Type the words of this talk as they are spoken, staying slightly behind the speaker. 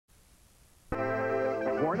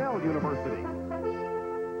Cornell University,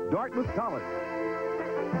 Dartmouth College,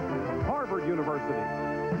 Harvard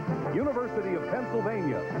University, University of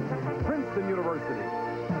Pennsylvania, Princeton University,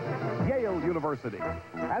 Yale University.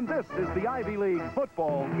 And this is the Ivy League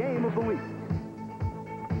football game of the week.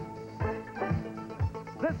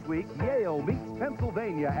 This week, Yale meets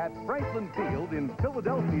Pennsylvania at Franklin Field in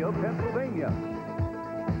Philadelphia, Pennsylvania.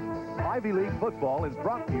 Ivy League football is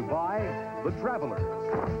brought to you by The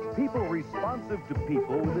Travelers, people responsive to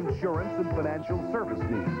people with insurance and financial service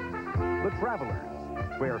needs. The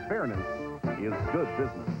Travelers, where fairness is good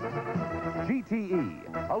business.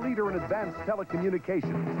 GTE, a leader in advanced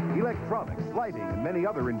telecommunications, electronics, lighting, and many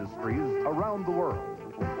other industries around the world.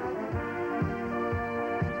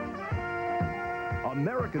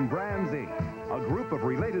 American Brands, Inc., a group of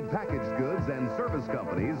related packaged goods and service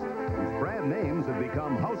companies whose brand names have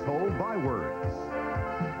become household bywords.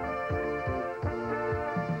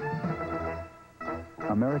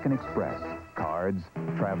 American Express, cards,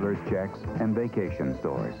 traveler's checks, and vacation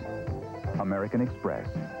stores. American Express,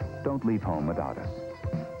 don't leave home without us.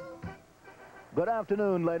 Good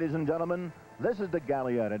afternoon, ladies and gentlemen. This is the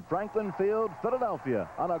Galliot at Franklin Field, Philadelphia,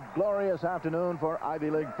 on a glorious afternoon for Ivy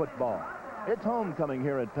League football. It's homecoming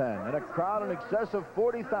here at Penn, and a crowd in excess of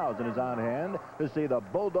 40,000 is on hand to see the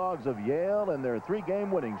Bulldogs of Yale and their 3-game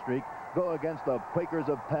winning streak go against the Quakers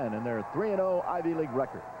of Penn and their 3-0 Ivy League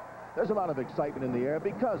record. There's a lot of excitement in the air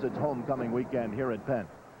because it's homecoming weekend here at Penn.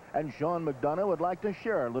 And Sean McDonough would like to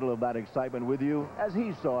share a little of that excitement with you as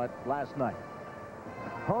he saw it last night.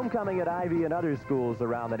 Homecoming at Ivy and other schools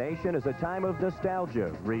around the nation is a time of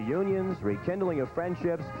nostalgia, reunions, rekindling of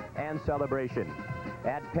friendships, and celebration.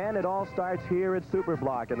 At Penn, it all starts here at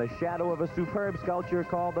Superblock in the shadow of a superb sculpture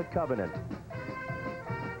called the Covenant.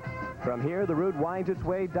 From here, the route winds its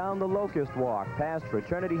way down the Locust Walk, past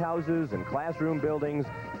fraternity houses and classroom buildings,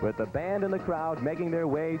 with the band and the crowd making their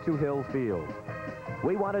way to Hill Field.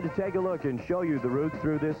 We wanted to take a look and show you the route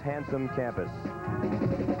through this handsome campus.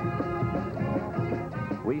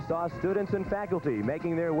 We saw students and faculty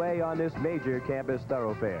making their way on this major campus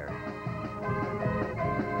thoroughfare.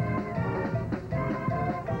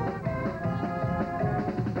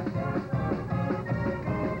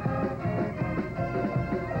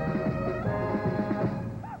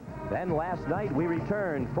 Then last night we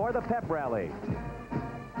returned for the pep rally.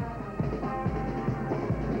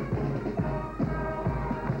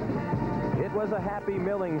 It was a happy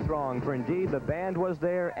milling throng, for indeed the band was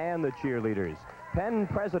there and the cheerleaders. Penn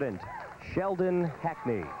President Sheldon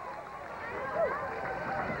Hackney.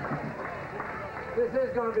 This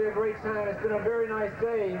is going to be a great time. It's been a very nice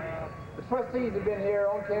day. The trustees have been here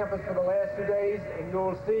on campus for the last 2 days, and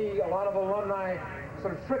you'll see a lot of alumni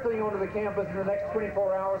sort of trickling onto the campus in the next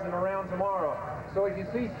 24 hours and around tomorrow. So if you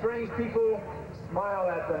see strange people, smile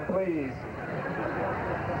at them, please.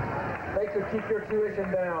 They could keep your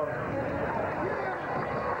tuition down.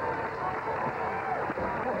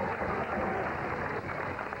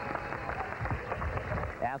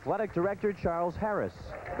 Athletic Director Charles Harris.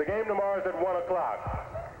 The game tomorrow is at 1 o'clock.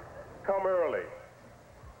 Come early.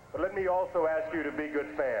 But let me also ask you to be good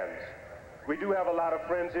fans. We do have a lot of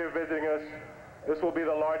friends here visiting us. This will be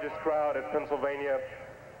the largest crowd at Pennsylvania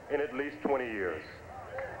in at least 20 years.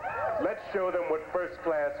 Let's show them what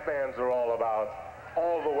first-class fans are all about,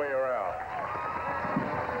 all the way around.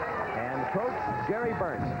 And Coach Jerry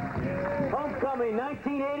Burnt. Homecoming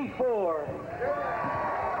 1984.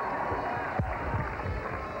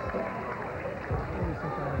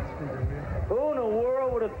 Who in the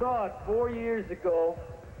world would have thought 4 years ago,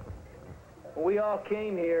 when we all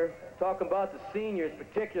came here, talking about the seniors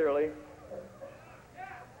particularly,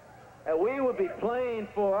 that we would be playing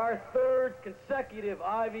for our 3rd consecutive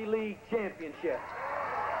Ivy League championship.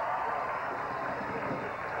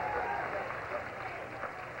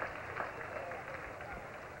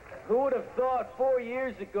 Who would have thought 4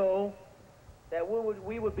 years ago that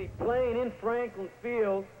we would be playing in Franklin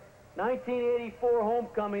Field, 1984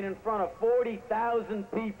 homecoming in front of 40,000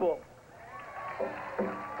 people.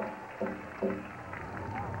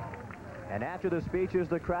 And after the speeches,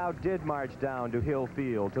 the crowd did march down to Hill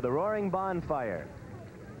Field, to the roaring bonfire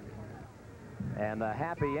and the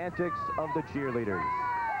happy antics of the cheerleaders.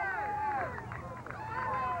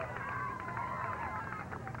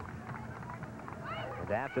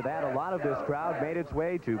 And after that, a lot of this crowd made its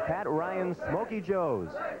way to Pat Ryan's Smoky Joe's,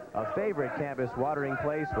 a favorite campus watering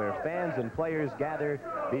place where fans and players gather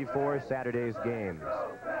before Saturday's games.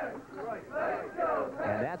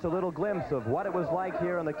 And that's a little glimpse of what it was like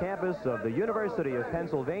here on the campus of the University of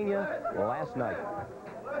Pennsylvania last night.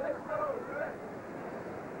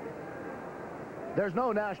 There's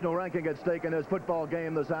no national ranking at stake in this football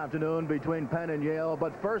game this afternoon between Penn and Yale,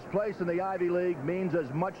 but first place in the Ivy League means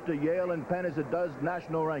as much to Yale and Penn as it does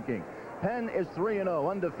national ranking. Penn is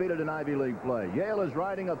 3-0, undefeated in Ivy League play. Yale is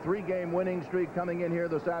riding a 3-game winning streak coming in here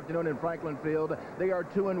this afternoon in Franklin Field. They are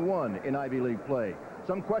 2-1 in Ivy League play.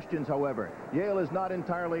 Some questions, however. Yale is not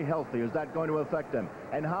entirely healthy. Is that going to affect them?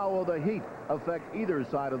 And how will the heat affect either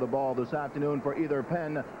side of the ball this afternoon for either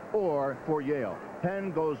Penn or for Yale?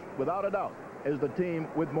 Penn goes, without a doubt, is the team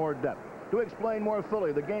with more depth. To explain more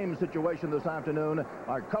fully the game situation this afternoon,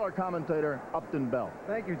 our color commentator, Upton Bell.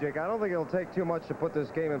 Thank you, Jake. I don't think it'll take too much to put this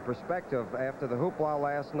game in perspective. After the hoopla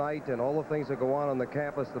last night and all the things that go on the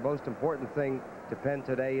campus, the most important thing to Penn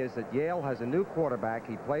today is that Yale has a new quarterback.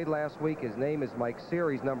 He played last week. His name is Mike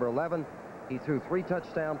Sear. He's number 11. He threw 3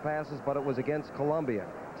 touchdown passes, but it was against Columbia.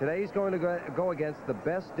 Today he's going to go against the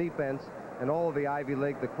best defense in all of the Ivy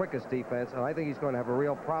League, the quickest defense, and I think he's going to have a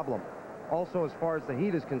real problem. Also, as far as the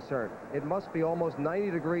heat is concerned, it must be almost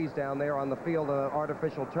 90 degrees down there on the field on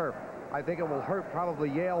artificial turf. I think it will hurt probably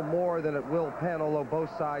Yale more than it will Penn, although both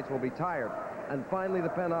sides will be tired. And finally, the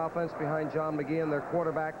Penn offense behind John McGeehan, their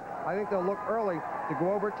quarterback, I think they'll look early to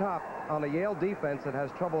go over top on a Yale defense that has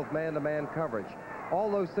trouble with man-to-man coverage. All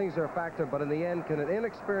those things are a factor, but in the end, can an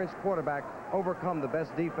inexperienced quarterback overcome the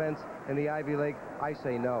best defense in the Ivy League? I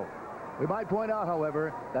say no. We might point out,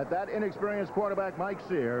 however, that inexperienced quarterback, Mike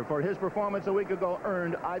Sear, for his performance a week ago,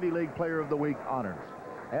 earned Ivy League Player of the Week honors.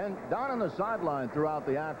 And down on the sideline throughout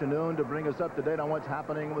the afternoon to bring us up to date on what's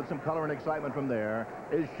happening with some color and excitement from there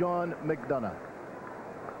is Sean McDonough.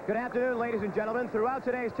 Good afternoon, ladies and gentlemen. Throughout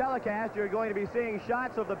today's telecast, you're going to be seeing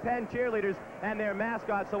shots of the Penn cheerleaders and their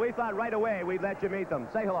mascots, so we thought right away we'd let you meet them.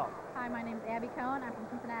 Say hello. Hi, my name's Abby Cohen. I'm from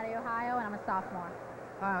Cincinnati, Ohio, and I'm a sophomore.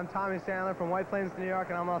 Hi, I'm Tommy Sandler from White Plains, New York,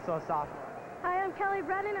 and I'm also a sophomore. Hi, I'm Kelly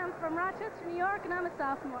Brennan. I'm from Rochester, New York, and I'm a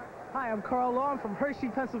sophomore. Hi, I'm Carl Law. I'm from Hershey,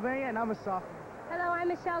 Pennsylvania, and I'm a sophomore. Hello, I'm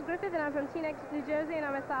Michelle Griffith, and I'm from Teaneck, New Jersey, and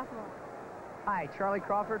I'm a sophomore. Hi, Charlie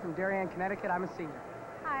Crawford from Darien, Connecticut. I'm a senior.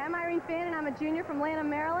 Hi, I'm Irene Finn, and I'm a junior from Lanham,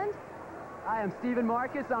 Maryland. Hi, I'm Stephen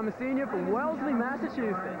Marcus. I'm a senior from Wellesley,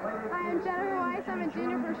 Massachusetts. Hi, I'm Jennifer Weiss. I'm a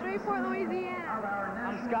junior from Shreveport, Louisiana.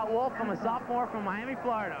 I'm Scott Wolf. I'm a sophomore from Miami,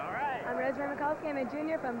 Florida. All right. I'm Rosemary Mikulski. I'm a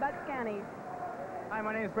junior from Bucks County. Hi,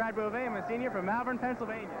 my name is Brad Beauvais. I'm a senior from Malvern,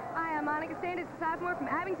 Pennsylvania. Hi, I'm Monica Sanders, a sophomore from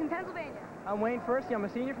Abington, Pennsylvania. I'm Wayne Fursky. I'm a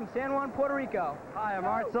senior from San Juan, Puerto Rico. Hi, I'm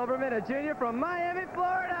Art Silverman, a junior from Miami,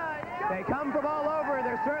 Florida. They come from all over, and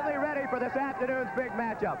they're certainly ready for this afternoon's big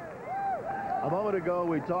matchup. A moment ago,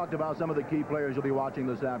 we talked about some of the key players you'll be watching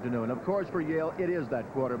this afternoon. Of course, for Yale, it is that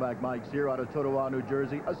quarterback, Mike Sear, out of Totowa, New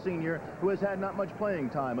Jersey, a senior who has had not much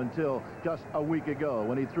playing time until just a week ago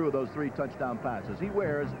when he threw those 3 touchdown passes. He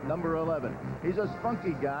wears number 11. He's a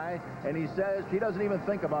spunky guy, and he says he doesn't even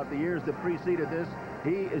think about the years that preceded this.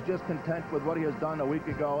 He is just content with what he has done a week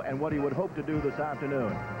ago and what he would hope to do this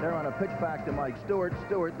afternoon. They're on a pitch back to Mike Stewart.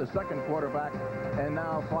 Stewart, the second quarterback, and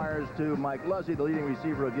now fires to Mike Luzzy, the leading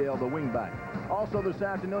receiver of Yale, the wingback. Also this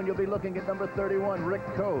afternoon, you'll be looking at number 31, Rick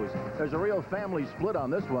Coase. There's a real family split on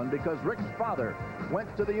this one because Rick's father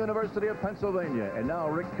went to the University of Pennsylvania, and now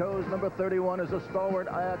Rick Coase, number 31, is a stalwart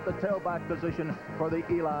at the tailback position for the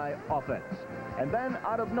Eli offense. And then,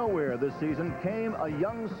 out of nowhere this season, came a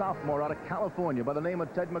young sophomore out of California by the name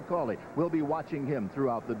of Ted McCauley. We'll be watching him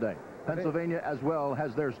throughout the day. Pennsylvania as well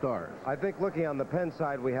has their stars. I think looking on the Penn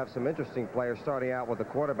side, we have some interesting players, starting out with the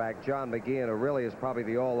quarterback, John McGeehan, who really is probably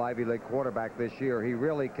the all-Ivy League quarterback this year. He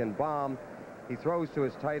really can bomb. He throws to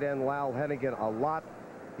his tight end, Lal Hennigan, a lot.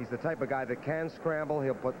 He's the type of guy that can scramble.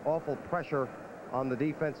 He'll put awful pressure on the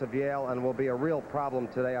defense of Yale and will be a real problem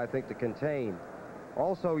today, I think, to contain.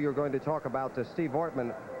 Also, you're going to talk about Steve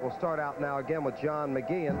Ortman. We'll start out now again with John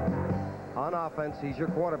McGeehan. On offense, he's your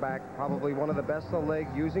quarterback, probably one of the best in the league,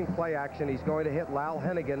 using play action. He's going to hit Lal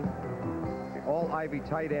Hennigan, the all-Ivy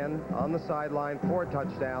tight end, on the sideline for a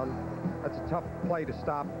touchdown. That's a tough play to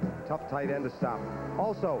stop, tough tight end to stop.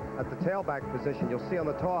 Also, at the tailback position, you'll see on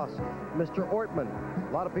the toss, Mr. Ortman.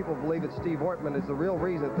 A lot of people believe that Steve Ortman is the real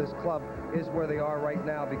reason that this club is where they are right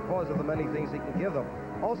now because of the many things he can give them.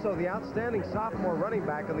 Also, the outstanding sophomore running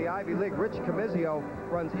back in the Ivy League, Rich Comizio,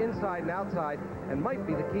 runs inside and outside and might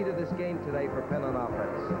be the key to this game today for Penn on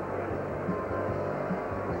offense.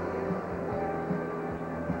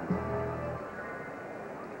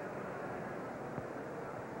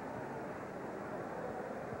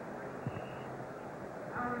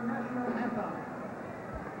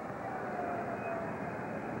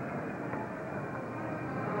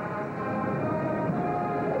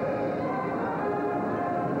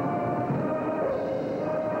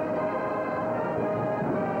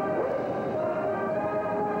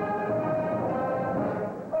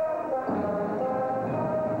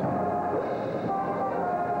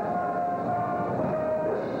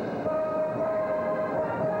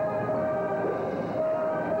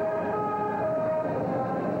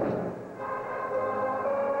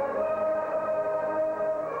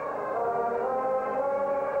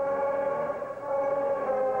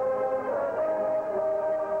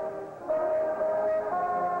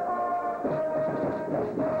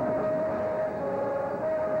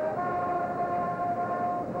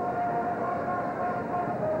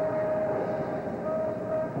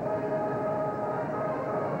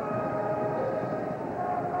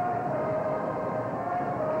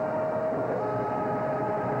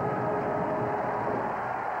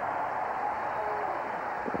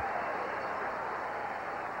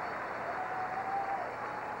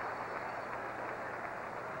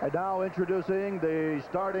 And now introducing the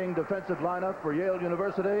starting defensive lineup for Yale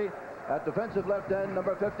University. At defensive left end,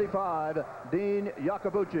 number 55, Dean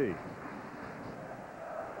Iacobucci.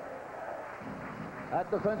 At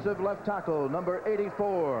defensive left tackle, number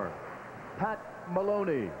 84, Pat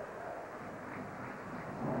Maloney.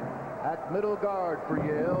 At middle guard for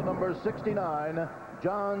Yale, number 69,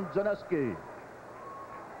 John Zaneski.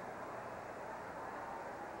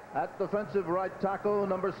 At defensive right tackle,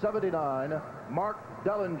 number 79, Mark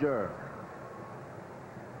Dellinger.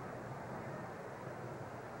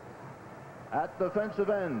 At defensive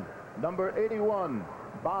end, number 81,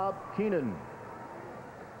 Bob Keenan.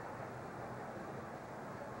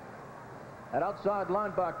 At outside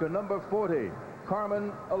linebacker, number 40,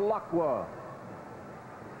 Carmen Alakwa.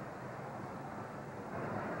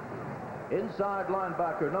 Inside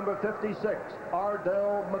linebacker, number 56,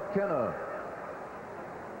 Ardell McKenna.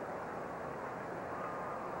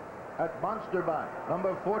 At monster back,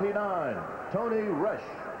 number 49, Tony Resch.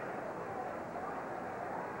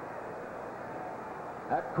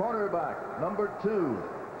 At cornerback, number 2,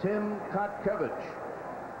 Tim Kotkevich.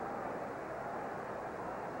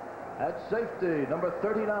 At safety, number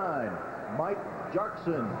 39, Mike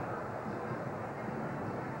Jarkson.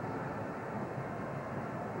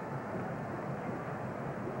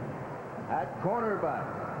 At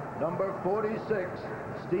cornerback, number 46,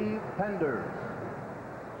 Steve Penders.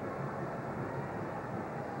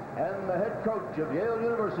 And the head coach of Yale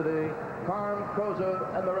University, Carm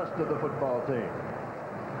Koza, and the rest of the football team.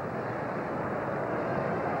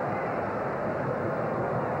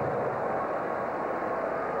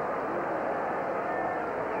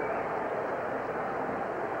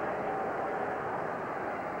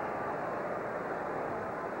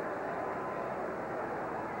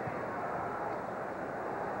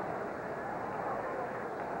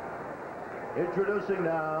 Introducing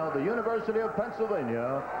now the University of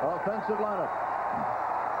Pennsylvania offensive lineup.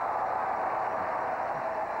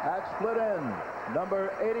 At split end,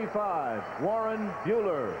 number 85, Warren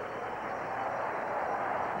Bueller.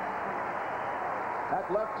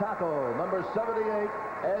 At left tackle, number 78,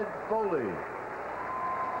 Ed Foley.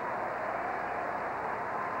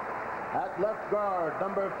 At left guard,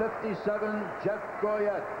 number 57, Jeff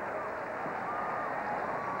Goyette.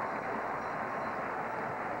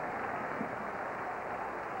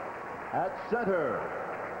 At center,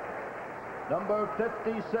 number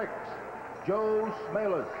 56, Joe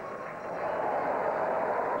Smalis.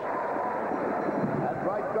 At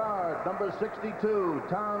right guard, number 62,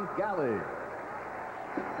 Tom Galley.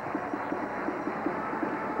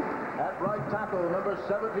 At right tackle, number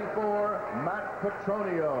 74, Matt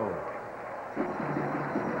Petronio.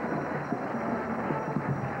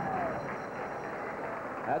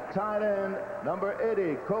 At tight end, number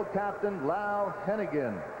 80, co-captain Lal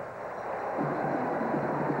Hennigan.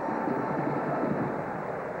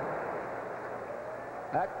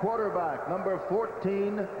 At quarterback, number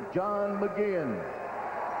 14, John McGeehan.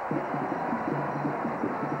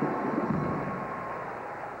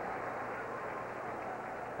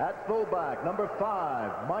 At fullback, number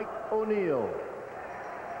 5, Mike O'Neill.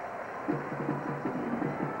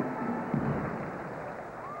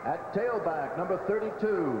 At tailback, number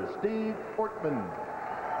 32, Steve Ortman.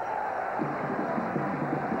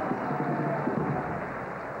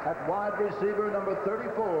 At wide receiver, number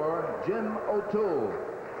 34, Jim O'Toole.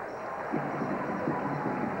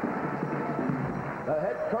 The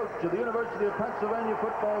head coach of the University of Pennsylvania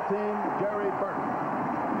football team, Jerry Burton.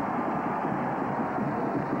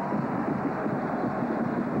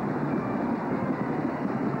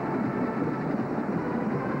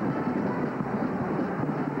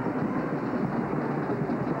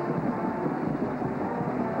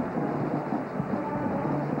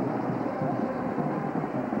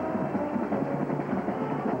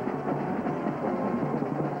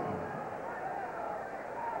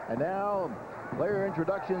 And now, player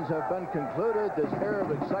introductions have been concluded. This air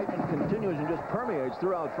of excitement continues and just permeates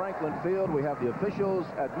throughout Franklin Field. We have the officials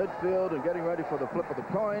at midfield and getting ready for the flip of the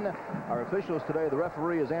coin. Our officials today, the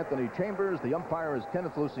referee is Anthony Chambers. The umpire is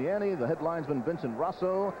Kenneth Luciani. The head linesman, Vincent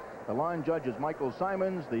Rosso. The line judge is Michael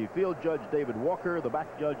Simons. The field judge, David Walker. The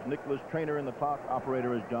back judge, Nicholas Trainer. And the clock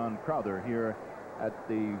operator is John Crowther here at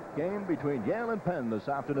the game between Yale and Penn this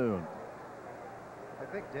afternoon.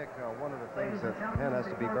 think, Dick, one of the things that Penn has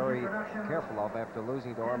to be very careful of after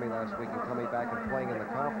losing to Army last week and coming back and playing in the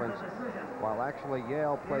conference, while actually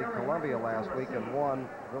Yale played Columbia last week and won,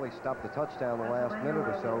 really stopped the touchdown the last minute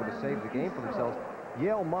or so to save the game for themselves,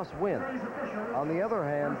 Yale must win. On the other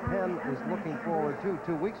hand, Penn is looking forward to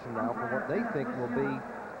 2 weeks from now for what they think will be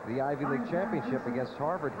the Ivy League championship against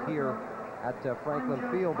Harvard here at Franklin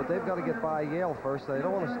Field, but they've got to get by Yale first. They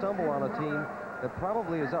don't want to stumble on a team that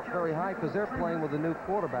probably is up very high because they're playing with a new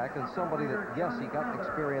quarterback and somebody that, yes, he got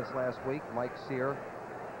experience last week, Mike Sear,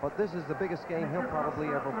 but this is the biggest game he'll probably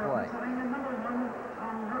ever play.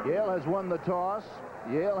 Yale has won the toss.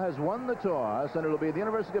 Yale has won the toss, and it'll be the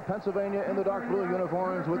University of Pennsylvania in the dark blue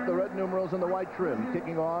uniforms with the red numerals and the white trim,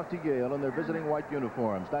 kicking off to Yale in their visiting white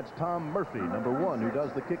uniforms. That's Tom Murphy, number 1, who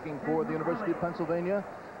does the kicking for the University of Pennsylvania.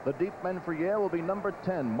 The deep men for Yale will be number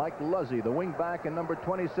 10, Mike Luzzy, the wingback, and number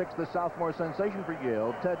 26, the sophomore sensation for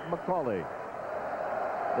Yale, Ted McCauley.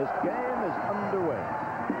 This game is underway.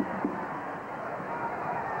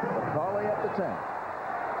 McCauley at the 10.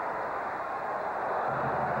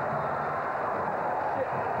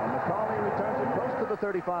 And McCauley returns it close to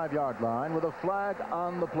the 35-yard line with a flag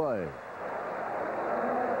on the play.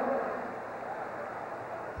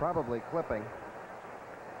 Probably clipping.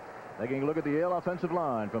 Taking a look at the Yale offensive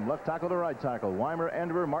line from left tackle to right tackle. Weimer,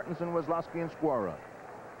 Enderer, Martinson, Weslowski, and Squara.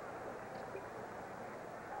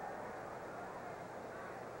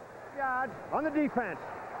 Yard on the defense.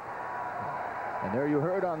 And there you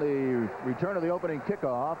heard on the return of the opening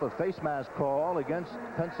kickoff a face mask call against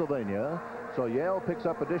Pennsylvania. So Yale picks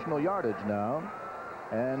up additional yardage now.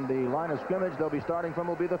 And the line of scrimmage they'll be starting from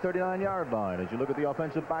will be the 39-yard line as you look at the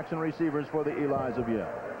offensive backs and receivers for the Elis of Yale.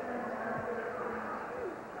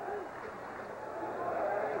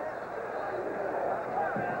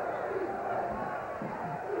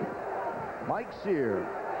 Mike Sear,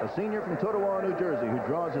 a senior from Totowa, New Jersey, who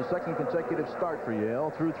draws his second consecutive start for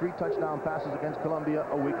Yale, threw 3 touchdown passes against Columbia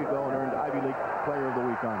a week ago and earned Ivy League Player of the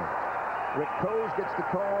Week honor. Rick Coase gets the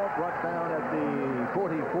call, brought down at the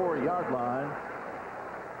 44-yard line.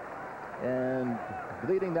 And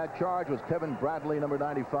leading that charge was Kevin Bradley, number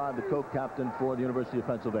 95, the co-captain for the University of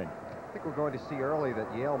Pennsylvania. I think we're going to see early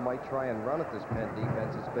that Yale might try and run at this Penn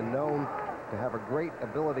defense. It's been known to have a great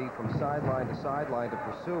ability from sideline to sideline to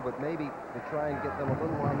pursue, but maybe to try and get them a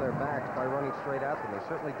little on their backs by running straight at them. They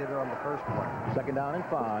certainly did it on the first play. 2nd down and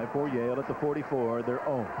 5 for Yale at the 44, their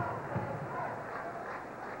own.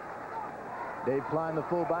 Dave Klein, the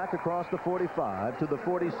fullback, across the 45 to the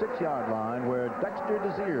 46-yard line, where Dexter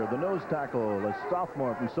Desir, the nose tackle, a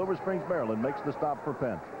sophomore from Silver Springs, Maryland, makes the stop for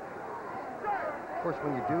Penn. Of course,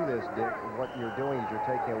 when you do this, Dick, what you're doing is you're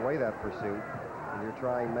taking away that pursuit. And you're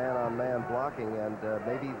trying man-on-man blocking, and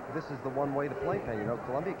maybe this is the one way to play Penn. You know,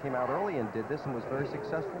 Columbia came out early and did this and was very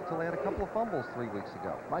successful until they had a couple of fumbles 3 weeks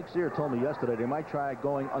ago. Mike Sear told me yesterday they might try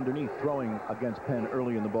going underneath, throwing against Penn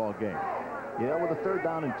early in the ball game. Yale with a 3rd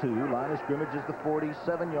down and 2. Line of scrimmage is the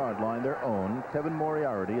 47-yard line, their own. Kevin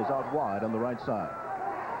Moriarty is out wide on the right side.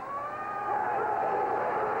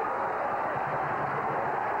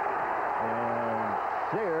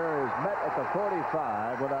 Sear is met at the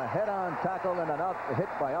 45 with a head-on tackle and a hit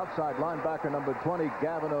by outside linebacker number 20,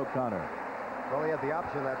 Gavin O'Connor. Well, he had the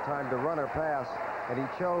option that time to run or pass, and he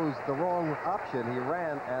chose the wrong option. He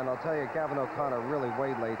ran, and I'll tell you, Gavin O'Connor really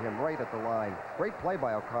waylaid him right at the line. Great play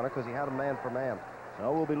by O'Connor because he had him man for man.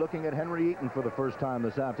 So we'll be looking at Henry Eaton for the first time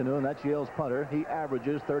this afternoon. That's Yale's punter. He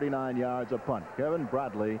averages 39 yards a punt. Kevin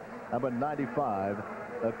Bradley, number 95,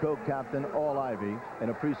 a co-captain All-Ivy and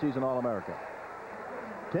a preseason All-American.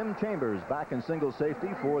 Tim Chambers back in single safety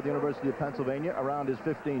for the University of Pennsylvania around his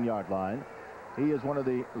 15-yard line. He is one of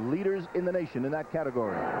the leaders in the nation in that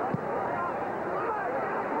category.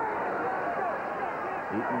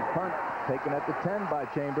 Eaton punt taken at the 10 by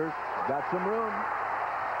Chambers. Got some room.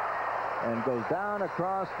 And goes down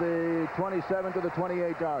across the 27 to the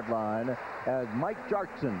 28-yard line as Mike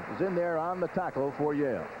Jarkson is in there on the tackle for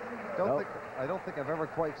Yale. I don't think I've ever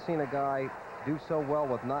quite seen a guy do so well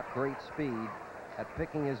with not great speed at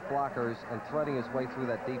picking his blockers and threading his way through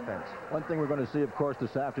that defense. One thing we're going to see, of course,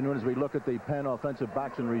 this afternoon as we look at the Penn offensive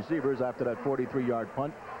backs and receivers after that 43-yard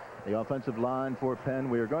punt. The offensive line for Penn,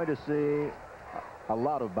 we are going to see a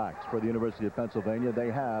lot of backs for the University of Pennsylvania.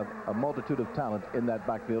 They have a multitude of talent in that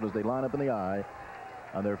backfield as they line up in the eye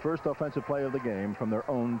on their first offensive play of the game from their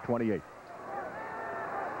own 28.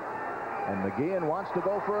 And McGeehan wants to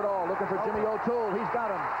go for it all, looking for Jimmy O'Toole. He's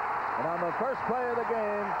got him. And on the first play of the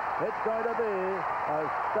game, it's going to be a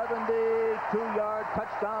 72-yard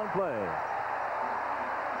touchdown play.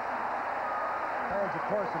 Fans, of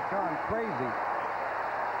course, have gone crazy.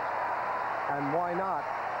 And why not?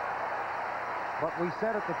 But we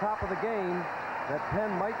said at the top of the game that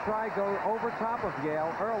Penn might try go over top of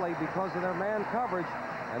Yale early because of their man coverage,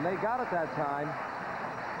 and they got it that time.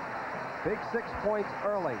 Big 6 points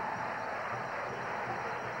early.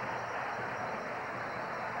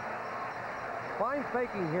 Fine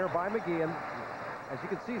faking here by McGeehan. As you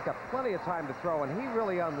can see, he's got plenty of time to throw, and he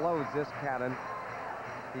really unloads this cannon.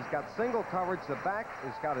 He's got single coverage.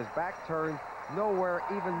 He's got his back turned, nowhere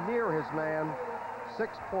even near his man.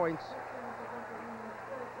 6 points.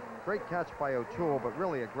 Great catch by O'Toole, but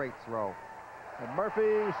really a great throw. And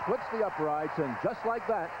Murphy splits the uprights, and just like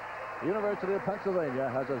that, the University of Pennsylvania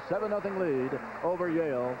has a 7-0 lead over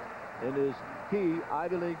Yale in his key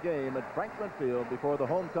Ivy League game at Franklin Field before the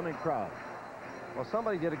homecoming crowd. Well,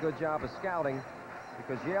 somebody did a good job of scouting,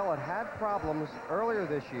 because Yale had problems earlier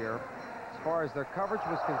this year as far as their coverage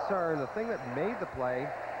was concerned. The thing that made the play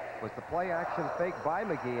was the play action fake by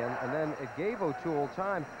McGeehan, and then it gave O'Toole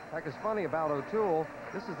time. In fact, it's funny about O'Toole,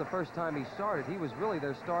 this is the first time he started. He was really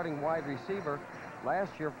their starting wide receiver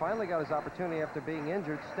last year. Finally got his opportunity after being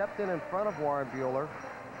injured, stepped in front of Warren Buehler.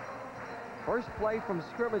 First play from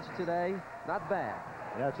scrimmage today, not bad.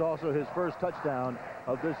 That's also his first touchdown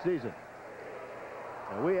of this season.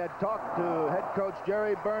 And we had talked to head coach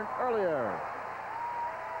Jerry Byrne earlier.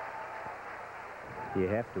 You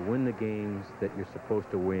have to win the games that you're supposed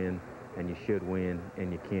to win, and you should win,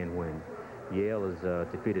 and you can win. Yale has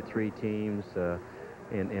defeated 3 teams,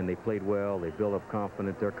 and they played well. They built up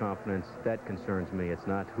confidence. Their confidence, that concerns me. It's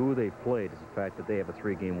not who they played. It's the fact that they have a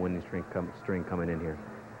 3-game winning string coming in here.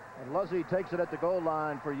 And Luzzy takes it at the goal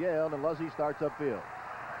line for Yale, and Luzzy starts upfield.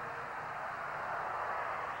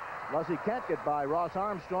 Luzzy can't get by Ross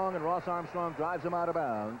Armstrong, and Ross Armstrong drives him out of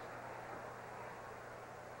bounds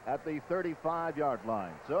at the 35-yard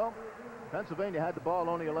line. So Pennsylvania had the ball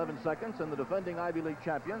only 11 seconds, and the defending Ivy League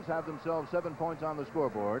champions have themselves 7 points on the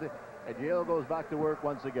scoreboard, and Yale goes back to work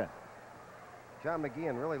once again. John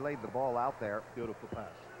McGeehan really laid the ball out there. Beautiful pass.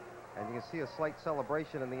 And you can see a slight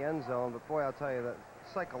celebration in the end zone, but boy, I'll tell you that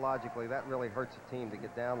psychologically that really hurts a team to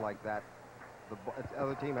get down like that. The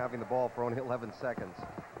other team having the ball for only 11 seconds.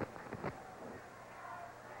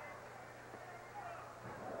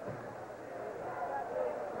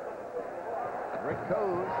 Rick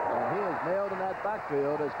Coes, and he is nailed in that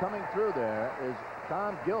backfield. As coming through there is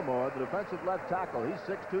Tom Gilmore, the defensive left tackle. He's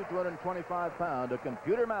 6'2", 225-pound, a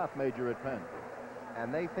computer math major at Penn.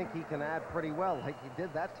 And they think he can add pretty well like he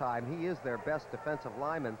did that time. He is their best defensive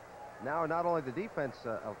lineman. Now not only the defense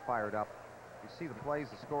fired up, you see the plays,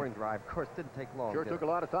 the scoring drive. Of course, didn't take long. Sure took a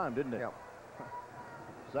lot of time, didn't it? Yep.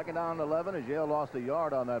 Second down and 11 as Yale lost a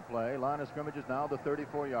yard on that play. Line of scrimmage is now the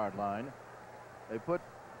 34-yard line. They put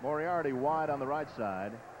Moriarty wide on the right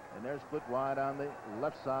side, and they're split wide on the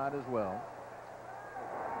left side as well.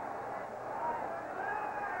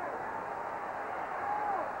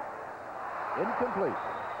 Incomplete.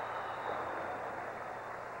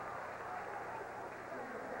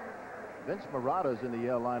 Vince Murata's in the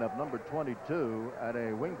Yale lineup, number 22, at a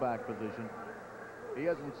wingback position. He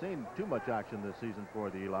hasn't seen too much action this season for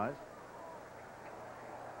the Elis.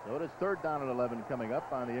 So it is third down and 11 coming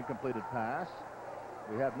up on the incompleted pass.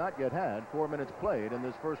 We have not yet had 4 minutes played in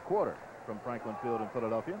this first quarter from Franklin Field in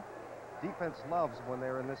Philadelphia. Defense loves when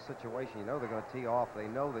they're in this situation. You know they're going to tee off. They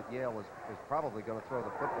know that Yale is probably going to throw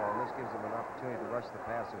the football, and this gives them an opportunity to rush the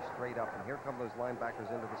passer straight up. And here come those linebackers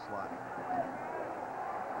into the slot.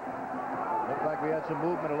 Looked like we had some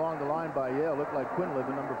movement along the line by Yale. Looked like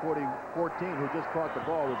Quinlivan, number 14, who just caught the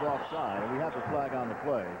ball, was offside, and we have the flag on the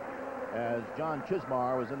play as John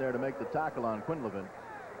Chismar was in there to make the tackle on Quinlivan.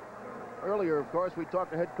 Earlier, of course, we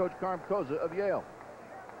talked to head coach Carm Koza of Yale.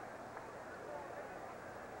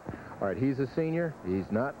 All right, he's a senior.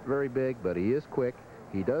 He's not very big, but he is quick.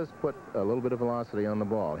 He does put a little bit of velocity on the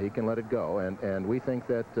ball. He can let it go, and we think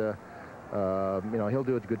that you know, he'll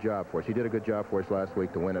do a good job for us. He did a good job for us last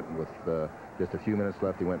week to win it with just a few minutes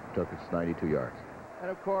left. He went and took us 92 yards.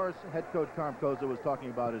 And of course, head coach Carm Koza was talking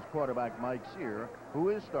about his quarterback Mike Sear, who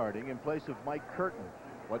is starting in place of Mike Curtin.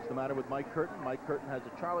 What's the matter with Mike Curtin? Mike Curtin has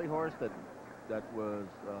a Charlie horse that was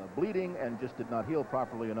bleeding and just did not heal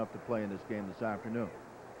properly enough to play in this game this afternoon.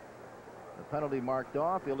 The penalty marked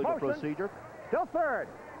off, illegal procedure. Still third.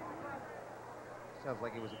 Sounds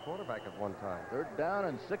like he was a quarterback at one time. Third down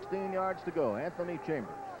and 16 yards to go. Anthony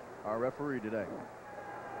Chambers, our referee today.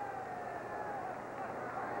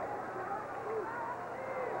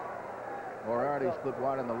 Moriarty split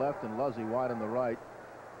wide on the left and Luzzy wide on the right.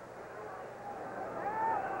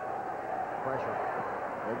 Pressure.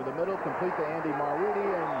 Over the middle, complete to Andy Marwidi,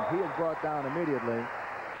 and he is brought down immediately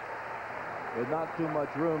with not too much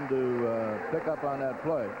room to pick up on that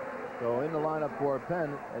play. So in the lineup for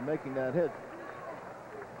Penn and making that hit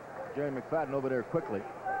Jerry McFadden over there quickly.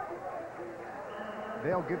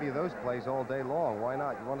 They'll give you those plays all day long. Why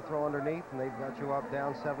not? You want to throw underneath, and they've got you up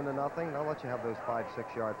down 7-0. They'll let you have those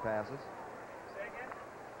 5-6 yard passes.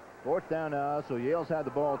 4th down now, so Yale's had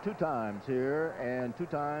the ball 2 times here, and 2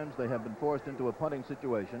 times they have been forced into a punting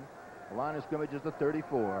situation. The line of scrimmage is the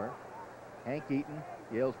 34. Hank Eaton,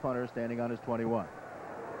 Yale's punter, standing on his 21.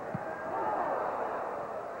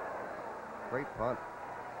 Great punt.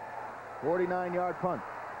 49-yard punt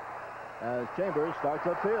as Chambers starts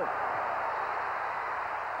upfield.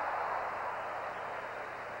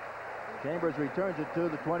 Chambers returns it to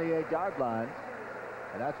the 28-yard line,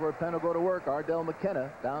 and that's where Penn will go to work. Ardell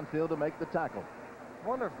McKenna downfield to make the tackle. I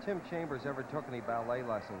wonder if Tim Chambers ever took any ballet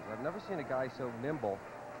lessons. I've never seen a guy so nimble.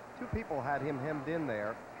 2 people had him hemmed in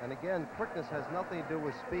there, and again, quickness has nothing to do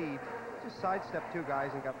with speed. Just sidestepped 2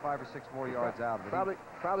 guys and got 5 or 6 more yards out of it.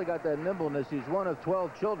 Probably got that nimbleness. He's one of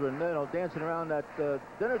 12 children, dancing around that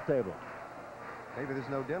dinner table. Maybe there's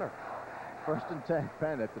no dinner. 1st and 10,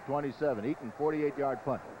 Penn at the 27. Eaton, 48-yard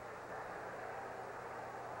punt.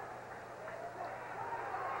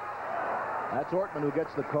 That's Ortman who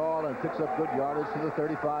gets the call and picks up good yardage to the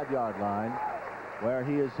 35-yard line, where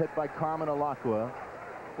he is hit by Carmen Alacqua.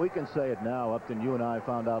 We can say it now. Upton, you and I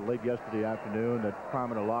found out late yesterday afternoon that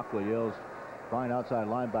Carmen Alacqua, Yale's fine outside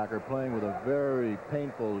linebacker, playing with a very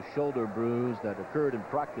painful shoulder bruise that occurred in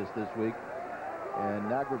practice this week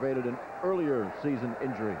and aggravated an earlier season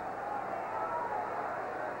injury.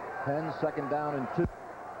 Penn 2nd down and 2.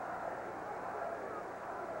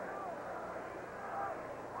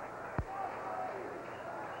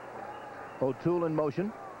 O'Toole in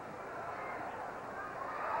motion.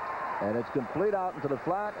 And it's complete out into the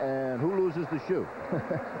flat, and who loses the shoe?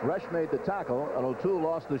 Resch made the tackle, and O'Toole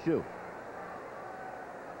lost the shoe.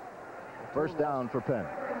 1st down for Penn.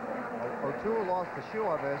 O'Toole lost the shoe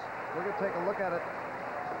on this. We're going to take a look at it.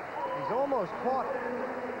 He's almost caught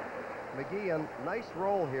McGee. Nice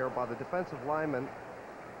roll here by the defensive lineman.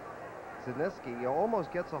 Ziniski. He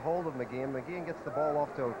almost gets a hold of McGee, and McGee gets the ball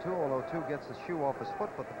off to O'Toole, and O'Toole gets the shoe off his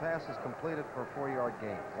foot, but the pass is completed for a 4-yard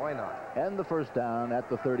gain. Why not? And the 1st down at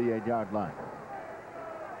the 38-yard line.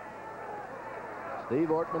 Steve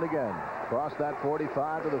Ortman again. Across that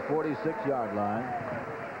 45 to the 46-yard line.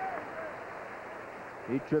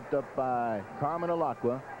 He tripped up by Carmen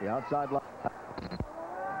Alacqua, the outside line.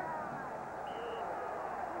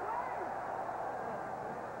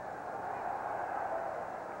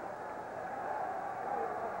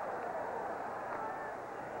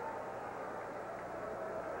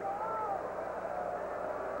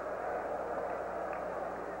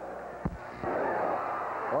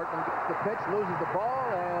 Pitch, loses the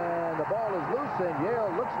ball, and the ball is loose, and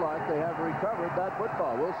Yale looks like they have recovered that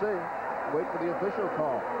football. We'll see. Wait for the official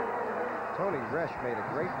call. Tony Resch made a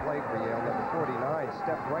great play for Yale. Number 49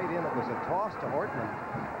 stepped right in. It was a toss to Ortman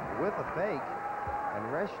with a fake, and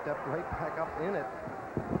Resch stepped right back up in it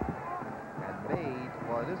and made,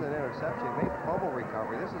 well, it is an interception, made fumble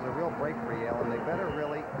recovery. This is a real break for Yale, and they better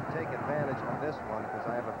really take advantage of this one, because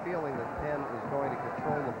I have a feeling that Penn is going to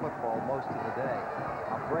control the football most of the day.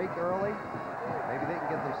 A break early, maybe they can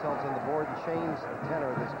get themselves on the board and change the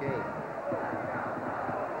tenor of this game.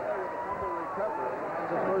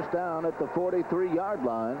 It's a 1st down at the 43-yard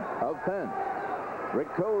line of Penn. Rick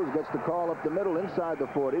Coes gets the call up the middle inside the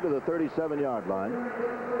 40 to the 37-yard line.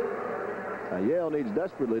 Now, Yale needs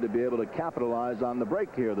desperately to be able to capitalize on the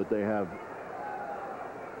break here that they have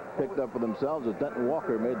picked up for themselves as Denton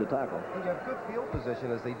Walker made the tackle. When you have good field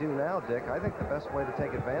position as they do now, Dick, I think the best way to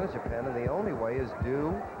take advantage of Penn, and the only way, is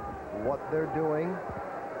do what they're doing,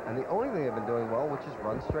 and the only thing they've been doing well, which is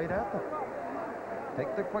run straight at them.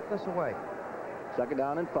 Take their quickness away. 2nd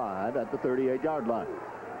down and 5 at the 38-yard line.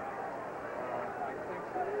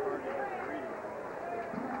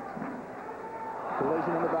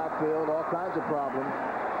 Collision in the backfield, all kinds of problems.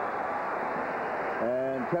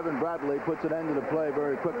 And Kevin Bradley puts an end to the play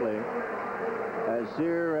very quickly as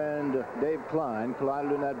Sear and Dave Klein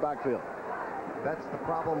collided in that backfield. That's the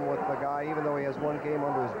problem with the guy. Even though he has 1 game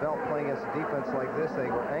under his belt playing against a defense like this, they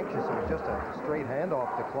were anxious. It was just a straight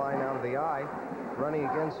handoff to Klein out of the eye, running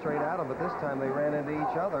again straight at him, but this time they ran into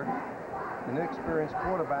each other. An inexperienced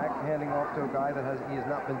quarterback handing off to a guy that he has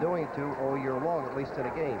not been doing it to all year long, at least in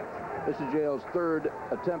a game. This is Yale's 3rd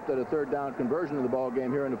attempt at a 3rd down conversion of the ball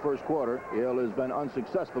game here in the 1st quarter. Yale has been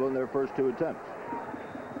unsuccessful in their first 2 attempts.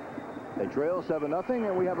 They trail 7-0,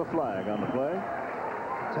 and we have a flag on the play.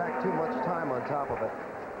 Attack too much time on top of it.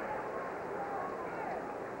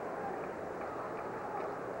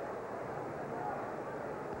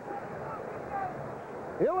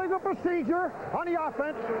 Illegal procedure on the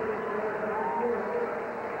offense.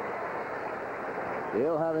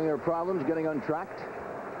 Yale having their problems getting untracked.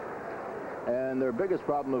 And their biggest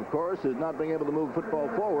problem, of course, is not being able to move football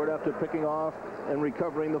forward after picking off and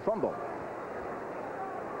recovering the fumble.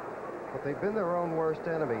 But they've been their own worst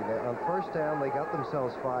enemy. On first down, they got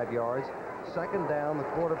themselves 5 yards. Second down, the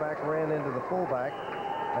quarterback ran into the fullback.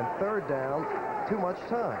 And third down, too much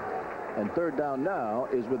time. And third down now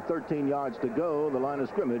is with 13 yards to go, the line of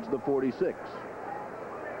scrimmage, the 46.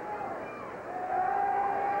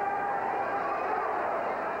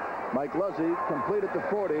 Mike Luzzy completed the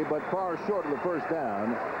 40, but far short of the first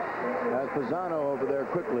down, as Pisano over there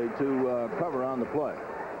quickly to cover on the play.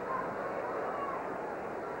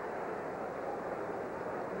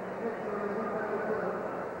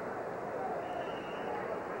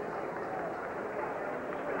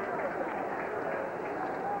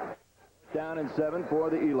 Down and 7 for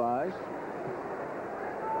the Elis.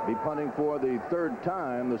 Be punting for the third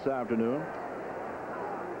time this afternoon.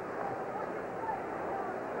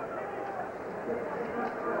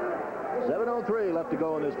 .7:03 left to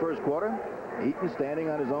go in this first quarter. Eaton standing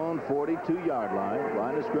on his own 42-yard line.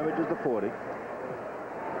 Line of scrimmage is the 40.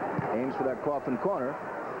 Aims for that coffin corner.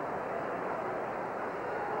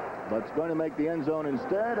 But it's going to make the end zone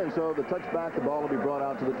instead, and so the touchback, the ball will be brought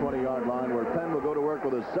out to the 20-yard line, where Penn will go to work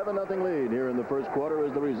with a 7-0 lead here in the first quarter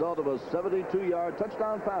as the result of a 72-yard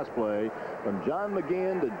touchdown pass play from John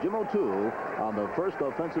McGeehan to Jim O'Toole on the first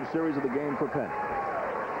offensive series of the game for Penn.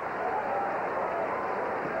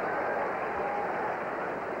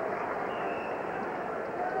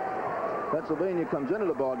 Pennsylvania comes into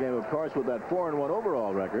the ballgame, of course, with that 4-1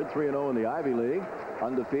 overall record, 3-0 in the Ivy League,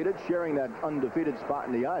 undefeated, sharing that undefeated spot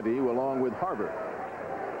in the Ivy along with Harvard.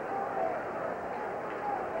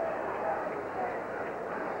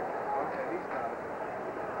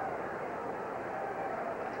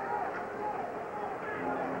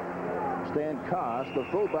 Stan Koss, the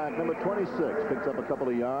fullback, number 26, picks up a couple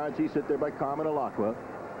of yards. He's hit there by Carmen Alacqua.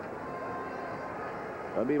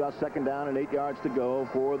 That'll be about second down and 8 yards to go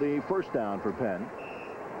for the first down for Penn.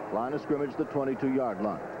 Line of scrimmage, the 22-yard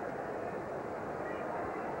line.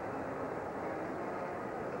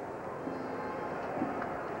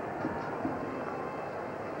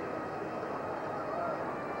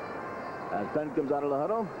 As Penn comes out of the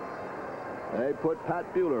huddle, they put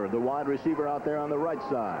Pat Bueller, the wide receiver, out there on the right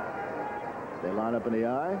side. They line up in the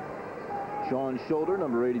I. Sean Shoulder,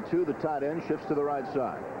 number 82, the tight end, shifts to the right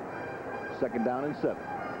side. Second down and 7.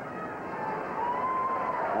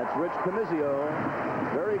 That's Rich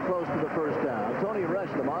Comizio, very close to the first down. Tony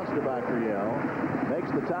Resch, the monster back for Yale, makes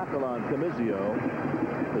the tackle on Comizio,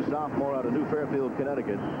 the sophomore out of New Fairfield,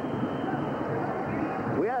 Connecticut.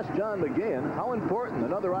 We asked John McGeehan how important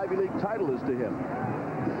another Ivy League title is to him.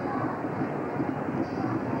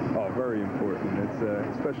 Oh, very important.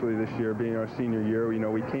 It's especially this year, being our senior year. You know,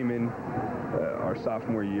 we came in our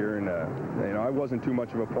sophomore year, and you know, I wasn't too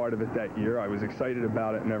much of a part of it that year. I was excited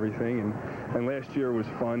about it and everything, and last year was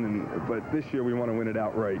fun, but this year we want to win it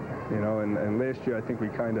outright. You know, and last year I think we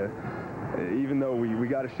kind of, even though we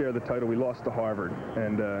got to share the title, we lost to Harvard,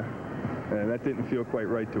 and that didn't feel quite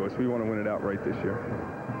right to us. We want to win it outright this year.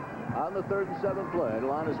 On the 3rd and 7 play, the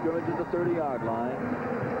line of scrimmage at the 30-yard line.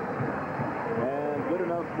 And good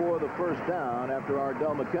enough for the first down after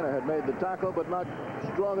Ardell McKenna had made the tackle, but not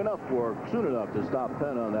strong enough or soon enough to stop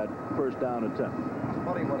Penn on that first down attempt. It's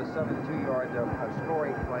funny what a 72-yard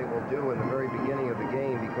scoring play will do in the very beginning of the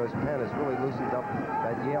game, because Penn has really loosened up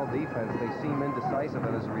that Yale defense. They seem indecisive,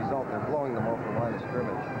 and as a result, they're blowing them off the line of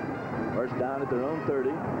scrimmage. First down at their own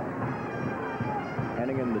 30.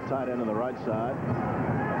 Handing in the tight end on the right side.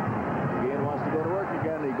 McGeehan wants to go to work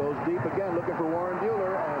again. He goes deep again, looking for Warren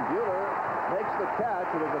Bueller, and Bueller makes the catch.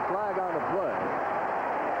 It was a flag on the play.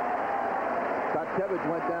 Kotkevich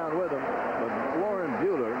went down with him, but Warren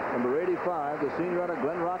Bueller, number 85, the senior out of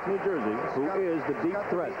Glen Rock, New Jersey, who is the deep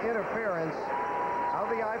threat. Interference. Out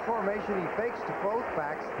of the I formation, he fakes to both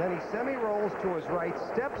backs, then he semi-rolls to his right,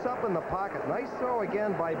 steps up in the pocket. Nice throw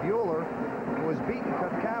again by Bueller, who was beating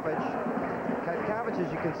Kotkevich. Kotkevich,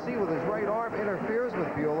 as you can see, with his right arm, interferes with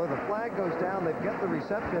Bueller. The flag goes down. They get the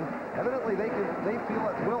reception. Evidently, they feel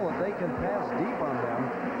at will that they can pass deep on them.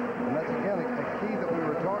 And that's, again, a key that we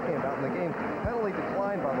were talking about in the game. Penalty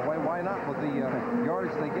declined, by the way. Why not? With the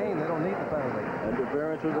yardage they gained, they don't need the penalty.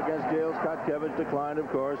 Interference was against Yale's. Kotkevich declined, of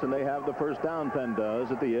course, and they have the first down. Penn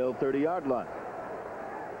does at the Yale 30-yard line.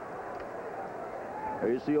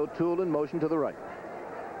 There you see O'Toole in motion to the right.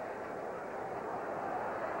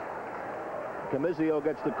 Comizio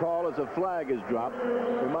gets the call as a flag is dropped.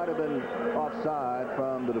 It might have been offside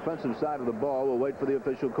from the defensive side of the ball. We'll wait for the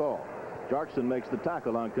official call. Jarkson makes the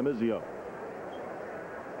tackle on Comizio.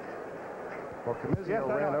 Well, Camizio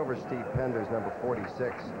ran over Steve Pender's number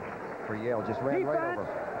 46 for Yale. Just ran right over.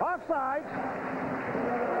 Offside.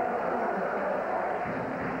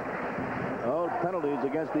 Oh, penalties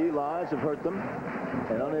against the Eli's have hurt them.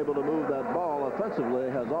 And unable to move that ball offensively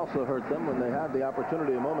has also hurt them when they had the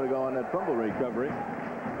opportunity a moment ago on that fumble recovery.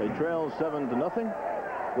 They trail 7-0.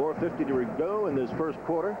 4:50 to go in this first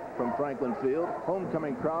quarter from Franklin Field.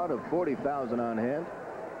 Homecoming crowd of 40,000 on hand.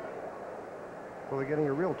 Well, they're getting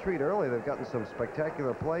a real treat early. They've gotten some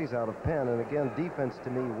spectacular plays out of Penn. And again, defense to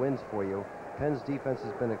me wins for you. Penn's defense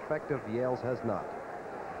has been effective. Yale's has not.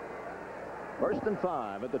 1st and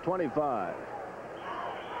 5 at the 25.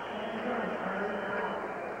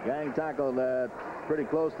 Gang tackle that pretty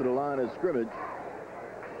close to the line of scrimmage.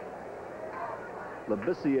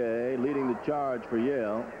 Labissiere leading the charge for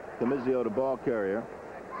Yale. Camizio, the ball carrier.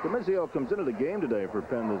 Camizio comes into the game today for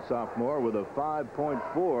Penn, the sophomore, with a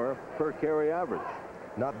 5.4 per carry average.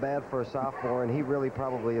 Not bad for a sophomore, and he really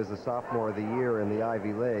probably is the sophomore of the year in the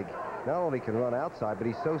Ivy League. Not only can run outside, but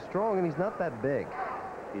he's so strong, and he's not that big.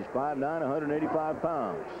 He's 5'9", 185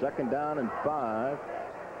 pounds. 2nd down and 5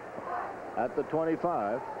 at the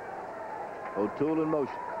 25. O'Toole in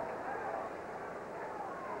motion.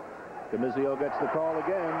 Camizio gets the call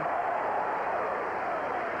again.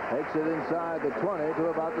 Takes it inside the 20 to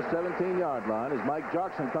about the 17-yard line as Mike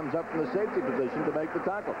Jackson comes up from the safety position to make the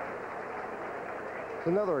tackle. It's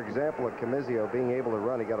another example of Camizio being able to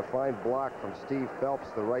run. He got a fine block from Steve Phelps,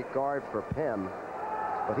 the right guard for Penn,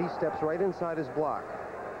 but he steps right inside his block.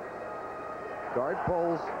 Guard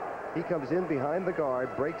pulls. He comes in behind the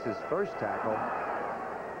guard, breaks his first tackle,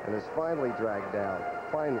 and is finally dragged down,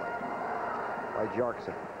 finally, by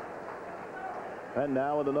Jackson. And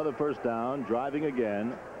now with another first down, driving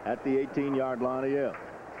again at the 18-yard line of Yale.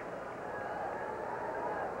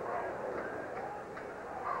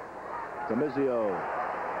 Camizio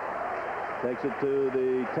takes it to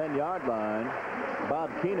the 10-yard line. Bob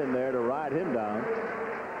Keenan there to ride him down.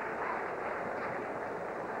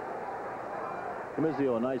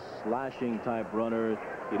 Camizio, a nice slashing type runner.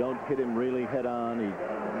 You don't hit him really head on. He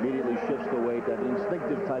immediately shifts the weight. That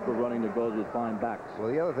instinctive type of running that goes with fine backs.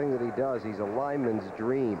 Well, the other thing that he does, he's a lineman's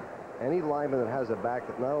dream. Any lineman that has a back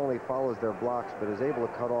that not only follows their blocks but is able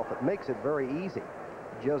to cut off, it makes it very easy.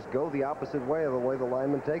 Just go the opposite way of the way the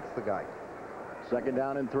lineman takes the guy. 2nd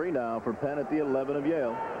down and 3 now for Penn at the 11 of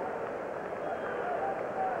Yale.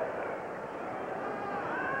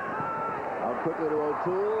 Out quickly to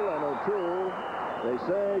O'Toole, and O'Toole, they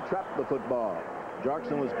say, trapped the football.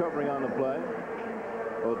 Jackson was covering on the play.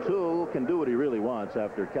 O'Toole can do what he really wants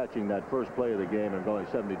after catching that first play of the game and going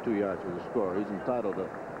 72 yards for the score. He's entitled to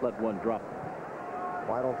let one drop.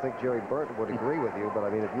 Well, I don't think Jerry Burton would agree with you, but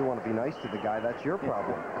I mean, if you want to be nice to the guy, that's your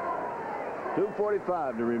problem.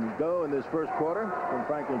 2:45 to go in this first quarter from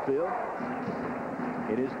Franklin Field.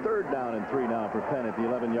 It is 3rd down and 3 now for Penn at the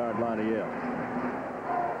 11-yard line of Yale.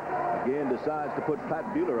 Again decides to put Pat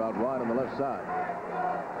Bueller out wide on the left side.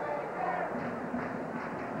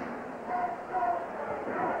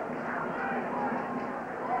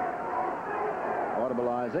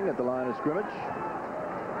 Audibilizing at the line of scrimmage.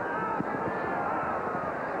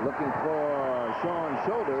 Looking for Sean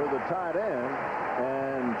Shoulder, the tight end,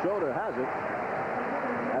 and Shoulder has it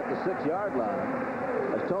at the 6-yard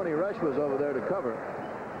line as Tony Rush was over there to cover.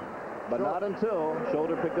 But not until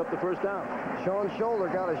Shoulder picked up the first down. Sean Shoulder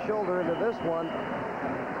got his shoulder into this one.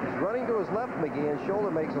 He's running to his left, McGee, and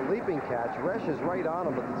Shoulder makes a leaping catch. Resch is right on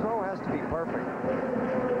him, but the throw has to be perfect.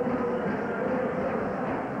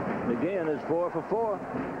 McGeehan is 4 for 4.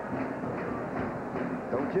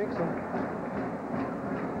 Don't jinx him.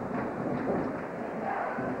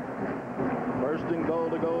 1st and goal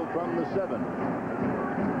to go from the 7.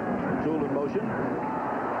 Toole in motion.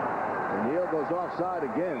 And Yale goes offside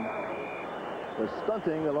again. The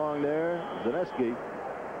stunting along there, Zaneski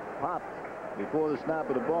popped before the snap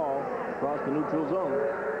of the ball across the neutral zone.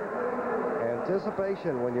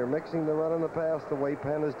 Anticipation when you're mixing the run and the pass the way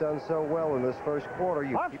Penn has done so well in this first quarter.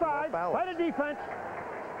 You keep offside, play the defense.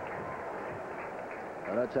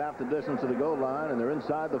 And that's half the distance to the goal line, and they're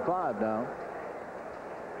inside the 5 now.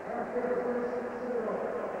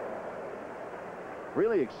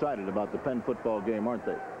 Really excited about the Penn football game, aren't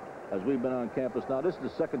they? As we've been on campus now. This is the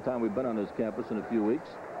 2nd time we've been on this campus in a few weeks.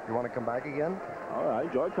 You want to come back again? All right,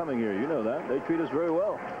 enjoy coming here. You know that. They treat us very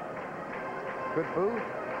well. Good food?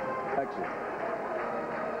 Excellent.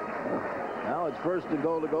 Now it's 1st and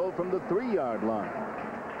goal to go from the 3-yard line.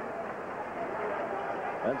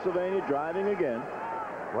 Pennsylvania driving again.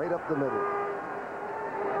 Right up the middle.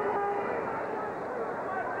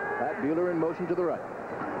 Pat Bueller in motion to the right.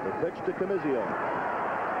 The pitch to Camizio.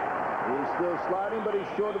 He's still sliding, but he's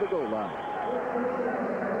short of the goal line.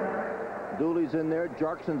 Dooley's in there.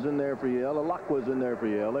 Jarkson's in there for Yale. Alakwa's in there for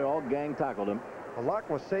Yale. They all gang tackled him.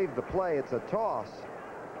 Alakwa saved the play. It's a toss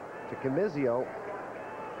to Camizio.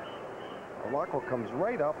 Alakwa comes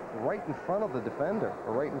right up, right in front of the defender,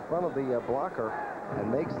 or right in front of the blocker,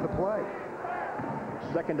 and makes the play.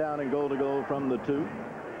 Second down and goal to go from the 2.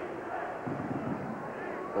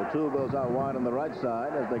 O'Toole goes out wide on the right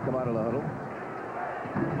side as they come out of the huddle.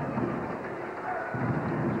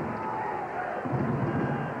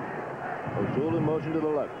 O'Toole in motion to the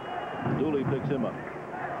left. Dooley picks him up.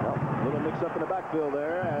 A little mix-up in the backfield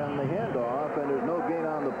there, and the handoff, and there's no gain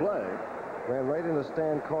on the play. Ran right into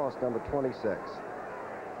Stan Cost, number 26.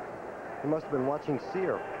 He must have been watching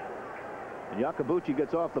Sear. And Yakabuchi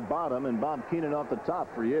gets off the bottom, and Bob Keenan off the top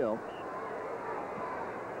for Yale.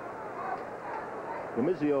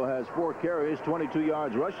 Camizio has 4 carries, 22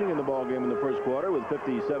 yards rushing in the ballgame in the first quarter with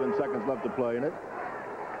 57 seconds left to play in it.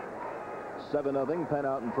 7-0, Penn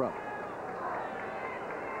out in front.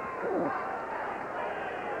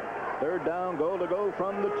 Third down, goal to go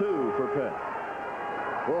from the 2 for Penn.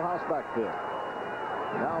 Full house backfield.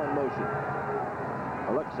 Now in motion.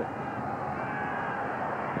 Alexic.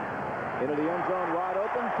 Into the end zone, wide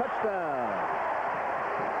open, touchdown.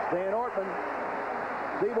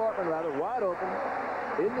 Steve Ortman, wide open,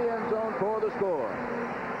 in the end zone for the score.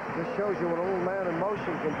 This shows you what a little man in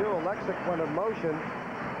motion can do. Alexic went in motion.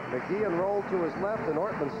 McGeehan rolled to his left, and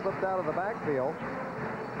Ortman slipped out of the backfield.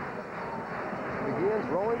 McGeehan's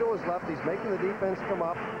rolling to his left. He's making the defense come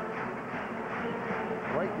up.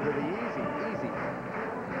 Right into the easy.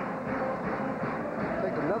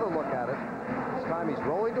 Take another look at it. This time he's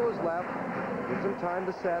rolling to his left. Gives him time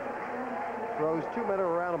to set. Throws 2 men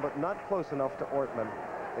around him, but not close enough to Ortman.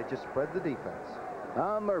 They just spread the defense.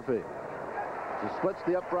 Tom Murphy. He splits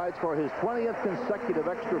the uprights for his 20th consecutive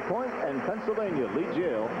extra point, and Pennsylvania leads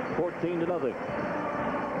Yale 14-0.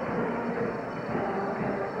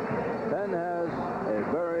 Penn has a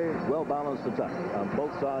very well-balanced attack on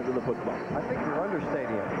both sides of the football. I think you're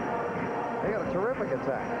understating it. They got a terrific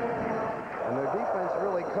attack. And their defense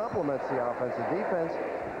really complements the offense. The defense,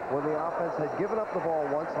 when the offense had given up the ball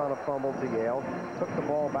once on a fumble to Yale, took the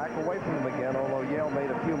ball back away from them again, although Yale made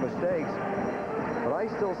a few mistakes. But I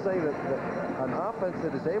still say that an offense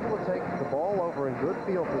that is able to take the ball over in good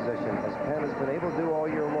field position, as Penn has been able to do all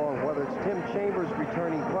year long, whether it's Tim Chambers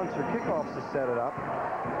returning punts or kickoffs to set it up,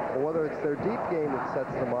 or whether it's their deep game that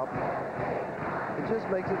sets them up, it just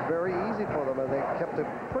makes it very easy for them. And they kept a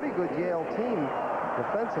pretty good Yale team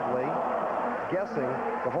defensively guessing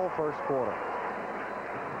the whole first quarter.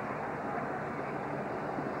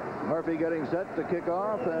 Murphy getting set to kick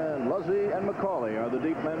off, and Luzzy and McCauley are the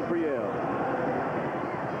deep men for Yale.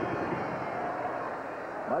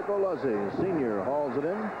 Michael Luzzy, senior, hauls it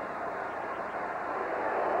in.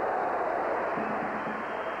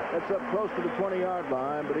 It's up close to the 20-yard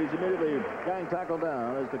line, but he's immediately gang tackled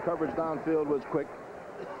down as the coverage downfield was quick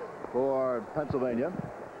for Pennsylvania.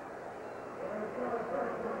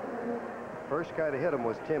 First guy to hit him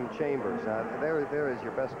was Tim Chambers. There is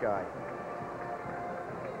your best guy.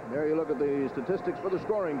 There you look at the statistics for the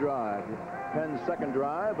scoring drive. Penn's second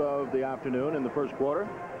drive of the afternoon in the first quarter.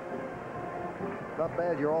 Not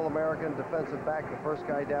bad. Your All-American defensive back, the first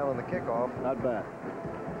guy down on the kickoff. Not bad.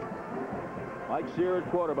 Mike Sear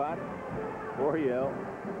at quarterback for Yale,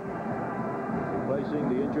 replacing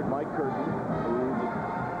the injured Mike Curtin,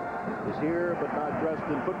 who is here but not dressed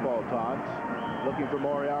in football togs, looking for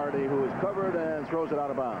Moriarty, who is covered and throws it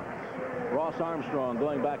out of bounds. Ross Armstrong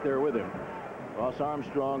going back there with him. Ross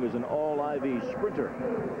Armstrong is an all-Ivy sprinter.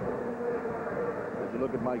 As you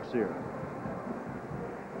look at Mike Sear.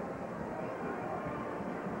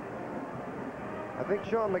 I think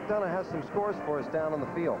Sean McDonough has some scores for us down on the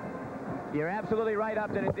field. You're absolutely right,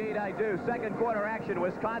 Upton. Indeed, I do. Second quarter action.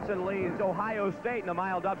 Wisconsin leads Ohio State in a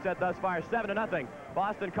mild upset thus far, 7-0.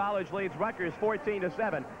 Boston College leads Rutgers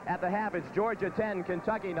 14-7. At the half, it's Georgia 10,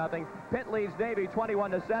 Kentucky nothing. Pitt leads Navy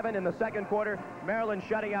 21-7 in the second quarter. Maryland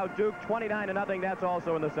shutting out Duke 29-0. That's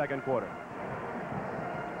also in the second quarter.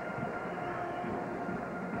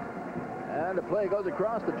 And the play goes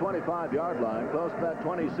across the 25-yard line, close to that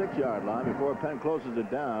 26-yard line before Penn closes it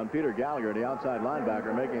down. Peter Gallagher, the outside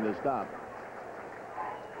linebacker, making the stop.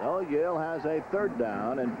 Well, Yale has a third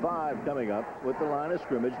down and 5 coming up with the line of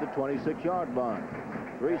scrimmage, the 26-yard line.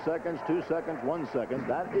 3 seconds, 2 seconds, 1 second.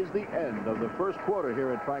 That is the end of the first quarter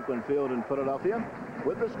here at Franklin Field in Philadelphia.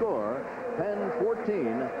 With the score, Penn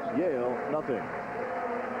 14, Yale nothing.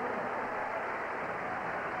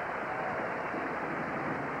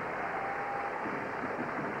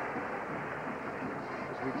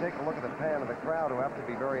 We take a look at the Penn and the crowd, who have to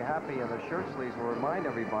be very happy, and their shirt sleeves will remind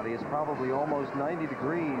everybody it's probably almost 90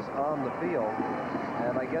 degrees on the field.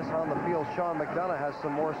 And I guess on the field, Sean McDonough has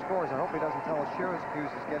some more scores. I hope he doesn't tell us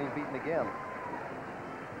Syracuse is getting beaten again.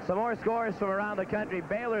 Some more scores from around the country.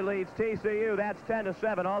 Baylor leads TCU. That's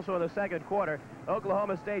 10-7. Also in the second quarter.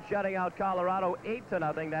 Oklahoma State shutting out Colorado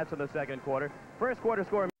 8-0. That's in the second quarter. First quarter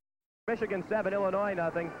score: Michigan 7, Illinois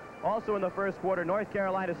 0. Also in the first quarter, North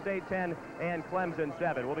Carolina State 10 and Clemson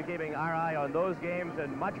 7. We'll be keeping our eye on those games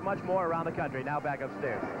and much, much more around the country. Now back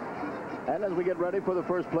upstairs. And as we get ready for the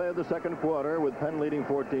first play of the second quarter, with Penn leading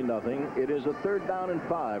 14-0, it is a 3rd down and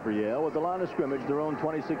 5 for Yale with the line of scrimmage, their own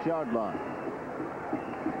 26-yard line.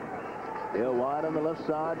 Yale wide on the left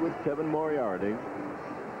side with Kevin Moriarty.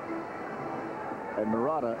 And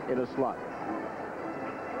Murata in a slot.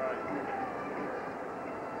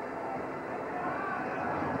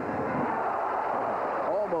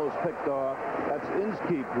 Almost picked off. That's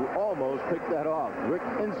Inskeep who almost picked that off. Rick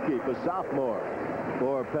Inskeep, a sophomore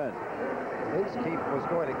for Penn. Inskeep was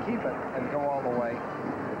going to keep it and go all the way.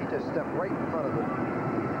 He just stepped right in front of it.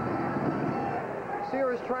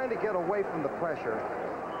 Sears trying to get away from the pressure,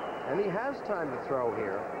 and he has time to throw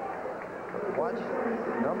here. But watch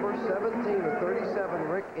number 17 or 37,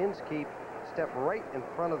 Rick Inskeep, step right in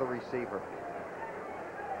front of the receiver.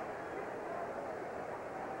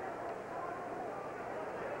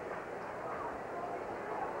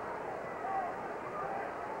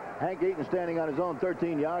 Hank Eaton standing on his own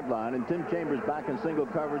 13-yard line, and Tim Chambers back in single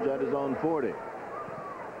coverage at his own 40.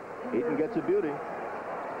 Eaton gets a beauty.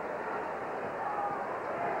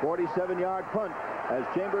 47-yard punt as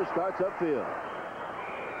Chambers starts upfield.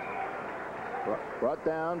 Brought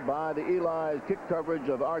down by the Eli's kick coverage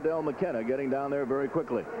of Ardell McKenna, getting down there very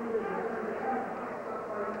quickly.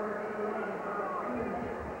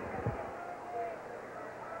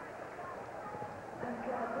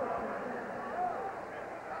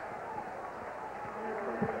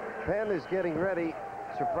 Penn is getting ready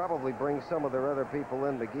to probably bring some of their other people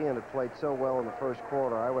in. McGeehan had played so well in the first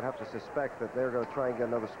quarter. I would have to suspect that they're going to try and get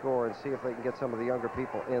another score and see if they can get some of the younger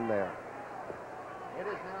people in there. It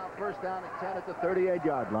is now first down and 10 at the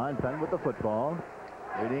 38-yard line. Penn with the football,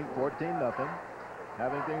 leading 14-0.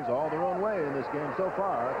 Having things all their own way in this game so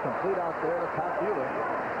far. Complete out there to Pat Bueller.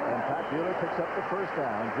 And Pat Bueller picks up the first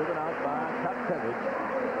down, driven out by Kapkevich,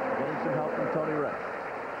 getting some help from Tony Rex.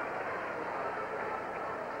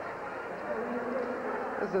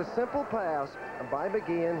 This is a simple pass by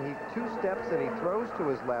McGeehan. He 2 steps and he throws to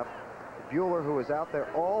his left. Bueller, who is out there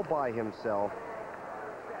all by himself.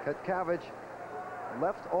 Katkavich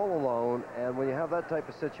left all alone, and when you have that type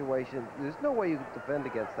of situation, there's no way you can defend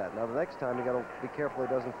against that. Now, the next time you got to be careful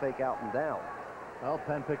he doesn't fake out and down. Well,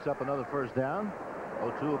 Penn picks up another first down.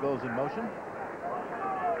 O'Toole goes in motion.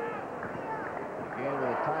 Again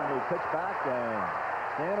with a timely pitch back, and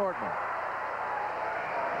Stan Ortman.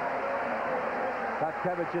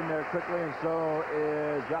 Katkevich in there quickly, and so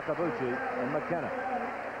is Yakabuchi and McKenna.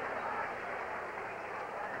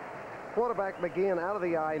 Quarterback McGeehan out of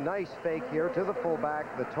the eye. Nice fake here to the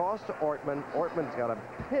fullback. The toss to Ortman. Ortman's got a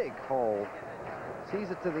big hole.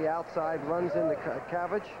 Sees it to the outside, runs into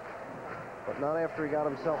Katkevich, but not after he got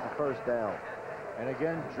himself a first down. And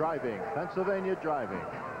again, driving. Pennsylvania driving.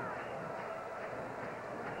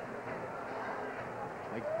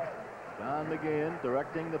 John McGeehan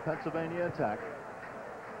directing the Pennsylvania attack.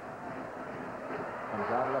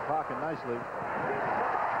 Comes out of the pocket nicely.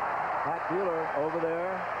 Pat Bueller over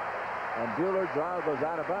there. And Bueller goes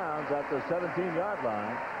out of bounds at the 17-yard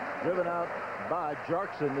line. Driven out by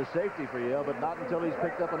Jarkson, the safety for Yale, but not until he's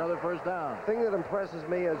picked up another first down. The thing that impresses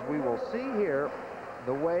me, as we will see here,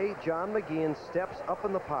 the way John McGeehan steps up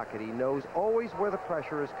in the pocket. He knows always where the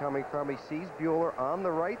pressure is coming from. He sees Bueller on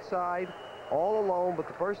the right side, all alone, but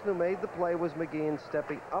the person who made the play was McGeehan,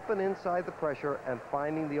 stepping up and inside the pressure and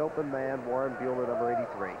finding the open man, Warren Bueller, number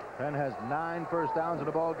 83. Penn has 9 first downs in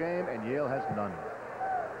the ball game, and Yale has none.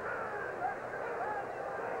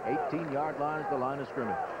 18-yard line is the line of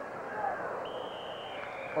scrimmage.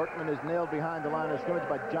 Ortman is nailed behind the line of scrimmage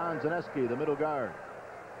by John Zaneski, the middle guard.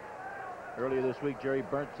 Earlier this week, Jerry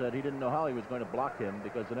Burnt said he didn't know how he was going to block him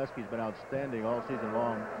because Zaneski's been outstanding all season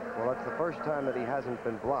long. Well, that's the first time that he hasn't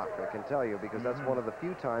been blocked, I can tell you, because that's one of the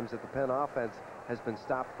few times that the Penn offense has been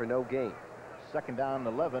stopped for no gain. Second down,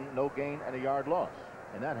 11, no gain and a yard loss.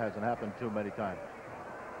 And that hasn't happened too many times.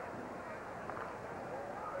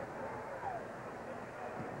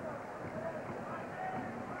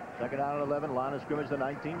 Second down and 11, line of scrimmage, the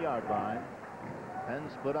 19-yard line. Penn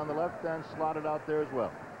split on the left and slotted out there as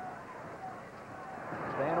well.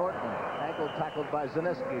 Stan Ortman, ankle tackled by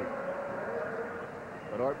Zaneski.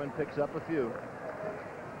 But Ortman picks up a few.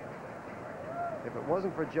 If it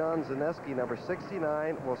wasn't for John Zaneski, number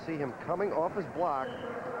 69, we'll see him coming off his block.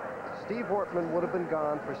 Steve Hortman would have been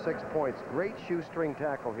gone for 6 points. Great shoestring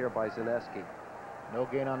tackle here by Zaneski. No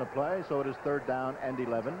gain on the play, so it is 3rd down and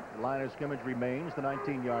 11. The line of scrimmage remains the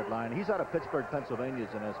 19-yard line. He's out of Pittsburgh, Pennsylvania,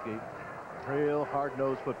 Zaneski. Real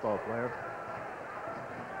hard-nosed football player.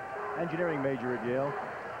 Engineering major at Yale.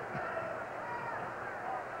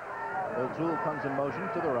 O'Toole comes in motion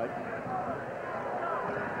to the right.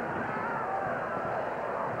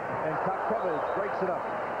 And Kotkevich breaks it up.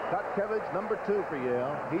 Kotkevich, number 2 for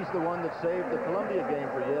Yale. He's the one that saved the Columbia game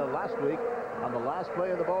for Yale last week on the last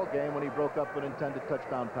play of the ball game when he broke up an intended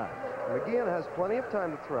touchdown pass. McGeehan has plenty of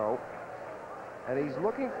time to throw, and he's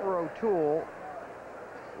looking for O'Toole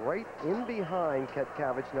right in behind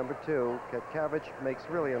Kotkevich, number 2. Kotkevich makes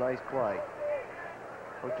really a nice play.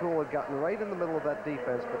 O'Toole had gotten right in the middle of that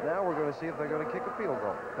defense, but now we're going to see if they're going to kick a field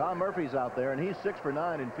goal. Tom Murphy's out there, and he's 6 for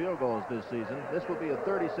 9 in field goals this season. This will be a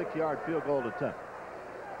 36-yard field goal attempt.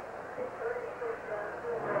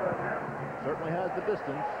 Certainly has the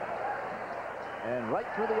distance. And right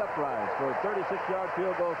through the uprights for a 36-yard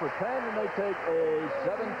field goal for Penn, and they take a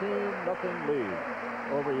 17-0 lead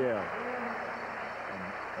over Yale.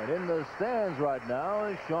 And in the stands right now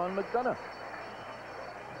is Sean McDonough.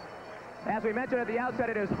 As we mentioned at the outset,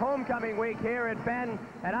 it is homecoming week here at Penn,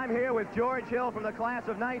 and I'm here with George Hill from the class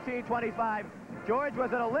of 1925. George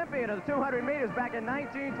was an Olympian of the 200 meters back in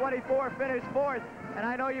 1924, finished 4th, and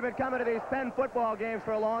I know you've been coming to these Penn football games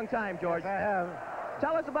for a long time, George. Yes, I have.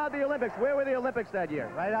 Tell us about the Olympics. Where were the Olympics that year?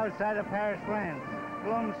 Right outside of Paris, France,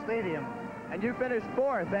 Bloom Stadium. And you finished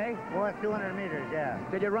 4th, eh? 4th, 200 meters, yeah.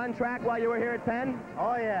 Did you run track while you were here at Penn?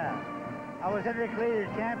 Oh, yeah. I was intercollegiate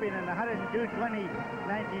champion in the 102-20,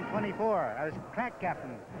 1924. I was track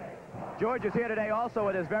captain. George is here today also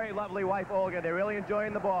with his very lovely wife, Olga. They're really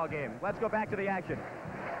enjoying the ball game. Let's go back to the action.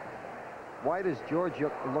 Why does George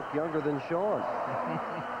look younger than Sean?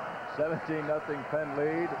 17-0 Penn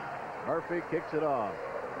lead. Murphy kicks it off.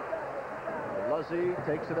 Luzzy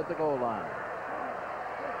takes it at the goal line.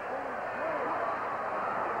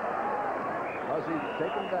 Luzzy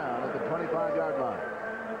taken down at the 25-yard line.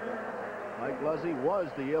 Mike Luzzy was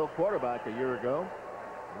the Yale quarterback a year ago.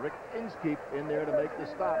 Rick Inskeep in there to make the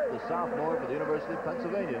stop, the sophomore for the University of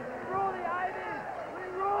Pennsylvania.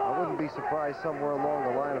 I wouldn't be surprised somewhere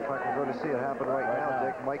along the line if I can go to see it happen right now,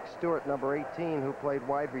 Dick. Mike Stewart, number 18, who played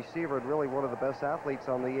wide receiver and really one of the best athletes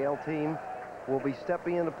on the Yale team, will be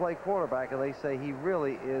stepping in to play quarterback, and they say he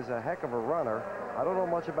really is a heck of a runner. I don't know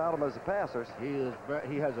much about him as a passer.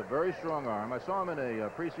 He has a very strong arm. I saw him in a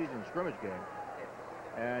preseason scrimmage game,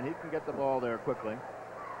 and he can get the ball there quickly.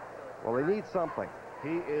 Well, he needs something.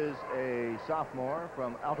 He is a sophomore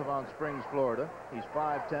from Altamont Springs, Florida. He's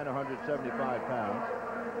 5'10", 175 pounds.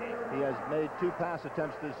 He has made 2 pass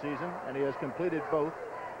attempts this season, and he has completed both.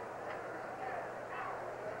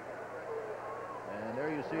 And there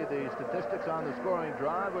you see the statistics on the scoring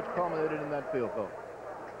drive, which culminated in that field goal.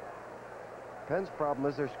 Penn's problem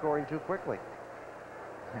is they're scoring too quickly.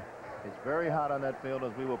 It's very hot on that field,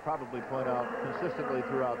 as we will probably point out consistently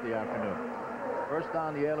throughout the afternoon. First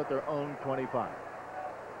down, Yale at their own 25.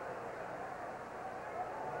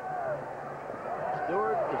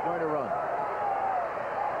 Stewart is going to run.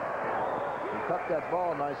 He tucked that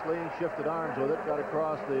ball nicely, shifted arms with it, got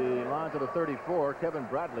across the line to the 34. Kevin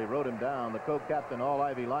Bradley rode him down, the co-captain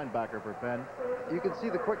all-Ivy linebacker for Penn. You can see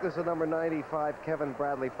the quickness of number 95, Kevin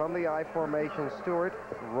Bradley, from the I formation. Stewart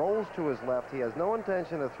rolls to his left. He has no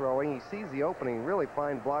intention of throwing. He sees the opening. Really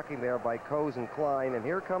fine blocking there by Coase and Klein. And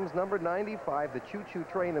here comes number 95, the choo-choo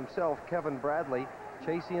train himself, Kevin Bradley,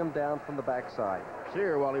 chasing him down from the backside.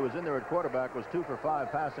 Sear, while he was in there at quarterback, was 2 for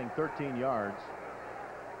 5, passing 13 yards.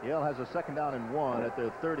 Yale has a 2nd down and 1 at their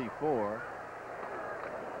 34.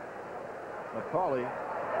 McCauley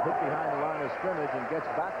hit behind the line of scrimmage and gets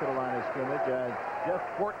back to the line of scrimmage as Jeff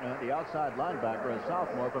Fortner, the outside linebacker, a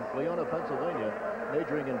sophomore from Cleona, Pennsylvania,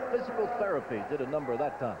 majoring in physical therapy, did a number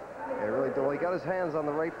that time. Yeah, really did. Well, he got his hands on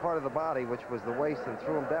the right part of the body, which was the waist, and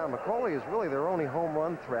threw him down. McCauley is really their only home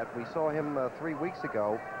run threat. We saw him 2 weeks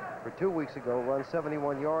ago, run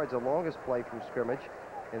 71 yards, the longest play from scrimmage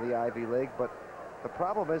in the Ivy League. But the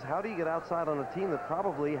problem is, how do you get outside on a team that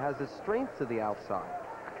probably has its strength to the outside?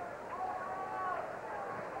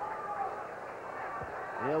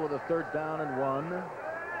 Yale with a 3rd down and 1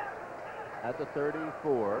 at the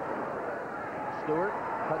 34. Stewart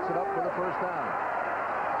cuts it up for the 1st down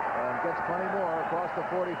and gets plenty more across the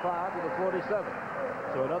 45 to the 47.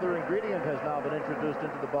 So another ingredient has now been introduced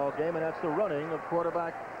into the ball game, and that's the running of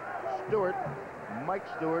quarterback Stewart, Mike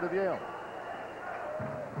Stewart of Yale.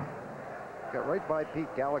 got right by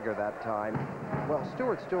Pete Gallagher that time. Well,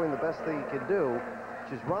 Stewart's doing the best thing he can do,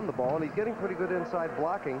 which is run the ball, and he's getting pretty good inside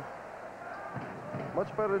blocking. Much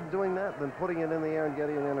better than doing that than putting it in the air and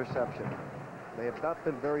getting an interception. They have not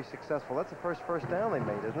been very successful. That's the first down they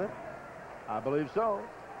made, isn't it? I believe so.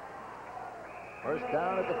 First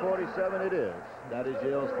down at the 47 it is. That is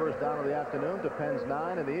Yale's first down of the afternoon to Penn's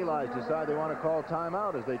 9, and the Eli's decide they want to call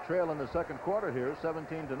timeout as they trail in the second quarter here,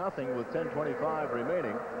 17-0 with 10:25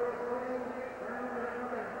 remaining.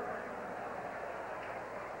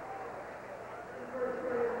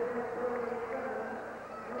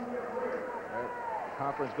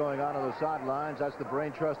 Conference going on the sidelines. That's the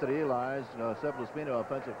brain trust at Eli's. Seb Laspino,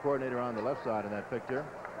 offensive coordinator, on the left side in that picture.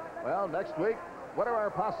 Well, next week, what are our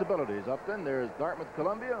possibilities, Upton? There's Dartmouth,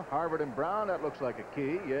 Columbia, Harvard and Brown. That looks like a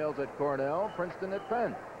key. Yale's at Cornell, Princeton at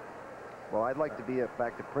Penn. Well, I'd like to be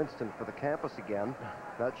back to Princeton for the campus again.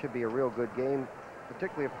 That should be a real good game,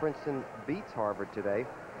 particularly if Princeton beats Harvard today.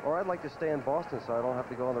 Or I'd like to stay in Boston so I don't have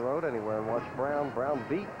to go on the road anywhere and watch Brown. Brown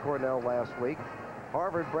beat Cornell last week.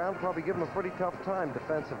 Harvard, Brown probably give them a pretty tough time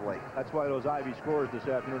defensively. That's why those Ivy scores this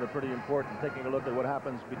afternoon are pretty important. Taking a look at what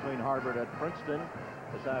happens between Harvard and Princeton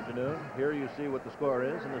this afternoon. Here you see what the score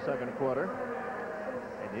is in the second quarter.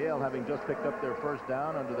 And Yale, having just picked up their first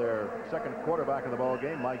down under their second quarterback of the ball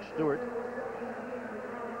game, Mike Stewart.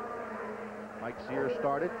 Mike Sear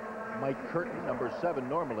started. Mike Curtin, number 7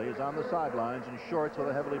 normally, is on the sidelines in shorts with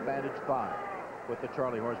a heavily bandaged thigh with the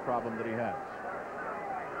Charlie horse problem that he has.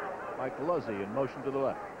 Mike Luzzy in motion to the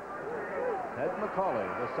left. Ted McCauley,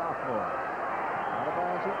 the sophomore. Out of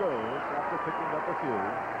bounds he goes after picking up a few.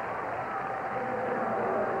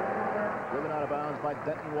 Driven out of bounds by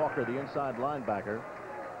Denton Walker, the inside linebacker.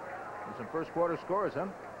 And some first quarter scores, huh?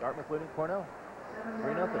 Dartmouth leading Cornell.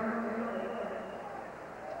 3-0.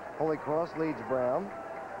 Holy Cross leads Brown.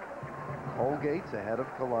 Colgate's ahead of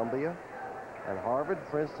Columbia. And Harvard,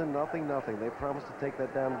 Princeton, 0-0. They promised to take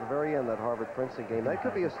that down to the very end, that Harvard-Princeton game. That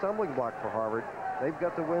could be a stumbling block for Harvard. They've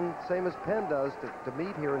got to win, same as Penn does, to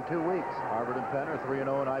meet here in 2 weeks. Harvard and Penn are 3-0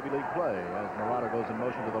 in Ivy League play as Murata goes in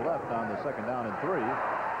motion to the left on the second down and 3.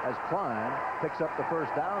 As Klein picks up the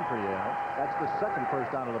first down for Yale. That's the second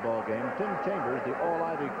first down of the ball game. Tim Chambers, the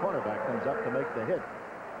All-Ivy cornerback, comes up to make the hit.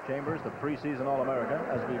 Chambers, the preseason All-American,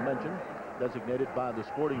 as we mentioned, designated by the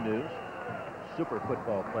Sporting News. Super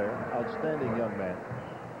football player, outstanding young man.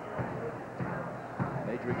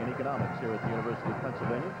 Majoring in economics here at the University of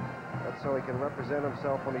Pennsylvania. That's so he can represent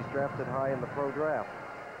himself when he's drafted high in the pro draft.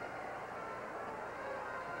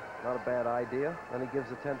 Not a bad idea. Then he gives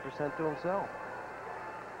the 10% to himself.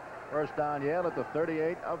 First down Yale at the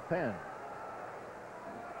 38 of Penn.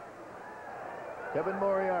 Kevin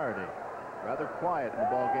Moriarty, rather quiet in the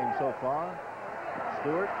ball game so far.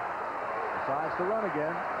 Stewart decides to run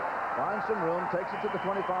again. Finds some room, takes it to the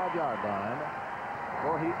 25-yard line.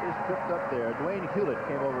 Before he is tripped up there, Dwayne Hewlett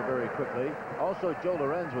came over very quickly. Also, Joe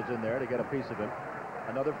Lorenz was in there to get a piece of him.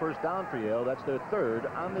 Another first down for Yale. That's their third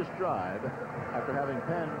on this drive after having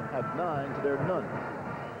Penn have 9 to their none.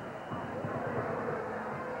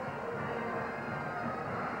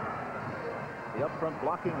 The up-front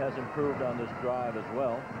blocking has improved on this drive as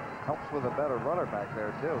well. Helps with a better runner back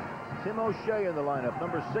there, too. Tim O'Shea in the lineup,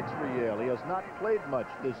 number 6 for Yale. He has not played much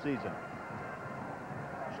this season.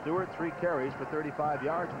 Stewart, 3 carries for 35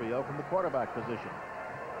 yards for Yale from the quarterback position.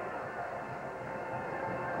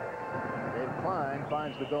 Dave Klein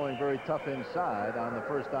finds the going very tough inside on the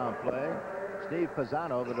first down play. Steve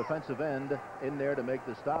Pisano, the defensive end, in there to make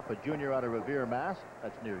the stop. A junior out of Revere, Mass.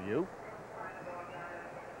 That's near you.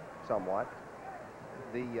 Somewhat.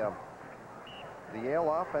 The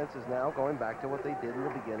Yale offense is now going back to what they did in the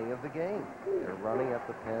beginning of the game. They're running at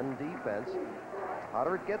the Penn defense.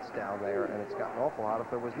 Hotter it gets down there, and it's gotten awful hot. If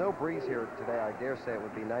there was no breeze here today, I dare say it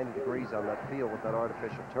would be 90 degrees on that field with that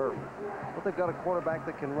artificial turf. But they've got a quarterback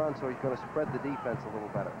that can run, so he's going to spread the defense a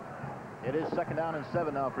little better. It is second down and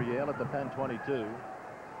 7 now for Yale at the Penn 22.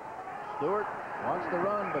 Stewart wants to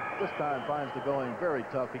run, but this time finds the going very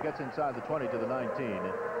tough. He gets inside the 20 to the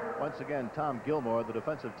 19. Once again, Tom Gilmore, the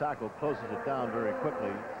defensive tackle, closes it down very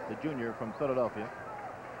quickly, the junior from Philadelphia.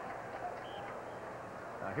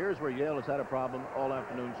 Now here's where Yale has had a problem all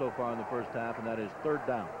afternoon so far in the first half, and that is third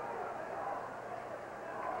down.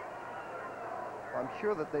 I'm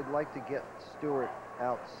sure that they'd like to get Stewart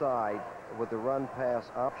outside with the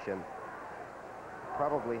run-pass option.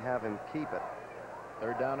 Probably have him keep it.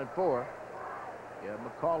 Third down and 4. Yeah,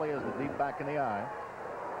 McCauley is the deep back in the eye.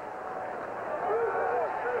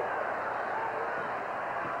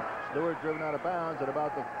 Stewart driven out of bounds at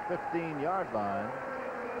about the 15-yard line.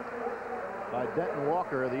 by Denton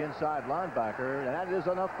Walker, the inside linebacker, and that is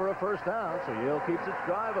enough for a first down, so Yale keeps its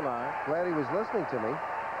drive alive. Glad he was listening to me.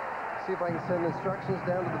 See if I can send instructions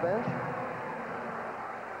down to the bench.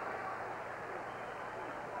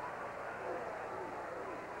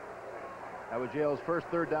 That was Yale's first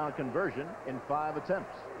third down conversion in 5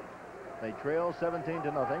 attempts. They trail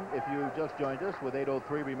 17-0 if you just joined us with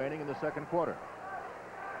 8:03 remaining in the second quarter.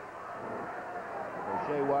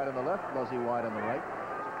 O'Shea wide on the left, Luzzy wide on the right.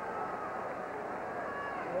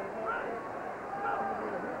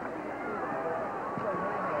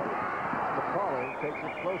 McCauley takes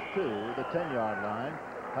it close to the 10-yard line.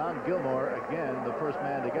 Tom Gilmore, again, the first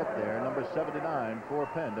man to get there, number 79 for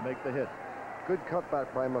Penn to make the hit. Good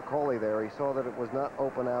cutback by McCauley there. He saw that it was not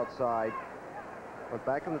open outside. But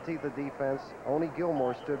back in the teeth of defense, only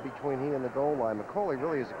Gilmore stood between he and the goal line. McCauley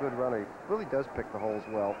really is a good runner. He really does pick the holes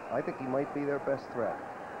well. I think he might be their best threat.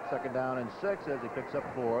 Second down and 6 as he picks up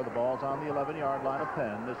 4. The ball's on the 11-yard line of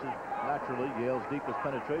Penn. This is naturally Yale's deepest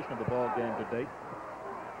penetration of the ball game to date.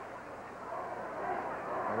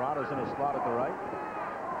 Murata's in a slot at the right.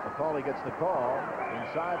 McCauley gets the call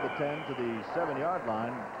inside the 10 to the 7-yard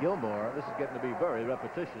line. Gilmore, this is getting to be very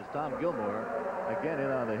repetitious. Tom Gilmore again in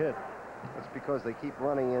on the hit. That's because they keep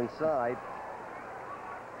running inside.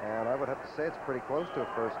 And I would have to say it's pretty close to a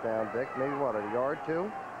first down, Dick. Maybe what, a yard,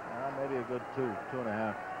 2? Maybe a good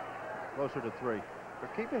 2.5. Closer to 3.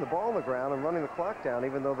 They're keeping the ball on the ground and running the clock down,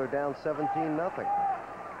 even though they're down 17-0.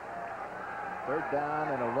 Third down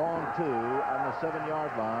and a long 2 on the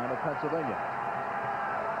 7-yard line of Pennsylvania.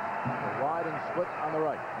 A wide and split on the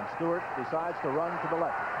right, and Stewart decides to run to the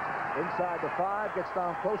left. Inside the 5, gets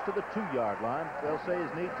down close to the 2-yard line. They'll say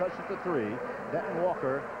his knee touches the 3. Denton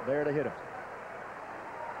Walker there to hit him.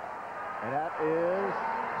 And that is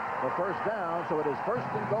the first down, so it is first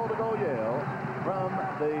and goal to go Yale from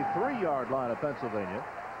the 3-yard line of Pennsylvania.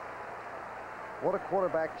 What a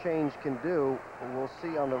quarterback change can do, we'll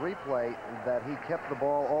see on the replay that he kept the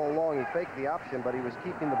ball all along. He faked the option, but he was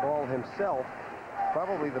keeping the ball himself.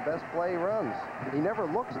 Probably the best play he runs. He never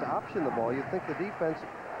looks to option the ball. You'd think the defense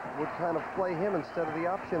would kind of play him instead of the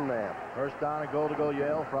option man. First down and goal to go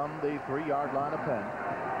Yale from the 3-yard line of Penn.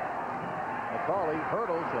 McCauley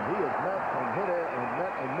hurdles, and he is met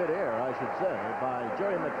in midair, I should say, by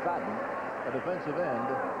Jerry McFadden, a defensive end.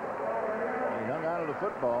 He hung out of the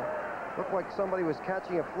football. Looked like somebody was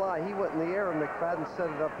catching a fly. He went in the air, and McFadden set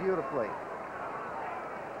it up beautifully.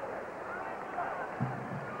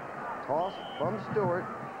 Toss from Stewart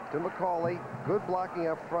to McCauley. Good blocking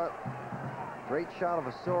up front. Great shot of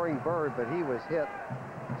a soaring bird, but he was hit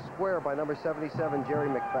square by number 77, Jerry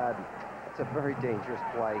McFadden. That's a very dangerous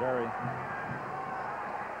play. Very.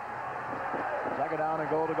 Second down and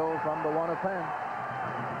goal to go from the 1 of Penn.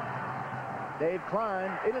 Dave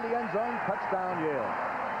Klein into the end zone. Touchdown, Yale.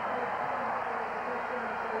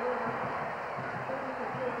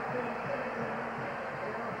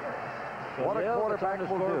 What a quarterback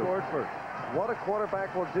will do. What a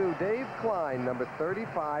quarterback will do. Dave Klein, number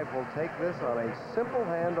 35, will take this on a simple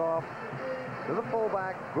handoff to the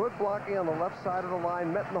fullback. Good blocking on the left side of the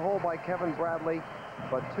line. Met in the hole by Kevin Bradley,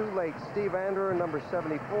 but too late. Steve Anderer, number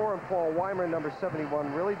 74, and Paul Weimer, number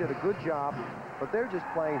 71, really did a good job, but they're just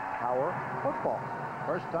playing power football.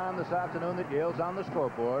 First time this afternoon that Yale's on the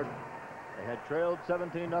scoreboard. They had trailed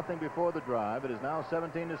 17-0 before the drive. It is now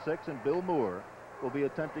 17-6, and Bill Moore will be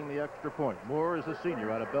attempting the extra point. Moore is a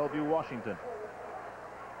senior out of Bellevue, Washington.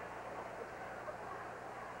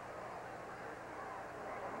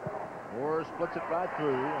 Moore splits it right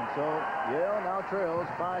through, and so Yale now trails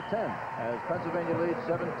by 10 as Pennsylvania leads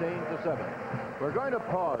 17-7. We're going to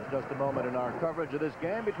pause just a moment in our coverage of this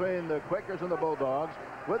game between the Quakers and the Bulldogs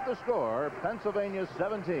with the score Pennsylvania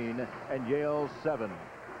 17 and Yale 7.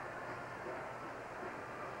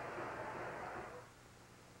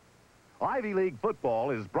 Ivy League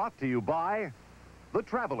football is brought to you by the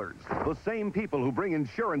Travelers, the same people who bring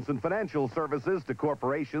insurance and financial services to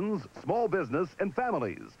corporations, small business, and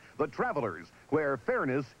families. The Travelers, where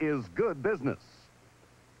fairness is good business.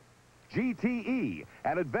 GTE,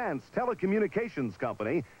 an advanced telecommunications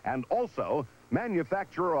company, and also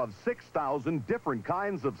manufacturer of 6,000 different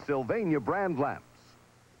kinds of Sylvania brand lamps.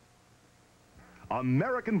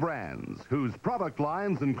 American Brands, whose product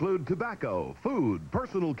lines include tobacco, food,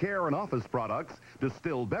 personal care and office products,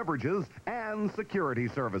 distilled beverages, and security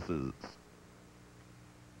services.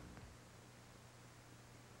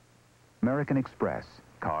 American Express,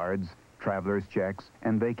 cards, traveler's checks,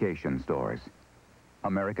 and vacation stores.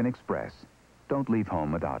 American Express, don't leave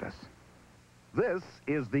home without us. This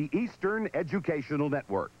is the Eastern Educational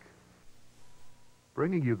Network.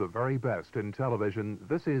 Bringing you the very best in television,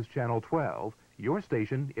 this is Channel 12, your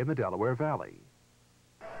station in the Delaware Valley.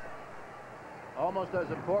 Almost as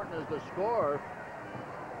important as the score.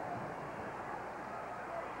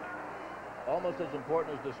 Almost as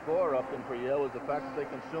important as the score, Upton, for Yale was the fact that they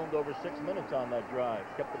consumed over 6 minutes on that drive.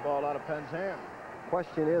 Kept the ball out of Penn's hand.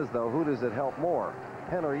 Question is, though, who does it help more,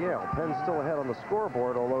 Penn or Yale? Penn's still ahead on the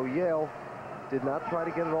scoreboard, although Yale did not try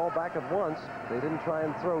to get it all back at once. They didn't try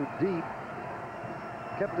and throw deep.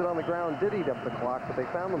 Kept it on the ground, did eat up the clock, but they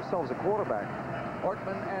found themselves a quarterback.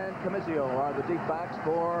 Ortman and Camizio are the deep backs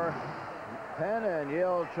for Penn, and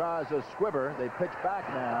Yale tries a squibber. They pitch back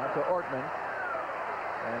now to Ortman,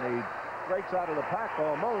 and he breaks out of the pack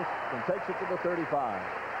almost and takes it to the 35.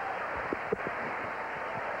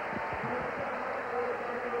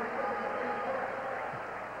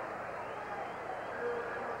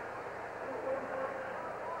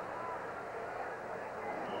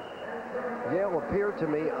 Yale appeared to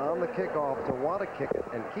me on the kickoff to want to kick it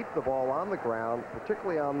and keep the ball on the ground,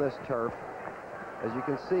 particularly on this turf. As you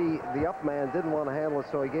can see, the up man didn't want to handle it,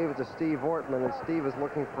 so he gave it to Steve Ortman, and Steve is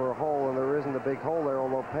looking for a hole, and there isn't a big hole there,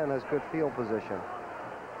 although Penn has good field position.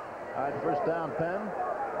 All right, first down, Penn.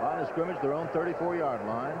 Line of scrimmage, their own 34-yard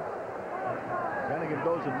line. Hennigan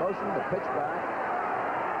goes in motion, the pitch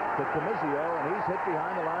back to Camizio, and he's hit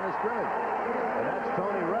behind the line of scrimmage. And that's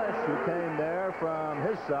Tony Resch, who came there from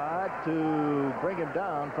his side to bring him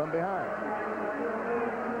down from behind.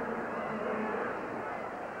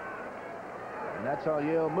 And that's how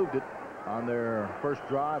Yale moved it on their first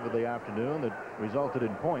drive of the afternoon that resulted in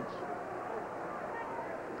points.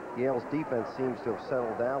 Yale's defense seems to have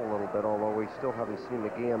settled down a little bit, although we still haven't seen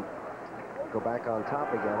McGeehan go back on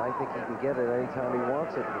top again. I think he can get it anytime he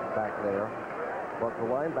wants it back there. But the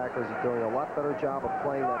linebackers are doing a lot better job of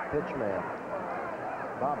playing that pitch man.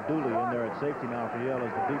 Bob Dooley in there at safety now for Yale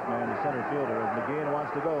as the deep man, the center fielder, as McGeehan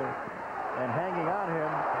wants to go. And hanging on him,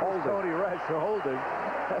 Tony Resch for holding.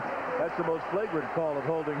 That's the most flagrant call of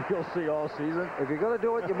holding you'll see all season. If you're going to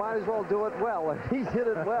do it, you might as well do it well. And he did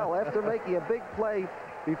it well. After making a big play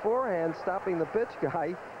beforehand, stopping the pitch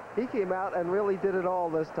guy, he came out and really did it all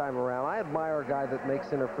this time around. I admire a guy that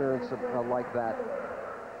makes interference like that.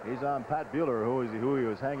 He's on Pat Bueller, who he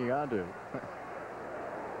was hanging on to.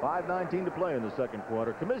 5:19 to play in the second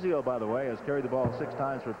quarter. Camizio, by the way, has carried the ball 6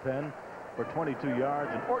 times for Penn for 22 yards,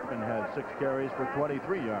 and Ortman had 6 carries for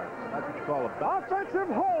 23 yards. That's what you call a offensive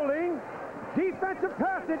holding, defensive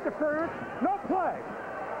pass interference, no play.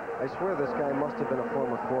 I swear this guy must have been a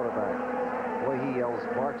former quarterback. The way he yells,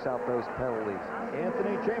 barks out those penalties.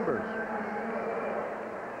 Anthony Chambers.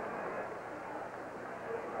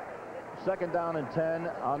 Second down and 10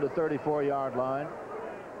 on the 34-yard line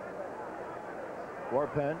for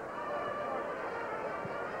Penn.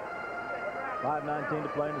 5:19 to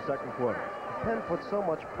play in the second quarter. Penn put so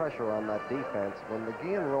much pressure on that defense. When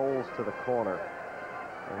McGeehan rolls to the corner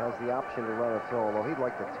and has the option to run or throw, although he'd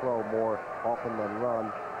like to throw more often than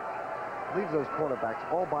run, leaves those cornerbacks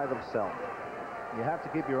all by themselves. You have to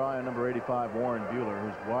keep your eye on number 85, Warren Bueller,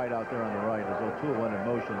 who's wide out there on the right as O'Toole went in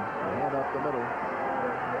motion. The hand up the middle.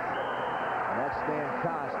 And that's Stan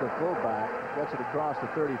Koss, the fullback, gets it across the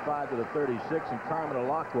 35 to the 36, and Carmen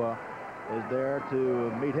Alacqua is there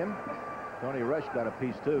to meet him. Tony Resch got a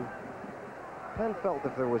piece, too. Penn felt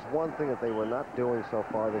if there was one thing that they were not doing so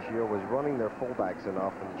far this year was running their fullbacks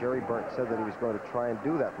enough, and Jerry Burnt said that he was going to try and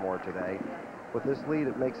do that more today. With this lead,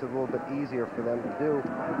 it makes it a little bit easier for them to do.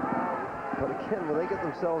 But again, when they get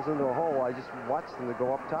themselves into a hole, I just watch them to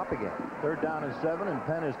go up top again. Third down and 7, and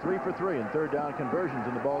Penn is 3 for 3 in third down conversions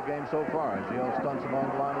in the ball game so far as Yale stunts along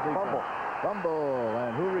the line of defense. Fumble,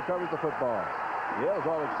 and who recovers the football? Yale's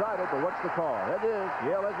all excited, but what's the call? It is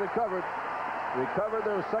Yale has recovered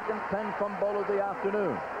their second Penn fumble of the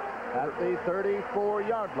afternoon at the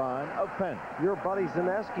 34-yard line of Penn. Your buddy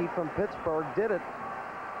Zaneski from Pittsburgh did it.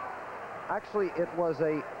 Actually, it was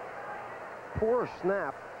a poor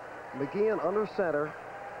snap. McGeehan under center.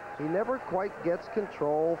 He never quite gets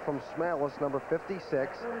control from Smalis, number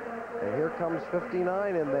 56. And here comes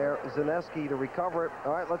 59 in there, Zaneski, to recover it.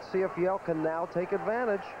 All right, let's see if Yale can now take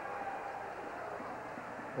advantage.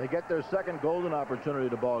 They get their second golden opportunity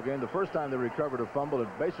to ball game. The first time they recovered a fumble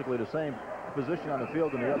at basically the same position on the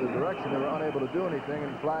field in the other direction. They were unable to do anything,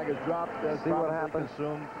 and flag is dropped. See what happens?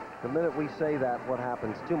 Consumed. The minute we say that, what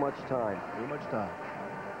happens? Too much time. Too much time.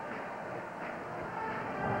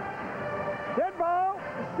 Dead ball,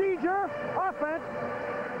 procedure, offense.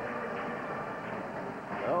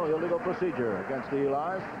 Well, illegal procedure against the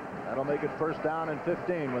Eli's. That'll make it first down and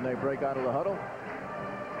 15 when they break out of the huddle.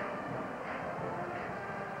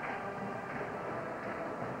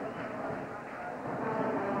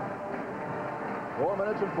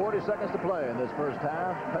 and 40 seconds to play in this first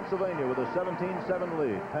half. Pennsylvania with a 17-7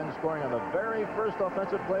 lead. Penn scoring on the very first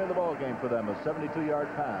offensive play of the ball game for them, a 72-yard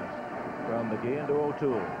pass from McGee into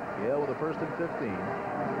O'Toole. Yale with a 1st and 15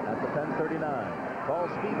 at the Penn 39. Paul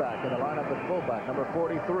Spivak in the lineup at fullback, number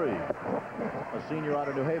 43. A senior out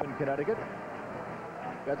of New Haven, Connecticut.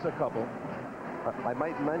 Gets a couple. I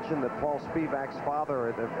might mention that Paul Spivak's father,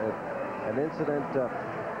 at an incident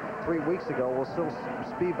 3 weeks ago, will still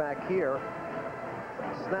Spivak here.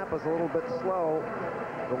 Snap is a little bit slow.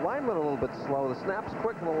 The lineman a little bit slow. The snap's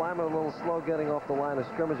quick and the lineman a little slow getting off the line of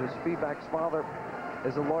scrimmage. Spivak's father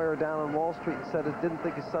is a lawyer down on Wall Street and said he didn't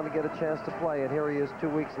think his son would get a chance to play, and here he is 2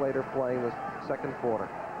 weeks later playing the second quarter.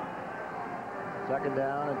 2nd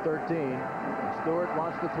down and 13. And Stewart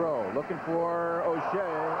wants to throw. Looking for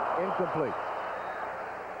O'Shea. Incomplete.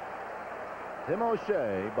 Tim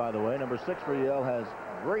O'Shea, by the way, number 6 for Yale, has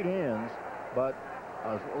great hands, but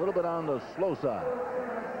a little bit on the slow side.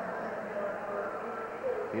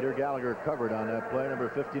 Peter Gallagher covered on that play, number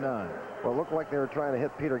 59. Well, it looked like they were trying to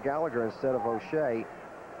hit Peter Gallagher instead of O'Shea.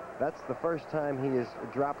 That's the first time he has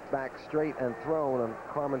dropped back straight and thrown, and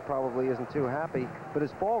Carmen probably isn't too happy, but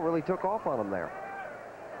his ball really took off on him there.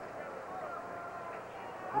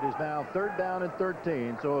 It is now 3rd down and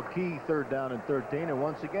 13, so a key 3rd down and 13, and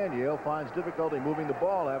once again Yale finds difficulty moving the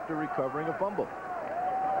ball after recovering a fumble.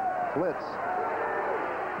 Blitz.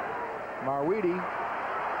 Marweedy.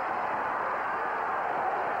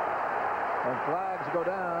 And flags go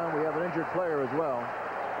down. We have an injured player as well.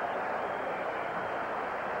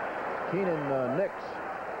 Keenan Nix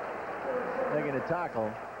making a tackle.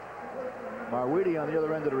 Marweedy on the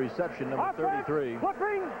other end of the reception, number 33.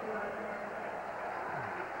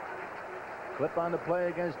 Clip on the play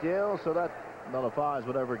against Yale, so that nullifies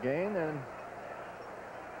whatever gain. And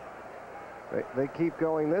they keep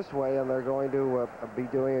going this way, and they're going to be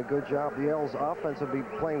doing a good job. Yale's offense will be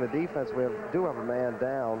playing the defense. We do have a man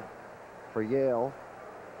down for Yale.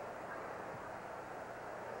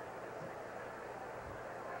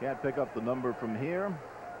 Can't pick up the number from here.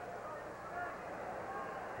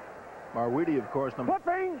 Marweedy, of course, number...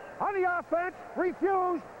 Flipping on the offense,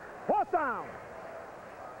 refused, 4th down.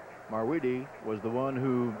 Marweedy was the one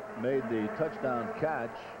who made the touchdown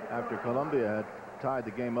catch after Columbia had tied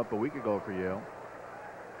the game up a week ago for Yale.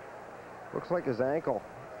 Looks like his ankle,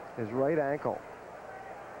 his right ankle.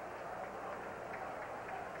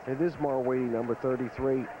 It is Marweedy, number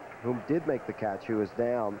 33, whom did make the catch, who is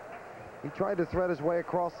down. He tried to thread his way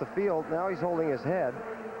across the field. Now he's holding his head.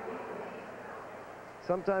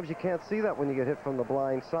 Sometimes you can't see that when you get hit from the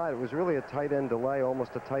blind side. It was really a tight end delay,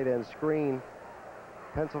 almost a tight end screen.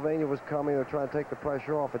 Pennsylvania was coming. They're trying to take the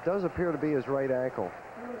pressure off. It does appear to be his right ankle.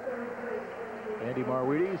 Andy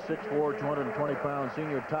Marweedy, 6'4", 220-pound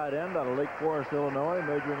senior tight end out of Lake Forest, Illinois,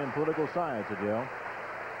 majoring in political science at Yale.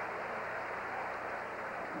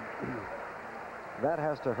 That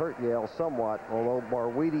has to hurt Yale somewhat, although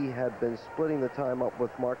Marweedy had been splitting the time up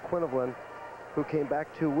with Mark Quinnivan, who came back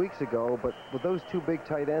 2 weeks ago. But with those 2 big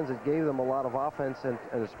tight ends, it gave them a lot of offense, and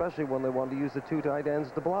especially when they wanted to use the 2 tight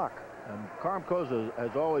ends to block. And Carm Koza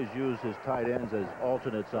has always used his tight ends as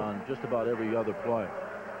alternates on just about every other play.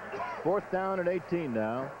 4th down and 18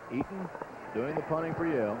 now. Eaton doing the punting for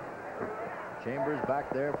Yale. Chambers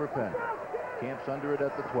back there for Penn. Camps under it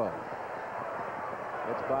at the 12.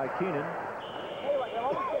 It's by Keenan.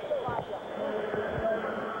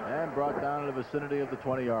 And brought down in the vicinity of the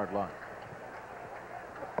 20-yard line.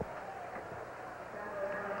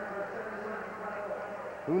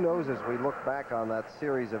 Who knows, as we look back on that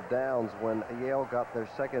series of downs when Yale got their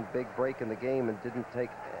second big break in the game and didn't take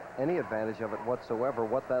any advantage of it whatsoever,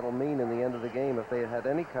 what that'll mean in the end of the game. If they had had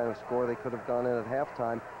any kind of score, they could have gone in at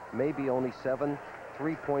halftime, maybe only 7,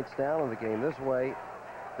 3 points down in the game. This way,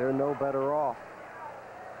 they're no better off.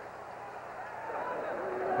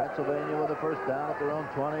 Pennsylvania with the 1st down at their own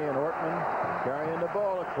 20, and Ortman carrying the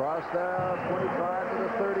ball across the 25 to the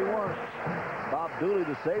 31. Bob Dooley,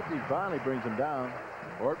 the safety, finally brings him down.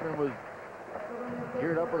 Ortman was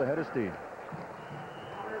geared up with a head of steam.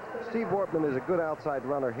 Steve Ortman is a good outside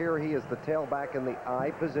runner. Here he is the tailback in the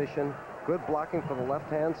I position. Good blocking from the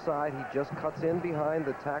left-hand side. He just cuts in behind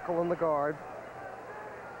the tackle and the guard.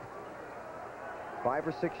 5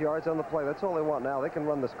 or 6 yards on the play. That's all they want now. They can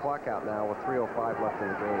run this clock out now with 3:05 left in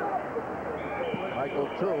the game. Michael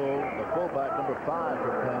Toole, the fullback, number 5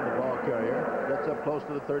 for Penn, the ball carrier, gets up close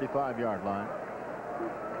to the 35-yard line.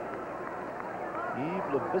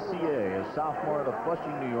 Yves Levissier, a sophomore out of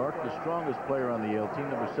Flushing, New York, the strongest player on the Yale team,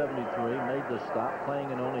 number 73, made the stop,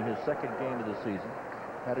 playing in only his 2nd game of the season.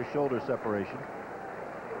 Had a shoulder separation.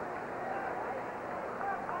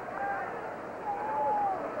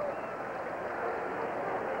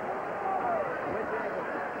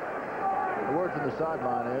 word from the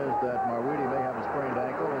sideline is that Marweedy may have a sprained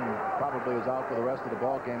ankle and probably is out for the rest of the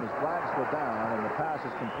ball game. His flags go down, and the pass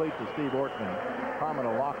is complete to Steve Ortman. Carmen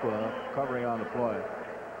Alacqua covering on the play.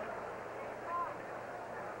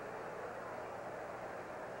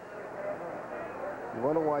 You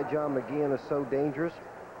wonder why John McGeehan is so dangerous?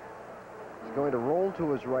 He's going to roll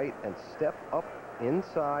to his right and step up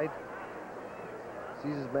inside.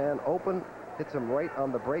 Sees his man open, hits him right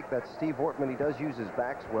on the break. That's Steve Ortman. He does use his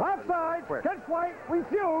backs well. Offside, catch flight,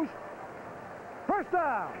 refuse. First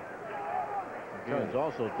down. McGeehan's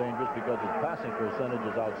also dangerous because his passing percentage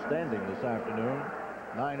is outstanding this afternoon.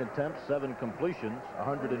 9 attempts, 7 completions,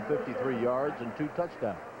 153 yards, and 2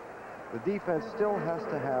 touchdowns. The defense still has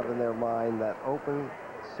to have in their mind that open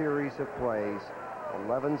series of plays,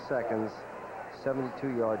 11 seconds,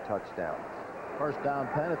 72-yard touchdown. First down,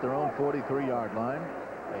 Penn at their own 43-yard line.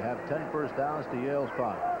 They have 10 first downs to Yale's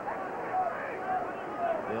 5.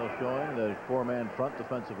 Yale showing the 4-man front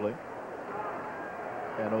defensively.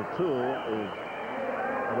 And O'Neal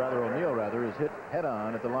is hit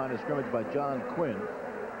head-on at the line of scrimmage by John Quinn.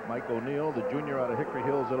 Mike O'Neal, the junior out of Hickory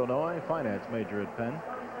Hills, Illinois, finance major at Penn.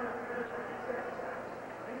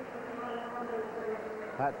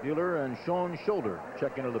 Pat Bueller and Sean Shoulder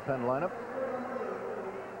check into the Penn lineup.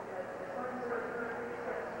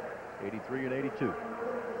 83 and 82.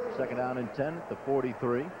 Second down and 10 at the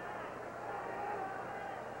 43.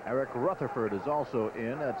 Eric Rutherford is also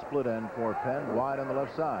in at split end for Penn, wide on the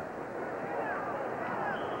left side.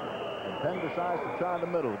 And Penn decides to try the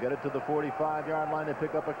middle, get it to the 45-yard line and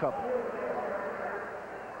pick up a couple.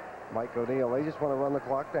 Mike O'Neal, they just want to run the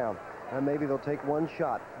clock down, and maybe they'll take one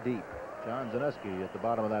shot deep. John Zaneski at the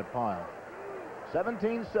bottom of that pile.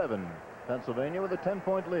 17-7. Pennsylvania with a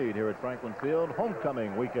 10-point lead here at Franklin Field,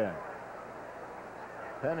 homecoming weekend.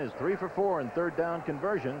 Penn is 3 for 4 in third down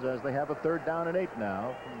conversions as they have a third down and 8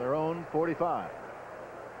 now from their own 45.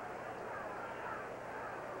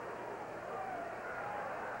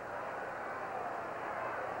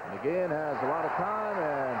 McGeehan has a lot of time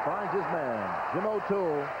and finds his man, Jim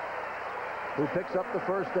O'Toole, who picks up the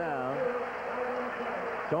first down.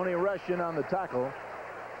 Tony Russian on the tackle.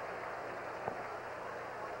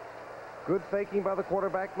 Good faking by the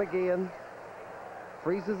quarterback, McGeehan.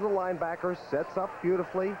 Freezes the linebacker, sets up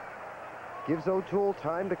beautifully, gives O'Toole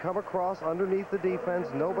time to come across underneath the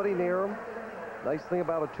defense, nobody near him. Nice thing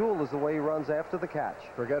about O'Toole is the way he runs after the catch.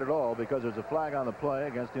 Forget it all because there's a flag on the play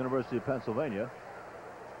against the University of Pennsylvania.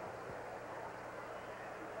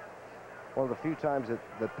 One of the few times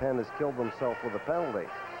that Penn has killed himself with a penalty.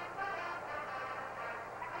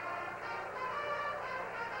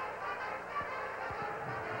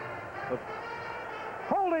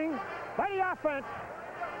 Holding by the offense.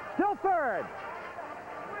 Still third.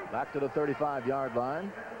 Back to the 35-yard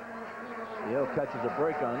line. Yale catches a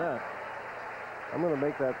break on that. I'm going to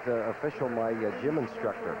make that official my gym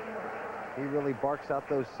instructor. He really barks out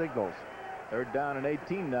those signals. Third down and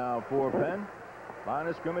 18 now for Penn. Line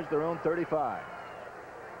of scrimmage, their own 35.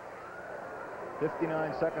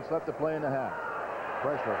 59 seconds left to play in the half.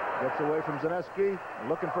 Pressure gets away from Zaneski.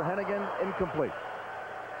 Looking for Hennigan. Incomplete.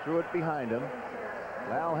 Threw it behind him.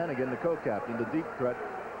 Lal Hennigan, the co-captain, the deep threat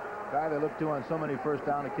guy they look to on so many first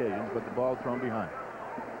down occasions, but the ball thrown behind.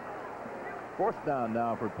 Fourth down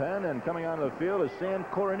now for Penn, and coming onto the field is Sam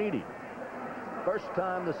Coroniti. First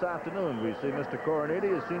time this afternoon we see Mr.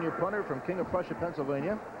 Coroniti, a senior punter from King of Prussia,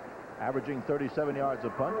 Pennsylvania, averaging 37 yards a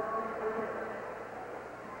punt.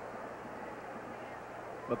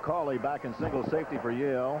 McCauley back in single safety for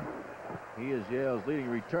Yale. He is Yale's leading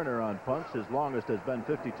returner on punts. His longest has been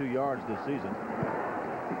 52 yards this season.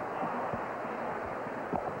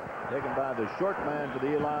 Taken by the short man for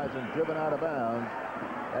the Elis and driven out of bounds.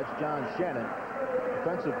 That's John Shannon,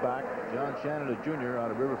 defensive back. John Shannon, a junior out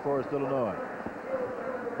of River Forest, Illinois.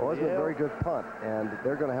 Well, it's a very good punt, and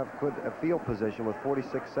they're going to have good field position with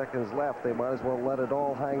 46 seconds left. They might as well let it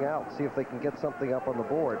all hang out, see if they can get something up on the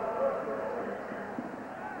board.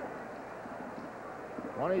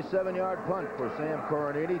 27-yard punt for Sam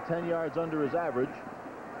Coroniti, 10 yards under his average.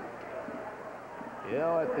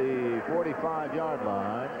 Yale at the 45-yard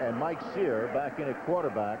line, and Mike Sear back in at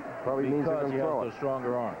quarterback. Probably means they're going to throw it. A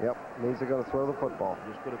stronger arm. Yep, means they're going to throw the football.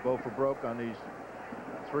 Just going to go for broke on these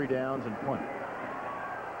 3 downs and punt.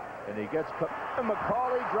 And he gets cut, and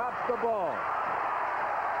McCauley drops the ball.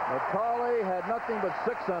 McCauley had nothing but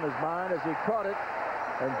 6 on his mind as he caught it,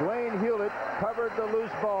 and Dwayne Hewlett covered the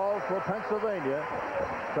loose ball for Pennsylvania.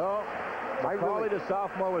 So McCauley, the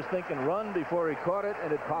sophomore, was thinking run before he caught it,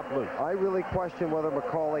 and it popped loose. I really question whether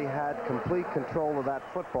McCauley had complete control of that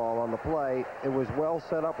football on the play. It was well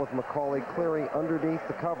set up with McCauley clearing underneath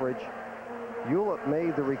the coverage Hewlett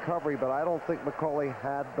made the recovery, but I don't think McCauley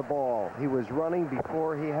had the ball. He was running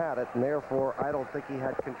before he had it, and therefore I don't think he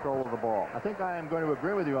had control of the ball. I think I am going to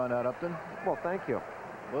agree with you on that, Upton. Well, thank you.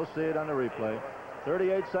 We'll see it on the replay.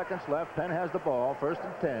 38 seconds left. Penn has the ball. 1st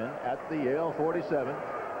and 10 at the Yale 47.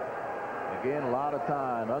 Again, a lot of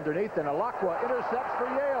time. Underneath, and Alakwa intercepts for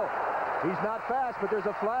Yale. He's not fast, but there's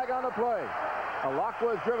a flag on the play.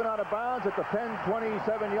 Alakwa is driven out of bounds at the Penn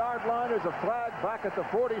 27-yard line. There's a flag back at the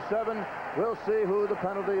 47. We'll see who the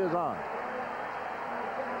penalty is on.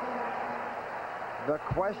 The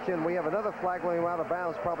question, we have another flag going out of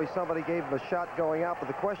bounds. Probably somebody gave him a shot going out, but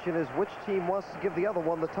the question is which team wants to give the other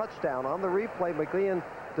one the touchdown. On the replay, McGeehan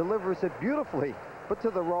delivers it beautifully, but to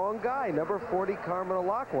the wrong guy, number 40, Carmen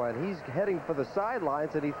Alakwa, and he's heading for the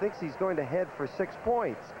sidelines, and he thinks he's going to head for 6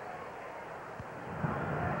 points.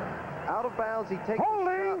 Out of bounds, he takes a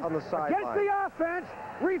shot on the sideline. Against the offense,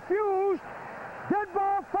 refused, dead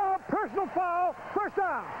ball, foul, personal foul, first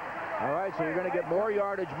down. All right, so you're going to get more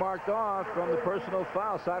yardage marked off from the personal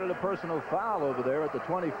foul, side of the personal foul over there at the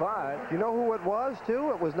 25. You know who it was, too?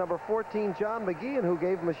 It was number 14, John McGeehan, who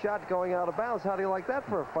gave him a shot going out of bounds. How do you like that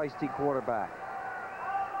for a feisty quarterback?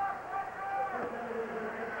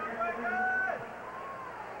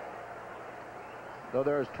 So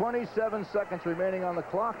there's 27 seconds remaining on the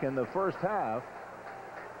clock in the first half,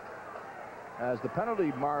 as the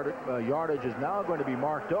penalty yardage is now going to be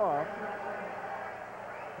marked off.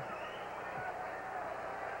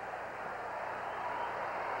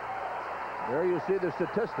 There you see the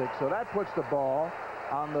statistics. So that puts the ball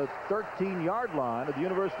on the 13-yard line of the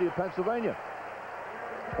University of Pennsylvania.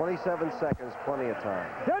 27 seconds, plenty of time.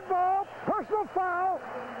 Dead ball, personal foul,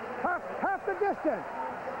 half the distance,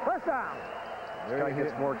 first down. This guy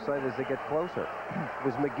gets more excited as they get closer. It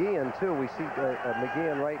was McGeehan, too. We see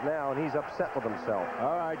McGeehan right now, and he's upset with himself.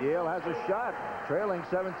 All right, Yale has a shot, trailing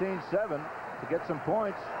 17-7 to get some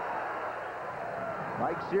points.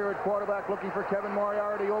 Mike Sear at quarterback looking for Kevin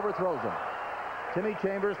Moriarty, overthrows him. Timmy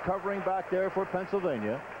Chambers covering back there for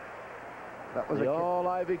Pennsylvania. That was the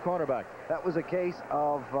all-Ivy cornerback. That was a case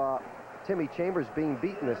of Timmy Chambers being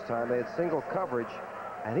beaten this time. They had single coverage,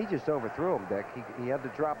 and he just overthrew him, Dick. He had to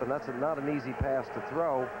drop, and that's not an easy pass to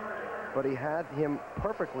throw, but he had him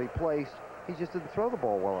perfectly placed. He just didn't throw the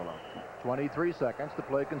ball well enough. 23 seconds. The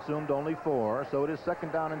play consumed only 4, so it is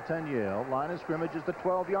 2nd down and 10 Yale. Line of scrimmage is the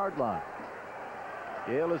 12-yard line.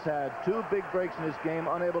 Yale has had 2 big breaks in this game,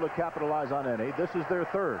 unable to capitalize on any. This is their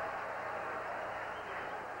 3rd.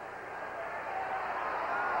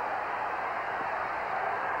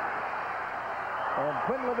 And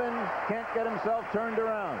Quinlivan can't get himself turned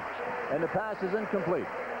around, and the pass is incomplete.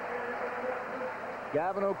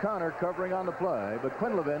 Gavin O'Connor covering on the play, but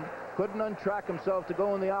Quinlivan couldn't untrack himself to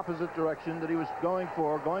go in the opposite direction that he was going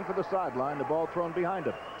for the sideline. The ball thrown behind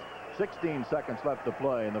him. 16 seconds left to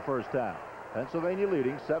play in the first half. Pennsylvania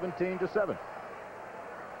leading 17-7.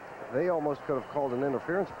 They almost could have called an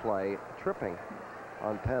interference play, tripping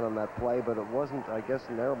on Penn on that play, but it wasn't, I guess,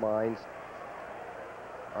 in their minds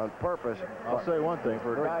on purpose. I'll say one thing,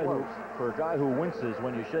 for a guy who winces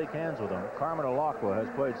when you shake hands with him, Carmen Alakwa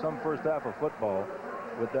has played some first half of football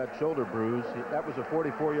with that shoulder bruise. That was a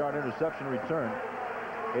 44-yard interception return.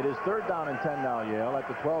 It is 3rd down and 10 now, Yale, at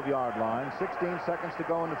the 12-yard line. 16 seconds to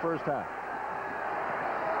go in the first half.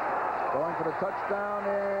 Going for the touchdown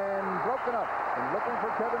and broken up. And looking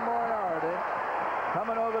for Kevin Moriarty.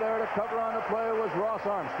 Coming over there to cover on the play was Ross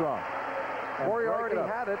Armstrong. Moriarty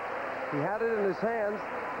had it. He had it in his hands,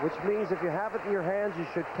 which means if you have it in your hands, you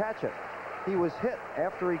should catch it. He was hit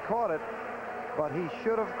after he caught it, but he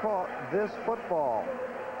should have caught this football.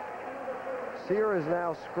 Sear is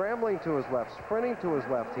now scrambling to his left, sprinting to his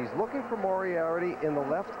left. He's looking for Moriarty in the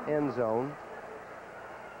left end zone.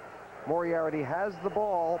 Moriarty has the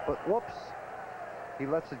ball, but whoops, he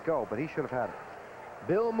lets it go, but he should have had it.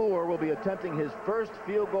 Bill Moore will be attempting his first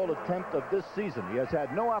field goal attempt of this season. He has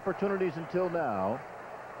had no opportunities until now.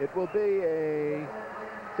 It will be a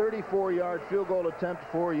 34-yard field goal attempt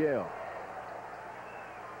for Yale.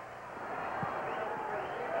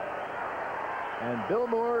 And Bill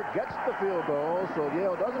Moore gets the field goal, so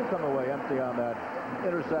Yale doesn't come away empty on that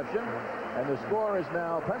interception. And the score is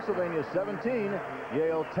now Pennsylvania 17,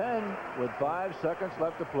 Yale 10, with 5 seconds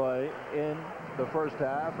left to play in the first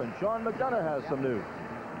half. And Sean McDonough has some news.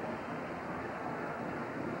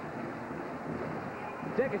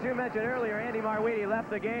 Dick, as you mentioned earlier, Andy Marweedy left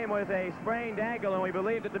the game with a sprained ankle, and we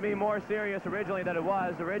believed it to be more serious originally than it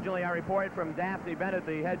was. Originally, our report from Daphne Bennett,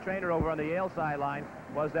 the head trainer over on the Yale sideline,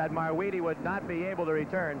 was that Marweedy would not be able to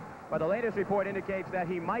return. But the latest report indicates that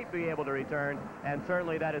he might be able to return, and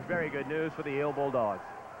certainly that is very good news for the Yale Bulldogs.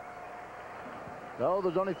 So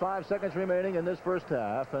there's only 5 seconds remaining in this first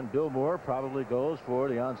half, and Bill Moore probably goes for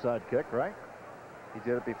the onside kick, right? He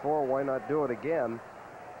did it before. Why not do it again?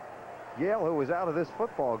 Yale, who was out of this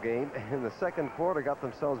football game in the second quarter, got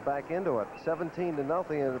themselves back into it. 17-0,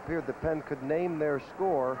 and it appeared that Penn could name their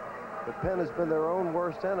score. But Penn has been their own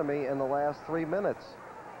worst enemy in the last 3 minutes.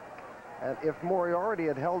 And if Moriarty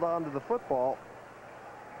had held on to the football,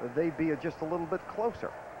 they'd be just a little bit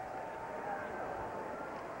closer.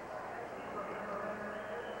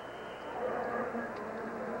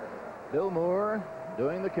 Bill Moore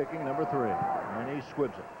doing the kicking, number 3, and he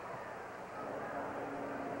squibs it.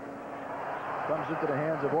 Comes into the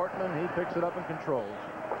hands of Ortman. He picks it up and controls.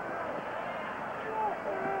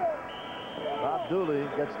 Bob Dooley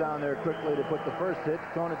gets down there quickly to put the first hit.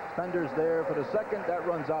 Conant Fender's there for the second. That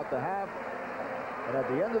runs out the half. And at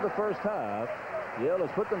the end of the first half, Yale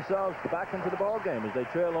has put themselves back into the ball game as they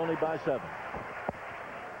trail only by 7.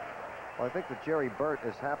 Well, I think that Jerry Burt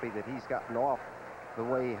is happy that he's gotten off the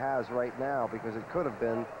way he has right now, because it could have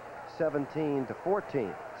been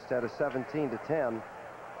 17-14 instead of 17-10.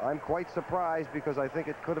 I'm quite surprised, because I think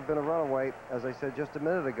it could have been a runaway. As I said just a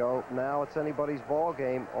minute ago, now it's anybody's ball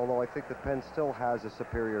game, although I think that Penn still has a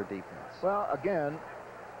superior defense. Well, again,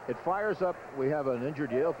 it fires up. We have an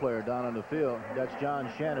injured Yale player down on the field. That's John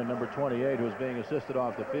Shannon, number 28, who's being assisted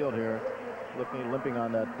off the field here, limping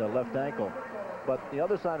on that left ankle. But the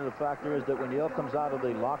other side of the factor is that when Yale comes out of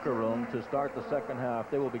the locker room to start the second half,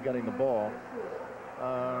 they will be getting the ball.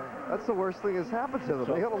 That's the worst thing that's happened to them.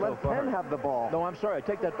 They ought to let Penn have the ball. No, I'm sorry. I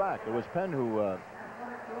take that back. It was Penn who...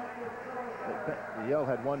 Yale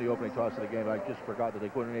had won the opening toss of the game. I just forgot that they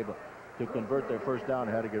couldn't able to convert their first down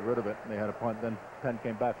and had to get rid of it. And they had a punt. Then Penn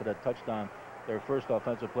came back for that touchdown. Their first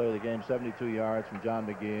offensive play of the game, 72 yards from John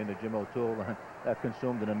McGee into Jim O'Toole. That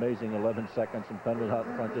consumed an amazing 11 seconds, and Penn was out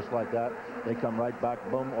in front just like that. They come right back,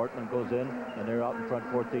 boom, Ortman goes in, and they're out in front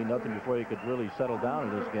 14-0 before you could really settle down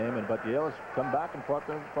in this game. But the Yale has come back and fought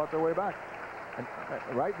their way back. And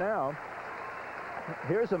right now,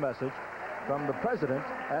 here's a message from the president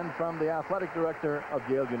and from the athletic director of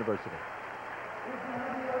Yale University.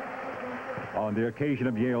 On the occasion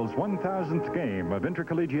of Yale's 1,000th game of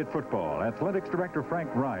intercollegiate football, Athletics Director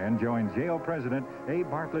Frank Ryan joins Yale President A.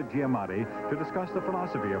 Bartlett Giamatti to discuss the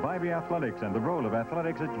philosophy of Ivy athletics and the role of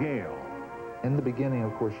athletics at Yale. In the beginning,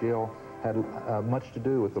 of course, Yale had much to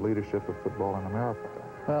do with the leadership of football in America.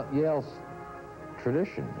 Well, Yale's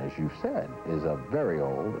tradition, as you said, is a very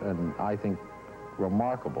old and I think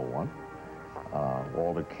remarkable one.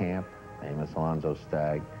 Walter Camp, Amos Alonzo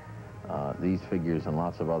Stagg, these figures and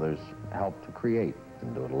lots of others helped to create,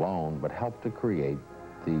 didn't do it alone, but helped to create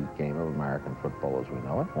the game of American football as we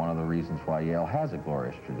know it. One of the reasons why Yale has a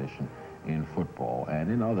glorious tradition in football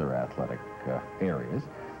and in other athletic areas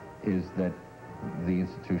is that the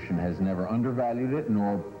institution has never undervalued it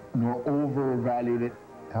nor overvalued it.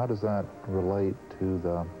 How does that relate to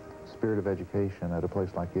the spirit of education at a place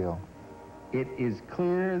like Yale? It is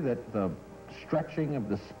clear that the stretching of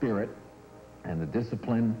the spirit and the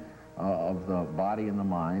discipline of the body and the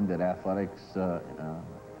mind that athletics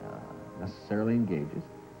necessarily engages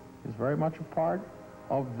is very much a part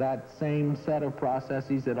of that same set of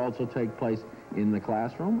processes that also take place in the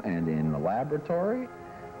classroom and in the laboratory.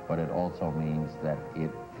 But it also means that it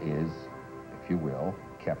is, if you will,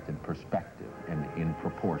 kept in perspective and in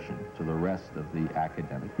proportion to the rest of the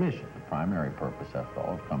academic mission. The primary purpose, after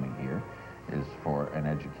all, of coming here is for an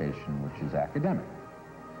education which is academic.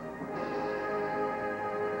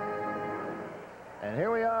 And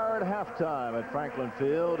here we are at halftime at Franklin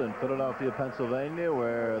Field in Philadelphia, Pennsylvania,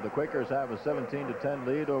 where the Quakers have a 17-10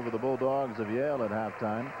 lead over the Bulldogs of Yale at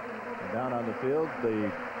halftime. And down on the field,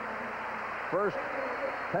 the first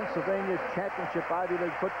Pennsylvania Championship Ivy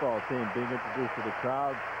League football team being introduced to the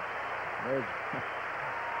crowd. There's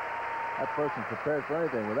that person prepared for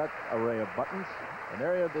anything with that array of buttons. And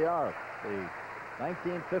there they are, the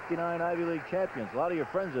 1959 Ivy League champions. A lot of your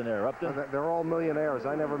friends in there, Upton. They're all millionaires.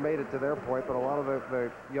 I never made it to their point, but a lot of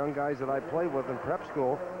the young guys that I played with in prep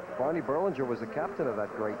school, Barney Berlinger was the captain of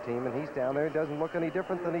that great team, and he's down there. He doesn't look any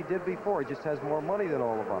different than he did before. He just has more money than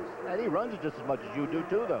all of us. And he runs it just as much as you do,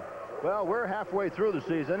 too, though. Well, we're halfway through the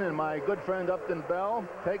season, and my good friend Upton Bell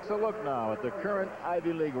takes a look now at the current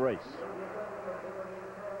Ivy League race.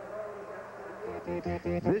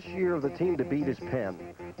 This year, the team to beat is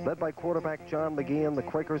Penn. Led by quarterback John McGee, the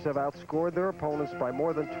Quakers have outscored their opponents by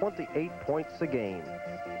more than 28 points a game.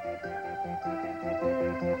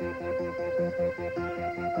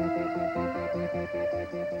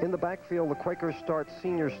 In the backfield, the Quakers start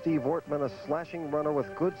senior Steve Ortman, a slashing runner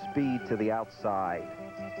with good speed to the outside.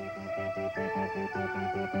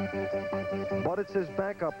 But it's his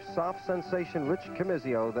backup, soft sensation Rich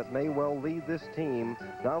Camizio, that may well lead this team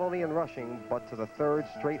not only in rushing, but to the third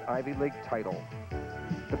straight Ivy League title.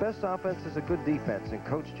 The best offense is a good defense, and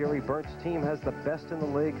Coach Jerry Burt's team has the best in the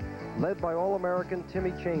league, led by All-American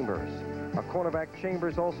Timmy Chambers. A cornerback,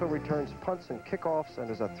 Chambers also returns punts and kickoffs and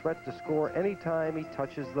is a threat to score anytime he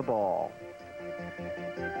touches the ball.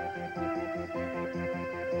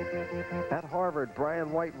 At Harvard,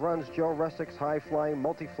 Brian White runs Joe Ressick's high-flying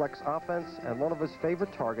multi-flex offense, and one of his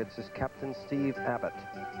favorite targets is Captain Steve Abbott.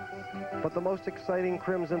 But the most exciting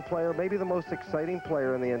Crimson player, maybe the most exciting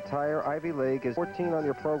player in the entire Ivy League, is 14 on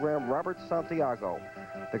your program, Robert Santiago.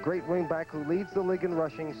 The great wingback who leads the league in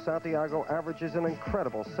rushing, Santiago averages an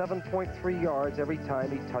incredible 7.3 yards every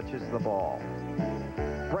time he touches the ball.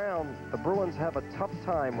 Brown, the Bruins have a tough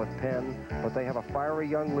time with Penn, but they have a fiery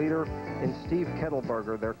young leader in Steve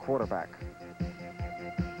Kettleberger, their quarterback.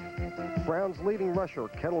 Brown's leading rusher,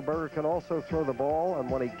 Kettleberger, can also throw the ball, and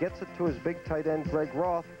when he gets it to his big tight end, Greg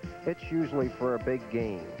Roth, it's usually for a big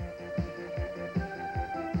gain.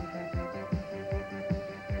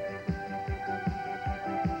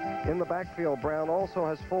 In the backfield, Brown also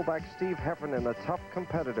has fullback Steve Heffernan, a tough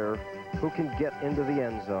competitor who can get into the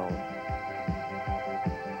end zone.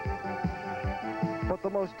 But the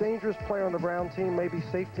most dangerous player on the Brown team may be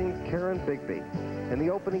safety Karen Bigby. In the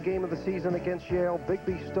opening game of the season against Yale,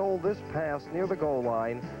 Bigby stole this pass near the goal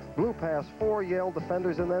line, blew past 4 Yale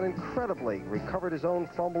defenders, and then incredibly recovered his own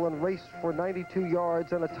fumble and raced for 92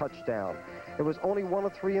 yards and a touchdown. It was only one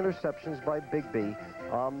of 3 interceptions by Bigby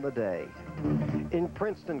on the day. In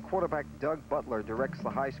Princeton, quarterback Doug Butler directs the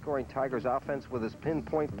high-scoring Tigers offense with his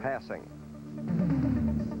pinpoint passing.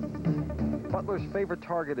 Butler's favorite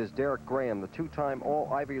target is Derek Graham, the 2-time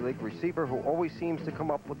All-Ivy League receiver who always seems to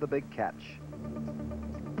come up with the big catch.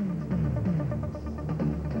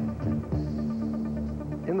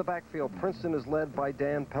 In the backfield, Princeton is led by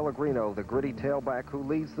Dan Pellegrino, the gritty tailback who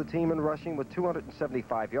leads the team in rushing with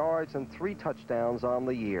 275 yards and 3 touchdowns on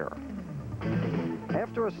the year.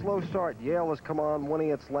 After a slow start, Yale has come on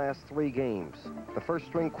winning its last 3 games. The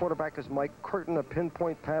first-string quarterback is Mike Curtin, a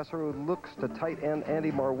pinpoint passer who looks to tight end Andy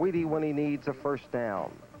Marweedy when he needs a first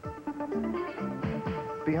down.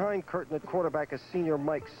 Behind Curtin at quarterback is senior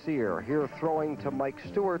Mike Sear, here throwing to Mike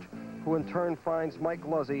Stewart, who in turn finds Mike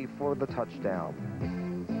Luzzy for the touchdown.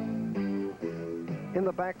 In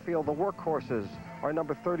the backfield, the workhorses are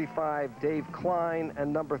number 35, Dave Klein,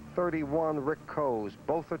 and number 31, Rick Coase.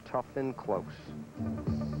 Both are tough and close.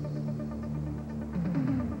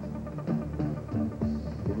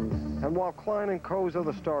 And while Klein and Coase are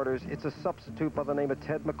the starters, it's a substitute by the name of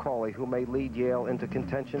Ted McCauley who may lead Yale into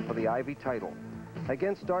contention for the Ivy title.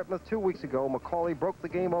 Against Dartmouth 2 weeks ago, McCauley broke the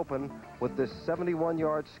game open with this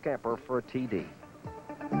 71-yard scamper for a TD.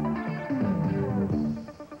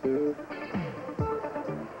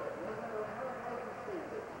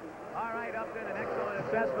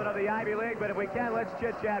 Assessment of the Ivy League, but if we can, let's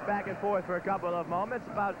chit-chat back and forth for a couple of moments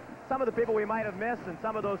about some of the people we might have missed and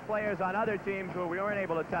some of those players on other teams who we weren't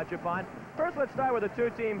able to touch upon. First, let's start with the 2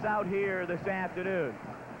 teams out here this afternoon.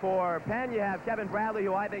 For Penn, you have Kevin Bradley,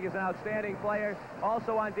 who I think is an outstanding player.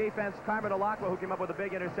 Also on defense, Carmen Alakwa, who came up with a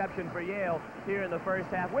big interception for Yale here in the first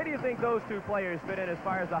half. Where do you think those 2 players fit in as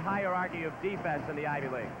far as the hierarchy of defense in the Ivy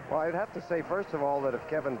League? Well, I'd have to say, first of all, that if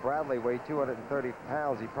Kevin Bradley weighed 230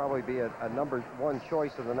 pounds, he'd probably be a number 1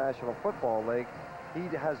 choice in the National Football League. He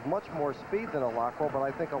has much more speed than Alakwa, but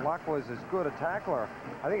I think Alakwa is as good a tackler.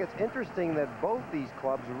 I think it's interesting that both these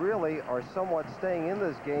clubs really are somewhat staying in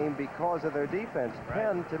this game because of their defense. Right.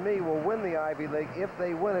 Penn, to me, will win the Ivy League if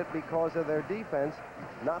they win it because of their defense,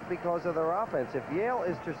 not because of their offense. If Yale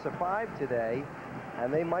is to survive today,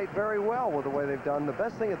 and they might very well with the way they've done, the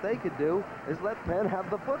best thing that they could do is let Penn have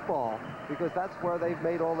the football, because that's where they've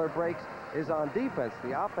made all their breaks, is on defense.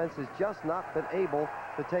 The offense has just not been able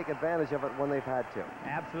to take advantage of it when they've had to.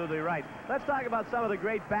 Absolutely right. Let's talk about some of the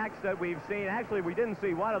great backs that we've seen. Actually, we didn't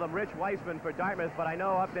see one of them, Rich Weissman for Dartmouth, but I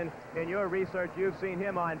know up in your research, you've seen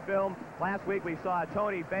him on film. Last week we saw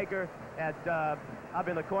Tony Baker at up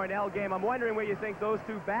in the Cornell game. I'm wondering where you think those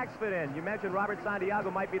 2 backs fit in. You mentioned Robert Santiago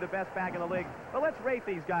might be the best back in the league, but let's rate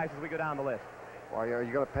these guys as we go down the list. Well, are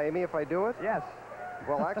you going to pay me if I do it? Yes.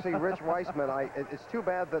 Well, actually, Rich Weissman, it's too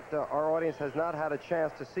bad that our audience has not had a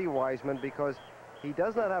chance to see Weissman, because He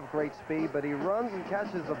does not have great speed, but he runs and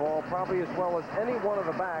catches the ball probably as well as any one of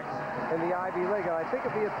the backs in the Ivy League. And I think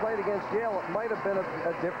if he had played against Yale, it might have been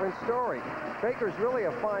a different story. Baker's really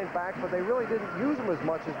a fine back, but they really didn't use him as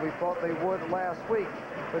much as we thought they would last week.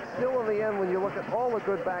 But still, in the end, when you look at all the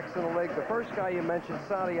good backs in the league, the first guy you mentioned,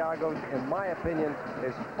 Santiago, in my opinion,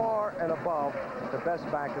 is far and above the best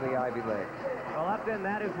back in the Ivy League. Well, Upton,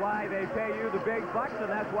 that is why they pay you the big bucks, and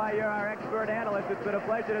that's why you're our expert analyst. It's been a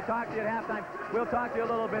pleasure to talk to you at halftime. We'll talk to you a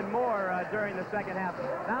little bit more during the second half.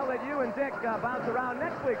 Now let you and Dick bounce around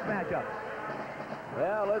next week's matchup.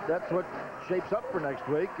 Well, that's what shapes up for next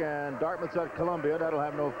week, and Dartmouth's at Columbia. That'll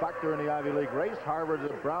have no factor in the Ivy League race. Harvard's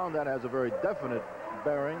at Brown. That has a very definite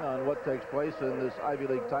bearing on what takes place in this Ivy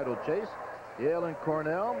League title chase. Yale and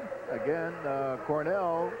Cornell. Again,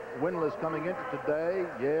 Cornell winless coming into today.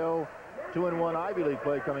 Yale 2-1 Ivy League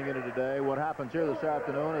play coming into today. What happens here this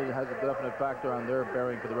afternoon, it has a definite factor on their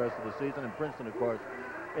bearing for the rest of the season. And Princeton, of course,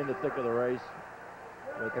 in the thick of the race.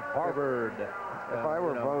 If Harvard, if I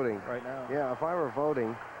were voting right now, yeah, if I were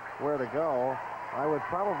voting where to go, I would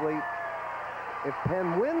probably, if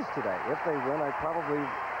Penn wins today, if they win, I'd probably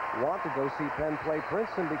want to go see Penn play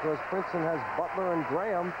Princeton, because Princeton has Butler and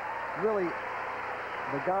Graham, really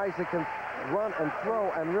the guys that can run and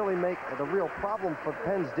throw and really make the real problem for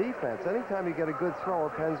Penn's defense. Anytime you get a good thrower,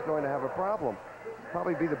 Penn's going to have a problem.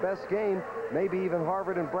 Probably be the best game, maybe even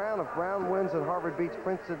Harvard and Brown. If Brown wins and Harvard beats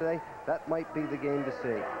Princeton today, that might be the game to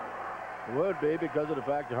see. It would be, because of the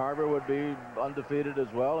fact that Harvard would be undefeated as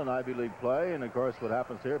well in Ivy League play. And of course, what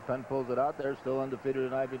happens here, Penn pulls it out. They're still undefeated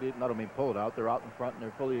in Ivy League. Not only pull it out, they're out in front and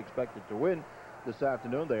they're fully expected to win this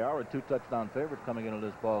afternoon. They are a 2-touchdown favorite coming into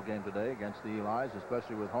this ball game today against the Elis,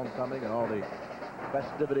 especially with homecoming and all the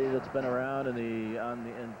festivity that's been around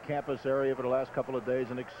in campus area for the last couple of days,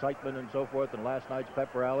 and excitement and so forth, and last night's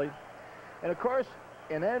pep rally. And of course,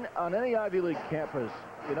 on any Ivy League campus,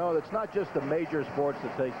 you know, it's not just the major sports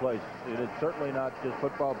that take place. It's certainly not just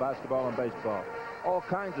football, basketball, and baseball. All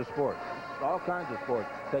kinds of sports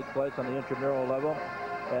take place on the intramural level.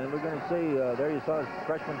 And we're going to see, there you saw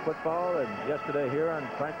freshman football, and yesterday here on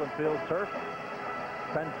Franklin Field turf,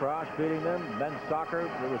 Penn Frosh beating them. Men's soccer,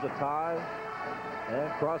 there was a tie. And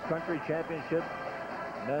cross-country championship.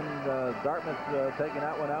 Then Dartmouth taking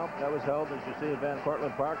that one out. That was held, as you see, at Van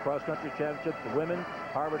Cortlandt Park. Cross-country championship. The women,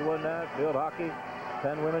 Harvard won that. Field hockey,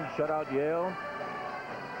 Penn women shut out Yale.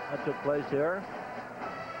 That took place here.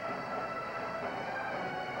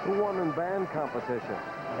 Who won in band competition?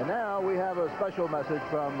 And now we have a special message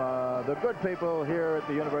from the good people here at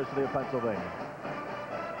the University of Pennsylvania.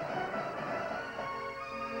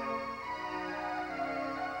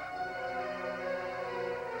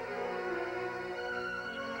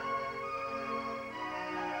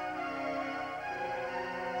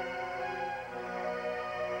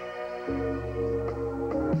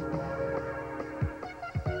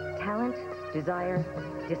 Talent, desire,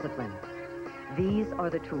 discipline. These are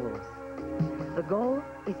the tools. The goal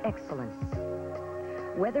is excellence.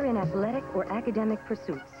 Whether in athletic or academic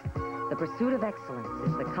pursuits, the pursuit of excellence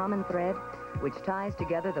is the common thread which ties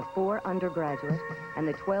together the 4 undergraduate and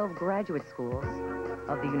the 12 graduate schools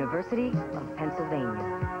of the University of Pennsylvania.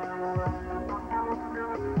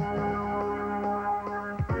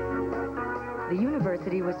 The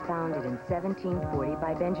university was founded in 1740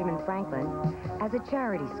 by Benjamin Franklin as a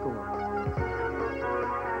charity school.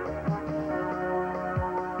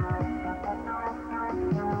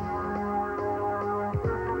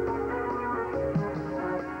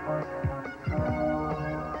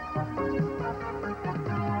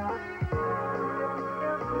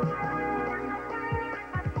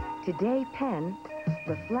 Today, Penn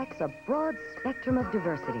reflects a broad spectrum of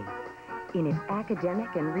diversity in its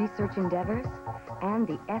academic and research endeavors and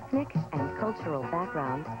the ethnic and cultural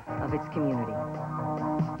backgrounds of its community.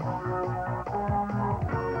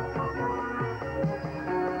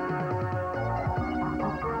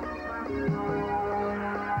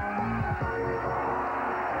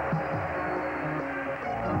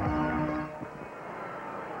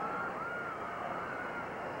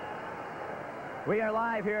 We are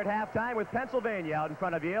live here at halftime with Pennsylvania out in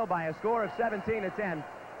front of Yale by a score of 17-10.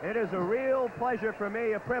 It is a real pleasure for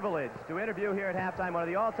me, a privilege, to interview here at halftime one of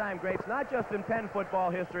the all-time greats, not just in Penn football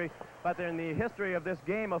history, but in the history of this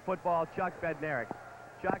game of football, Chuck Bednarik.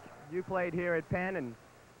 Chuck, you played here at Penn, and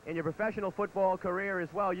in your professional football career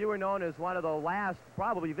as well, you were known as one of the last,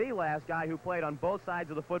 probably the last guy who played on both sides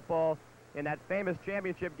of the football in that famous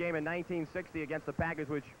championship game in 1960 against the Packers,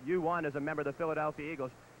 which you won as a member of the Philadelphia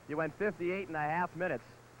Eagles. You went 58.5 minutes.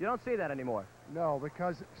 You don't see that anymore. No,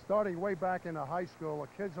 because starting way back in the high school, the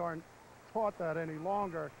kids aren't taught that any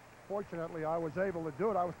longer. Fortunately, I was able to do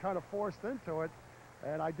it. I was kind of forced into it.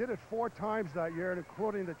 And I did it 4 times that year,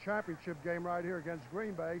 including the championship game right here against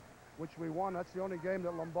Green Bay, which we won. That's the only game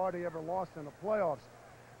that Lombardi ever lost in the playoffs.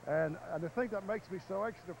 And the thing that makes me so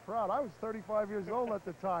extra proud, I was 35 years old at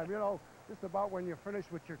the time, you know, just about when you finish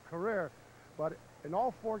with your career. But in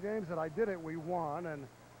all 4 games that I did it, we won, and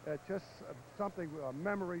it's just something,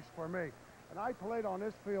 memories for me. And I played on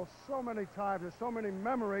this field so many times. There's so many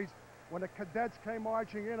memories. When the cadets came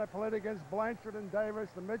marching in, I played against Blanchard and Davis,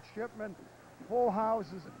 the midshipmen, full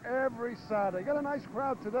houses every Saturday. Got a nice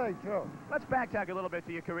crowd today, too. Let's backtrack a little bit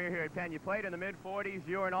to your career here at Penn. You played in the mid-40s.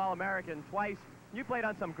 You were an All-American twice. You played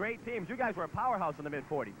on some great teams. You guys were a powerhouse in the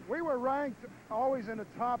mid-40s. We were ranked always in the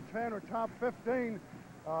top 10 or top 15.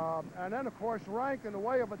 And then, of course, ranked in the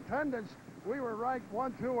way of attendance. We were ranked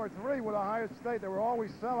 1, 2, or 3 with Ohio State. There were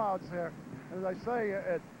always sellouts here. As I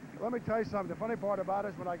say, let me tell you something. The funny part about it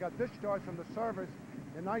is when I got discharged from the service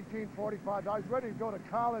in 1945, I was ready to go to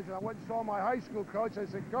college, and I went and saw my high school coach. I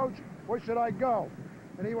said, "Coach, where should I go?"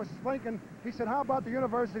 And he was thinking, he said, "How about the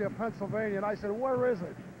University of Pennsylvania?" And I said, "Where is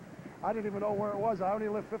it?" I didn't even know where it was. I only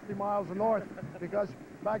lived 50 miles north because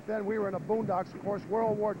back then we were in the boondocks. Of course,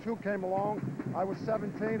 World War II came along. I was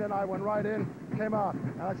 17, and I went right in, came out.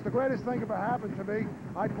 And that's the greatest thing ever happened to me.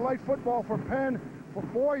 I played football for Penn for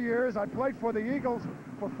 4 years. I played for the Eagles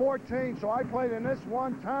for 14, so I played in this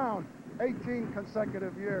one town 18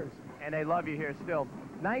 consecutive years. And they love you here still.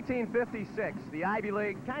 1956, the Ivy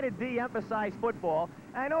League kind of de-emphasized football.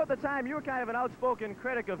 And I know at the time you were kind of an outspoken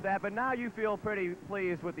critic of that, but now you feel pretty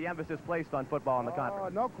pleased with the emphasis placed on football in the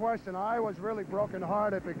conference. No question. I was really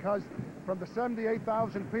brokenhearted because from the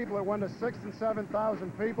 78,000 people, it went to 6,000 and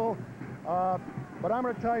 7,000 people. But I'm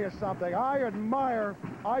going to tell you something. I admire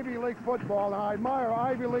Ivy League football, and I admire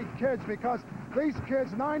Ivy League kids because these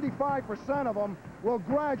kids, 95% of them, will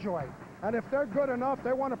graduate. And if they're good enough,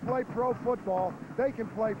 they want to play pro football, they can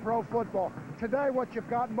play pro football. Today, what you've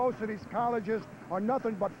got in most of these colleges are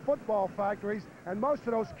nothing but football factories, and most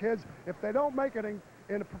of those kids, if they don't make it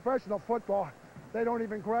in professional football, they don't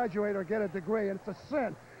even graduate or get a degree, and it's a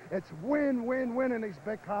sin. It's win, win, win in these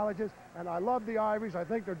big colleges, and I love the Ivies. I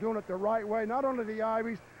think they're doing it the right way, not only the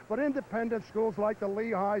Ivies, but independent schools like the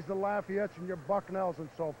Lehighs, the Lafayettes, and your Bucknells, and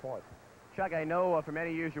so forth. Chuck, I know for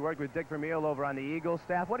many years you worked with Dick Vermeil over on the Eagles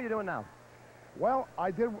staff. What are you doing now? Well, I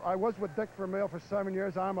was with Dick Vermeil for 7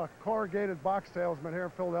 years. I'm a corrugated box salesman here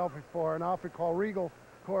in Philadelphia for an outfit called Regal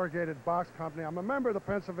Corrugated Box Company. I'm a member of the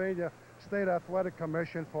Pennsylvania State Athletic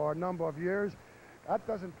Commission for a number of years. That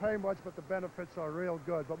doesn't pay much, but the benefits are real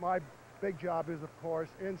good. But my big job is, of course,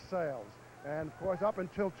 in sales. And, of course, up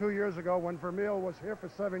until 2 years ago when Vermeil was here for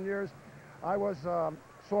 7 years, I was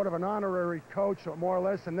sort of an honorary coach, or more or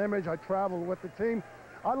less an image. I traveled with the team.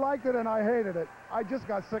 I liked it and I hated it. I just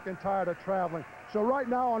got sick and tired of traveling. So right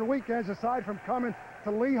now on weekends, aside from coming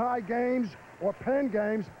to Lehigh games or Penn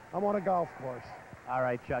games, I'm on a golf course. All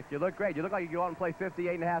right, Chuck, you look great. You look like you could go out and play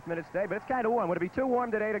 58.5 minutes today, but it's kind of warm. Would it be too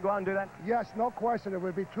warm today to go out and do that? Yes, no question. It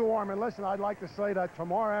would be too warm. And listen, I'd like to say that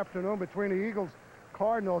tomorrow afternoon between the Eagles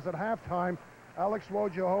Cardinals at halftime, Alex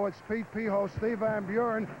Wojciechowicz, Pete Piho, Steve Van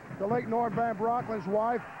Buren, the late Norm Van Brocklin's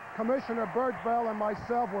wife, Commissioner Bert Bell, and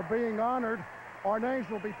myself were being honored. Our names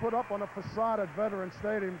will be put up on a facade at Veterans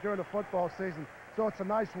Stadium during the football season, so it's a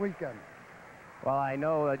nice weekend. Well, I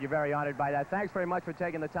know that you're very honored by that. Thanks very much for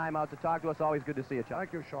taking the time out to talk to us. Always good to see you, Chuck.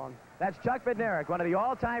 Thank you, Sean. That's Chuck Bednarik, one of the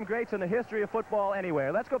all-time greats in the history of football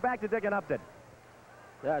anywhere. Let's go back to Dick and Upton.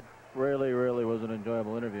 That really was an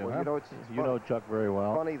enjoyable interview. Well, huh? you know, you know Chuck very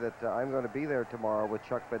well. Funny that I'm going to be there tomorrow with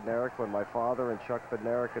Chuck Bednarik when my father and Chuck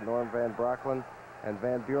Bednarik and Norm Van Brocklin and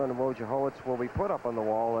Van Buren and Wojciechowicz will be put up on the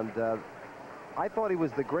wall. And I thought he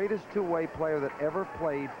was the greatest two-way player that ever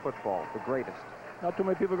played football, the greatest. Not too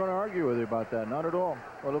many people are going to argue with you about that. Not at all.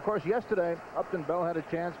 Well, of course, yesterday, Upton Bell had a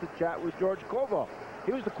chance to chat with George Koval.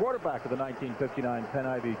 He was the quarterback of the 1959 Penn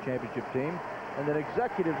Ivy Championship team and an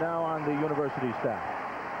executive now on the university staff.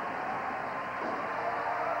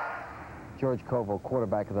 George Koval,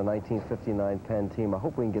 quarterback of the 1959 Penn team. I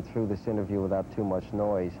hope we can get through this interview without too much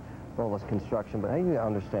noise. All this construction, but how do you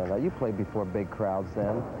understand that? You played before big crowds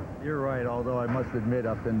then. You're right, although I must admit,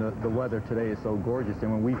 Upton, the weather today is so gorgeous, and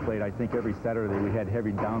when we played, I think every Saturday we had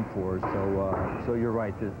heavy downpours, so you're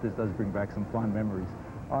right, this does bring back some fond memories.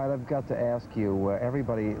 All right, I've got to ask you,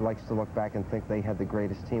 everybody likes to look back and think they had the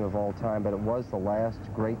greatest team of all time, but it was the last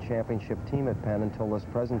great championship team at Penn until this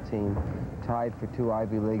present team tied for 2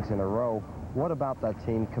 Ivy Leagues in a row. What about that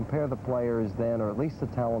team? Compare the players then, or at least the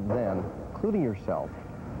talent then, including yourself,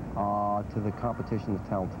 to the competition, the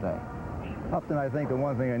talent today. Upton, I think the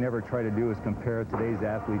one thing I never try to do is compare today's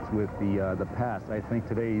athletes with the past. I think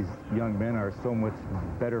today's young men are so much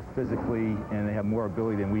better physically and they have more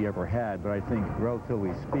ability than we ever had. But I think,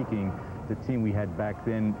 relatively speaking, the team we had back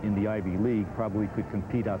then in the Ivy League probably could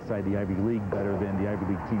compete outside the Ivy League better than the Ivy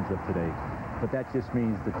League teams of today. But that just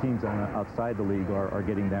means the teams outside the league are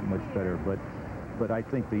getting that much better. But I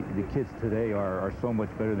think the kids today are so much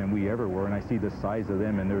better than we ever were, and I see the size of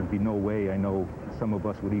them, and there would be no way I know some of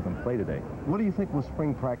us would even play today. What do you think with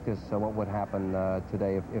spring practice, what would happen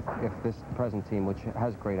today if this present team, which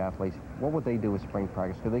has great athletes, what would they do with spring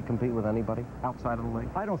practice? Could they compete with anybody outside of the league?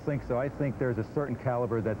 I don't think so. I think there's a certain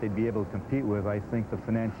caliber that they'd be able to compete with. I think the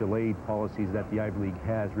financial aid policies that the Ivy League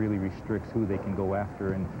has really restricts who they can go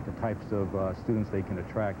after and the types of students they can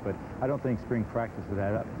attract. But I don't think spring practice would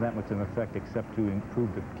have that much of an effect except to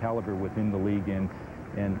improve the caliber within the league and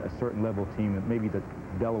a certain level team, maybe the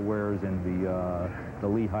Delawares and the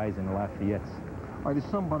Lehighs and the Lafayettes. All right, as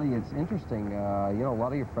somebody, it's interesting, you know, a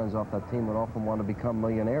lot of your friends off that team would often want to become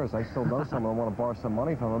millionaires. I still know someone want to borrow some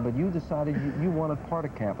money from them, but you decided you wanted part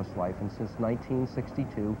of campus life, and since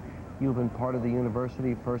 1962, you've been part of the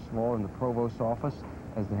university, first of all, in the provost's office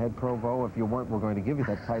as the head provo. If you weren't, we're going to give you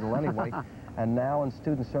that title anyway. And now in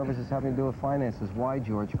student services having to do with finances. Why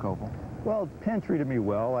George Koval? Well, Penn treated me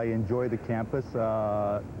well. I enjoy the campus.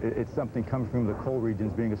 It's something coming from the coal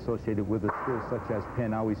regions, being associated with a school such as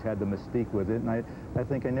Penn always had the mystique with it, and I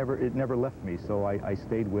think it never left me, so I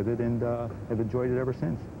stayed with it and have enjoyed it ever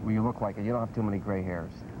since. Well, you look like it. You don't have too many gray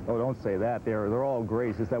hairs. Oh, don't say that. They're all gray.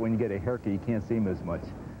 It's just that when you get a haircut, you can't see them as much.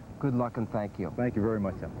 Good luck and thank you. Thank you very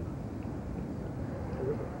much, Upton.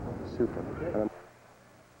 Super.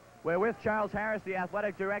 We're with Charles Harris, the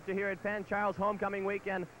athletic director here at Penn. Charles, homecoming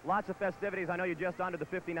weekend, lots of festivities. I know you just honored the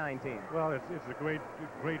 59 team. Well, it's a great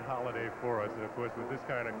holiday for us, and of course with this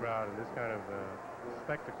kind of crowd and this kind of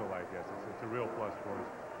spectacle, I guess, it's a real plus for us.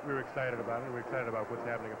 We're excited about it. We're excited about what's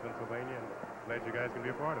happening in Pennsylvania, and glad you guys can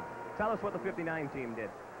be a part of it. Tell us what the 59 team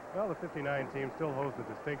did. Well, the 59 team still holds the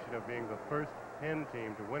distinction of being the first Penn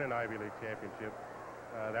team to win an Ivy League championship.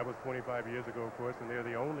 That was 25 years ago, of course, and they're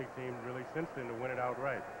the only team really since then to win it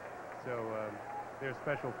outright. So they're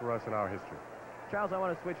special for us in our history. Charles, I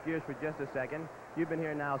want to switch gears for just a second. You've been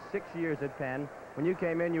here now 6 years at Penn. When you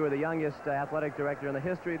came in, you were the youngest athletic director in the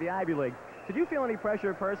history of the Ivy League. Did you feel any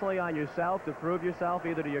pressure personally on yourself to prove yourself,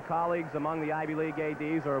 either to your colleagues among the Ivy League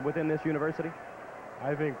ADs or within this university?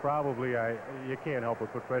 I think probably you can't help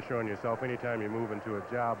but put pressure on yourself anytime you move into a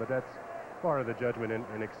job, but that's part of the judgment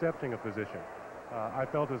in accepting a position. I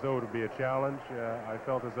felt as though it would be a challenge. I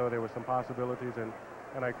felt as though there were some possibilities,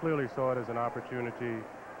 and I clearly saw it as an opportunity,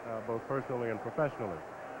 both personally and professionally.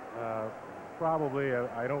 Probably,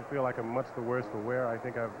 I don't feel like I'm much the worse for wear. I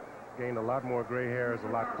think I've gained a lot more gray hairs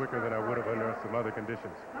a lot quicker than I would have under some other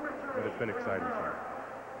conditions. But it's been exciting for me.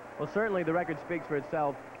 Well, certainly the record speaks for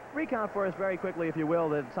itself. Recount for us very quickly, if you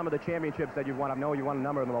will, some of the championships that you've won. I know you won a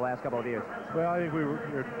number of them in the last couple of years. Well, I think we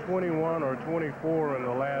were 21 or 24 in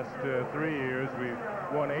the last 3 years. We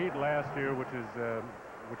won 8 last year, which is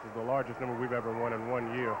the largest number we've ever won in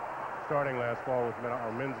 1 year. Starting last fall with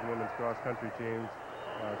our men's and women's cross-country teams.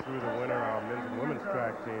 Through the winter, our men's and women's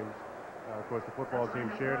track teams. Of course, the football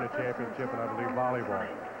team shared in the championship, and I believe volleyball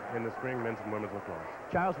in the spring, men's and women's lacrosse.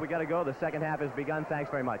 Charles, we got to go. The second half has begun.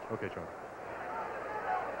 Thanks very much. Okay, Charles.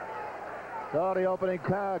 So the opening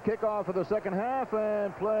kickoff of the second half,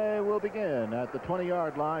 and play will begin at the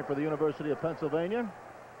 20-yard line for the University of Pennsylvania.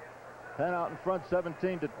 Penn out in front,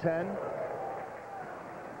 17-10.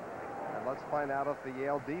 And let's find out if the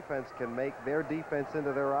Yale defense can make their defense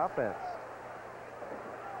into their offense.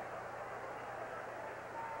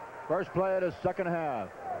 First play of the second half.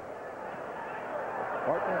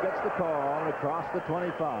 Orton gets the call across the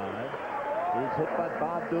 25. He's hit by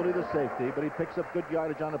Bob Dooley, the safety, but he picks up good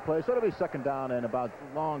yardage on the play. So it'll be second down and about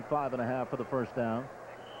long 5.5 for the first down.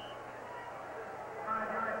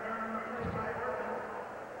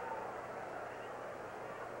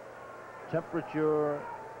 Temperature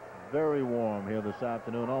very warm here this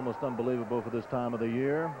afternoon, almost unbelievable for this time of the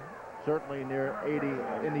year. Certainly near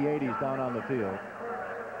 80, in the 80s down on the field.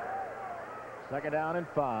 Second down and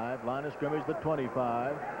 5. Line of scrimmage, the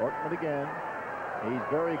 25. Ortman again. He's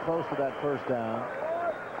very close to that first down.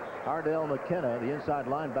 Ardell McKenna, the inside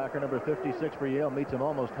linebacker, number 56 for Yale, meets him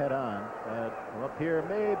almost head-on. Up here,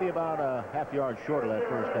 maybe about a half yard short of that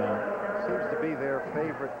first down. Seems to be their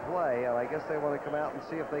favorite play, and I guess they want to come out and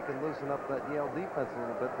see if they can loosen up that Yale defense a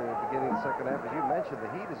little bit at the beginning of the second half. As you mentioned,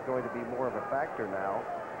 the heat is going to be more of a factor now.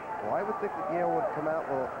 Well, I would think that Yale would come out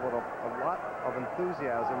with a lot of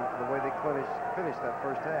enthusiasm the way they finished that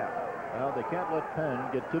first half. Well, they can't let Penn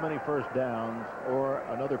get too many first downs or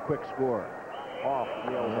another quick score. off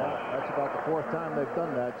Yale's line. That's about the fourth time they've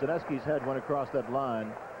done that. Zaneski's head went across that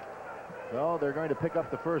line. So they're going to pick up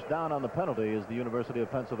the first down on the penalty is the University of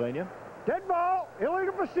Pennsylvania. Dead ball,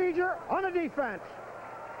 illegal procedure on the defense.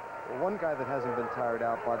 Well, one guy that hasn't been tired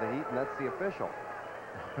out by the heat, and that's the official.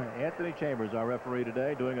 Anthony Chambers, our referee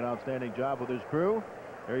today, doing an outstanding job with his crew.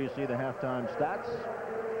 There you see the halftime stats.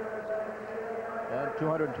 And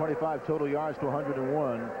 225 total yards to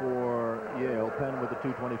 101 for Yale. Penn with the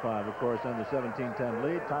 225, of course, and the 17-10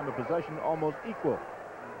 lead. Time of possession almost equal.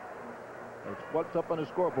 It's what's up on the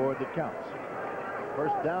scoreboard that counts.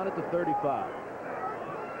 First down at the 35.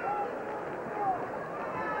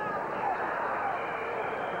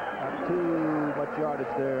 Not too much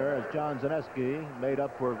yardage there as John Zaneski made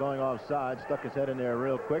up for going offside, stuck his head in there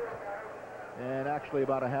real quick, and actually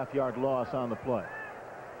about a half-yard loss on the play.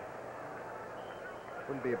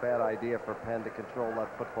 Wouldn't be a bad idea for Penn to control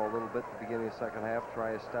that football a little bit at the beginning of the second half,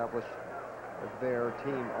 try to establish their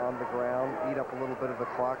team on the ground, eat up a little bit of the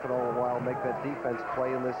clock, and all the while make that defense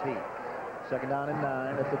play in this heat. Second down and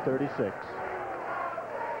 9 at the 36.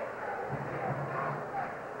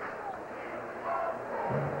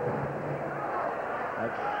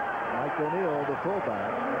 That's Mike O'Neill, the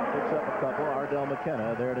fullback. Picks up a couple. Ardell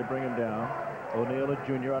McKenna there to bring him down. O'Neill, a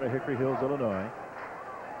junior out of Hickory Hills, Illinois.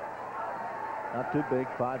 Not too big,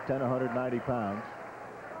 5'10", 190 pounds.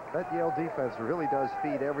 That Yale defense really does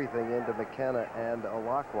feed everything into McKenna and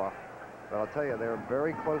Alakwa. But I'll tell you, they're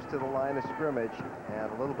very close to the line of scrimmage,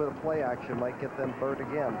 and a little bit of play action might get them burnt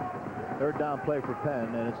again. Third down play for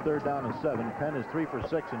Penn, and it's third down and 7. Penn is 3 for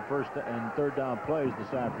 6 in first and third down plays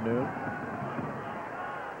this afternoon.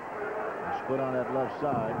 Split on that left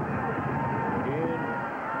side. Again,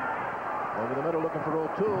 over the middle looking for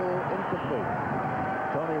O'Toole, incomplete.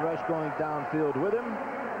 Tony Rush going downfield with him.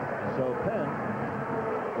 And so Penn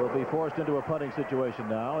will be forced into a punting situation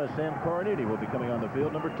now as Sam Coroniti will be coming on the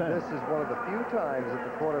field, number 10. This is one of the few times that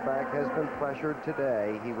the quarterback has been pressured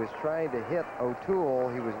today. He was trying to hit O'Toole.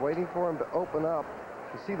 He was waiting for him to open up.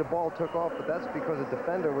 You see the ball took off, but that's because a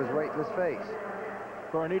defender was right in his face.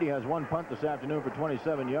 Coroniti has one punt this afternoon for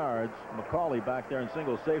 27 yards. McCauley back there in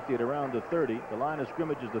single safety at around the 30. The line of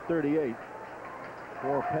scrimmage is the 38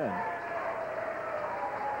 for Penn.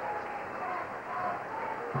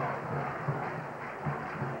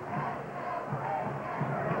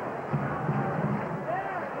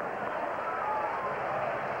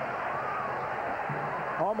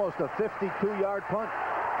 Almost a 52-yard punt.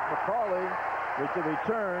 McCauley with the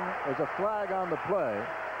return. There's a flag on the play.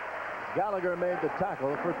 Gallagher made the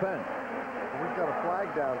tackle for Penn. We've got a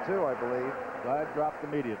flag down, too, I believe. Flag dropped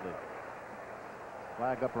immediately.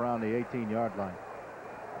 Flag up around the 18-yard line.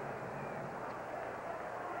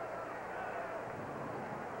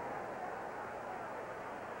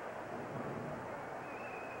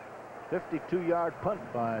 A 52-yard punt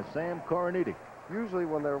by Sam Coroniti. Usually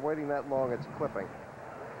when they're waiting that long, it's clipping.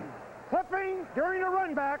 Clipping during the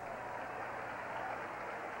run back.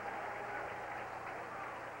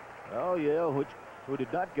 Well, Yale, who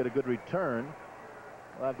did not get a good return,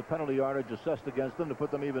 will have the penalty yardage assessed against them to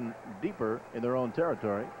put them even deeper in their own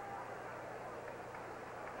territory.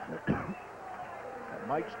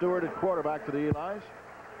 Mike Stewart at quarterback for the Elis.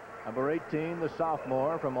 Number 18, the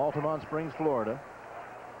sophomore from Altamont Springs, Florida,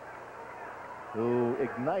 who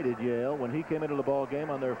ignited Yale when he came into the ball game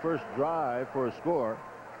on their first drive for a score.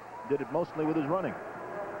 Did it mostly with his running.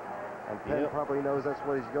 And Penn probably knows that's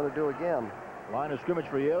what he's going to do again. Line of scrimmage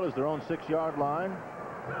for Yale is their own 6-yard line.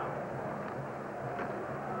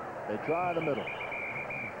 They try the middle.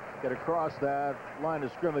 Get across that line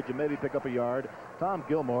of scrimmage and maybe pick up a yard. Tom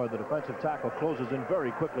Gilmore, the defensive tackle, closes in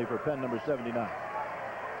very quickly for Penn, number 79.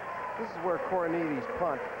 This is where Coroniti's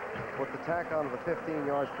punt with the tack onto the 15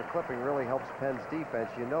 yards for clipping really helps Penn's defense.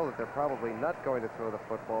 You know that they're probably not going to throw the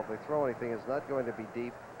football. If they throw anything, it's not going to be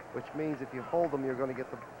deep, which means if you hold them, you're going to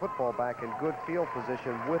get the football back in good field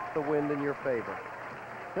position with the wind in your favor.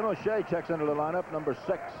 Tim O'Shea checks into the lineup, number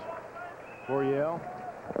 6 for Yale.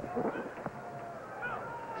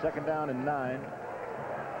 Second down and 9.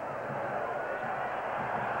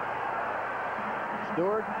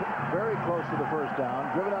 Stewart very close to the first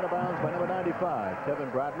down, driven out of bounds by number 95, Kevin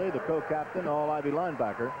Bradley, the co-captain, all-Ivy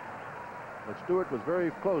linebacker. But Stewart was very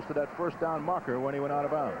close to that first down marker when he went out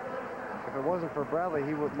of bounds. If it wasn't for Bradley,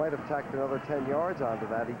 he might have tacked another 10 yards onto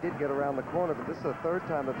that. He did get around the corner, but this is the third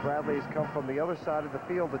time that Bradley has come from the other side of the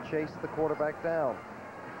field to chase the quarterback down.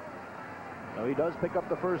 Now he does pick up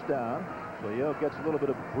the first down, so Yale gets a little bit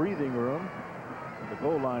of breathing room. The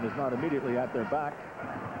goal line is not immediately at their back.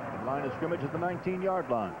 The line of scrimmage is the 19-yard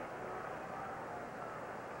line.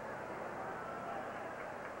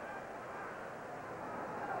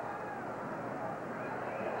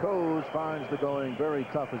 Coase finds the going very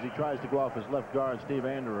tough as he tries to go off his left guard, Steve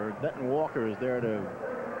Anderer. Denton Walker is there to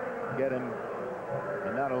get him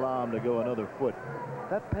and not allow him to go another foot.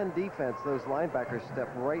 That Penn defense, those linebackers step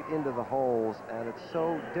right into the holes, and it's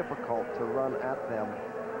so difficult to run at them.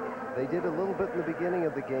 They did a little bit in the beginning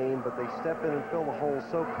of the game, but they step in and fill the holes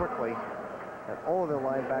so quickly, and all of their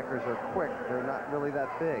linebackers are quick. They're not really that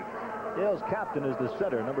big. Yale's captain is the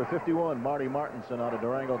center, number 51, Marty Martinson out of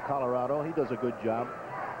Durango, Colorado. He does a good job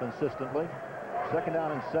consistently. 2nd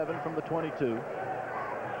down and 7 from the 22.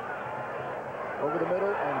 Over the middle,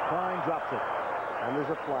 and Klein drops it. And there's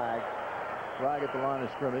a flag. Flag at the line of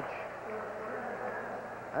scrimmage.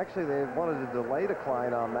 Actually, they wanted to delay the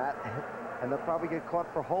Klein on that, and they'll probably get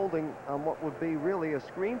caught for holding on what would be really a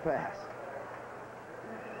screen pass.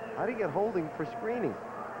 How do you get holding for screening?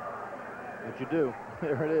 What you do.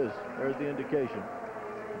 There it is. There's the indication.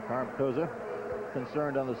 Carmcosa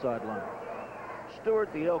concerned on the sideline.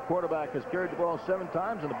 Stewart, the Yale quarterback, has carried the ball 7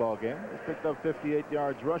 times in the ball game. He's picked up 58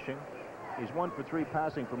 yards rushing. He's 1 for 3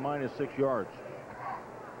 passing for -6 yards.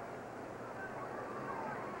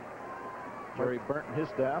 Jerry Burnt and his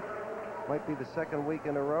staff. Might be the 2nd week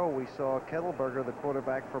in a row we saw Kettleberger, the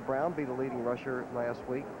quarterback for Brown, be the leading rusher last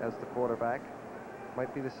week as the quarterback.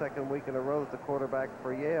 Might be the 2nd week in a row that the quarterback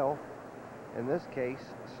for Yale, in this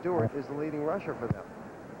case, Stewart, is the leading rusher for them.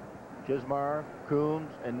 Chismar,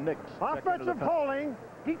 Coombs, and Nix. Offensive holding,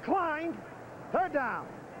 declined, 3rd down.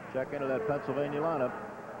 Check into that Pennsylvania lineup.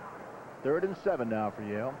 3rd and 7 now for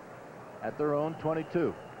Yale at their own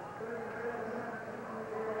 22.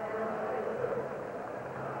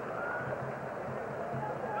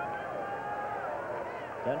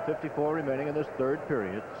 .54 remaining in this 3rd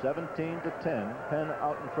period. 17-10. Penn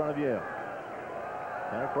out in front of Yale.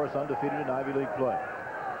 And of course undefeated in Ivy League play.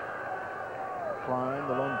 Klein,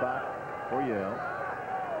 the lone back for Yale.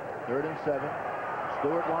 3rd and 7.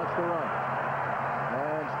 Stewart wants to run.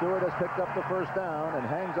 And Stewart has picked up the 1st down and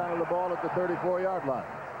hangs onto the ball at the 34-yard line.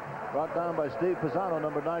 Brought down by Steve Pisano,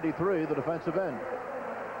 number 93, the defensive end.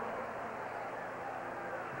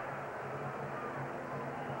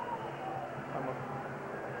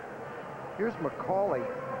 Here's McCauley,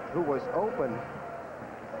 who was open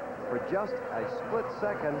for just a split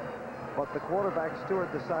second, but the quarterback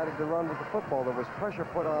Stewart decided to run with the football. There was pressure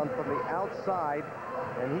put on from the outside,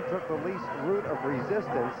 and he took the least route of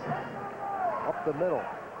resistance up the middle.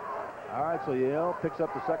 All right, so Yale picks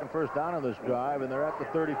up the 2nd first down on this drive, and they're at the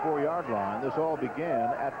 34-yard line. This all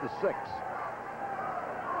began at the 6.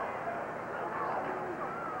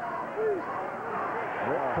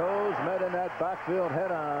 Rick Coase met in that backfield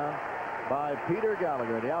head-on by Peter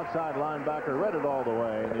Gallagher, the outside linebacker, read it all the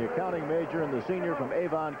way. And the accounting major and the senior from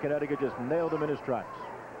Avon, Connecticut, just nailed him in his tracks.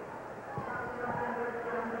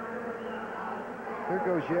 Here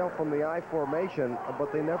goes Yale from the I formation,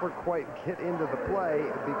 but they never quite get into the play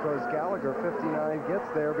because Gallagher, 59, gets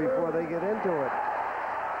there before they get into it.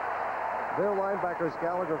 Their linebackers,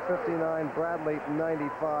 Gallagher, 59, Bradley,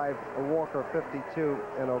 95, Walker, 52,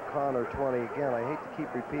 and O'Connor, 20. Again, I hate to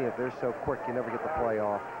keep repeating it. They're so quick, you never get the play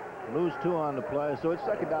off. Lose 2 on the play, so it's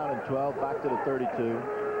 2nd down and 12, back to the 32.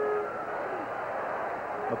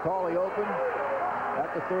 McCauley open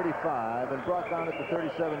at the 35 and brought down at the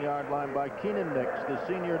 37-yard line by Keenan Nix, the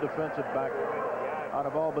senior defensive back out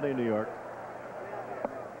of Albany, New York.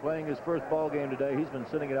 Playing his first ball game today. He's been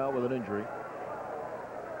sitting it out with an injury.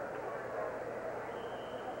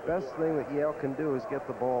 Best thing that Yale can do is get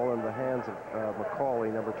the ball in the hands of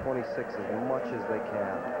McCauley, number 26, as much as they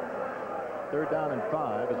can. 3rd down and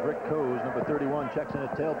 5 as Rick Coase, number 31, checks in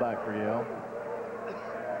at tailback for Yale.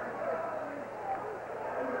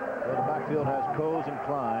 So the backfield has Coase and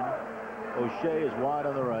Klein. O'Shea is wide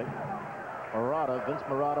on the right. Vince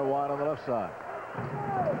Marotta wide on the left side.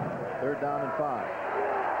 3rd down and 5.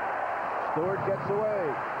 Stewart gets away.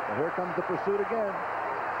 And here comes the pursuit again.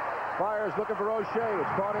 Fires looking for O'Shea.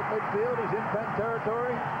 It's caught at midfield. He's in Penn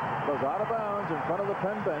territory. Goes out of bounds in front of the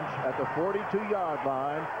Penn bench at the 42-yard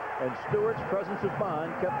line. And Stewart's presence of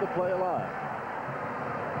mind kept the play alive.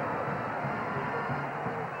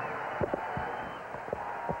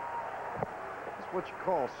 It's what you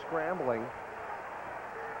call scrambling.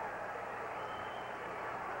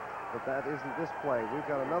 But that isn't this play. We've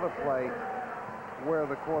got another play where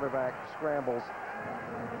the quarterback scrambles.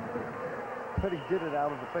 But he did it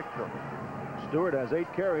out of the picture. Stewart has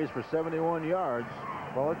 8 carries for 71 yards.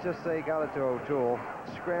 Well, let's just say he got it to O'Toole.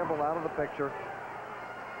 Scrambled out of the picture.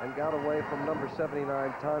 And got away from number 79,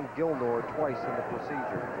 Tom Gilnor, twice in the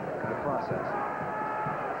process.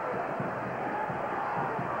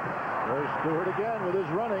 There's Stewart again with his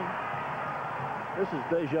running. This is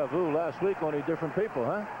deja vu. Last week, only different people,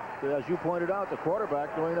 huh? as you pointed out, the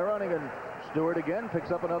quarterback doing the running, and Stewart again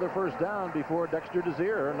picks up another first down before Dexter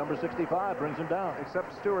Desir, number 65, brings him down.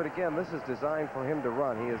 Except Stewart, again, this is designed for him to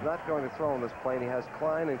run. He is not going to throw in this plane. He has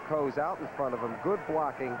Klein and Coase out in front of him. Good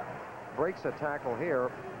blocking. Breaks a tackle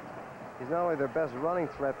here. He's not only their best running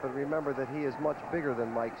threat, but remember that he is much bigger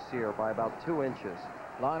than Mike Sear by about 2 inches.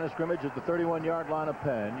 Line of scrimmage at the 31-yard line of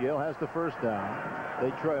Penn. Yale has the first down.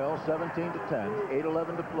 They trail 17-10,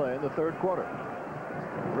 8:11 to play in the third quarter.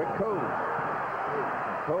 Rick Coase.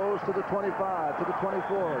 Coase to the 25, to the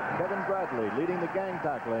 24. Kevin Bradley leading the gang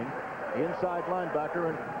tackling. Inside linebacker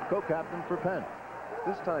and co-captain for Penn.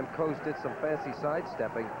 This time Coase did some fancy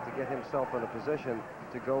sidestepping to get himself in a position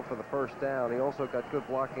to go for the first down. He also got good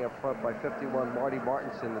blocking up front by 51 Marty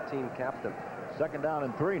Martinson, the team captain. Second down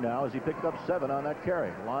and 3 now as he picked up 7 on that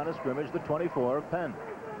carry. Line of scrimmage, the 24 of Penn.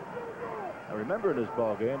 Now remember in this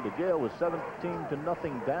ball game, the Yale was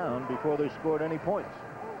 17-0 down before they scored any points.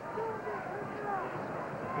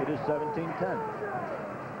 It is 17-10.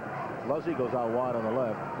 Luzzy goes out wide on the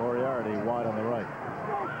left. Moriarty wide on the right.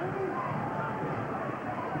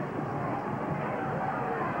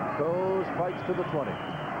 Coase fights to the 20.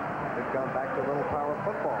 They've gone back to little power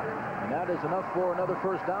football. And that is enough for another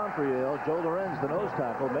first down for Yale. Joe Lorenz, the nose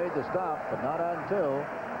tackle, made the stop, but not until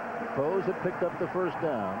Coase had picked up the first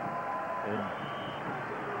down. And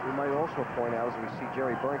we might also point out, as we see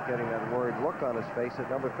Jerry Burnt getting that worried look on his face, at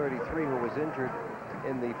number 33, who was injured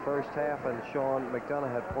in the first half, and Sean McDonough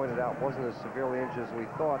had pointed out wasn't as severely injured as we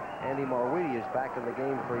thought. Andy Marweedy is back in the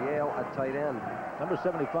game for Yale at tight end. Number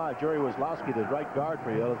 75, Jerry Wazlowski, the right guard for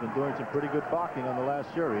Yale, has been doing some pretty good blocking on the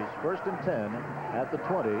last series. First and 10 at the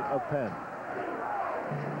 20 of Penn.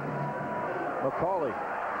 McCauley.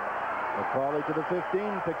 McCauley to the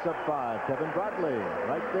 15, picks up 5. Kevin Bradley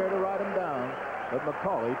right there to ride him down, but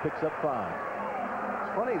McCauley picks up 5.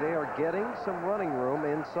 It's funny, they are getting some running room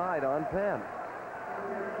inside on Penn.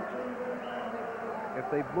 If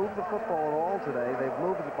they've moved the football at all today, they've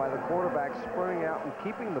moved it by the quarterback sprinting out and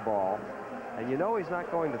keeping the ball, and you know he's not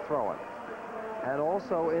going to throw it. And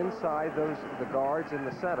also inside the guards in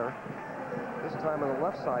the center. This time on the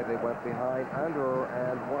left side they went behind Andrew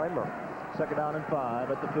and Weimer. Second down and 5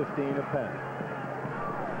 at the 15 of Penn.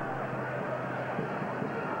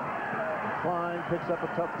 Klein picks up a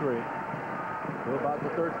tough 3 to about the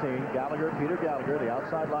 13. Gallagher, Peter Gallagher, the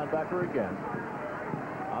outside linebacker again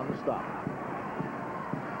on the stop.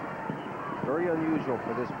 Very unusual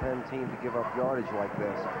for this Penn team to give up yardage like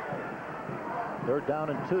this. Third down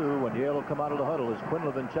and 2 when Yale will come out of the huddle as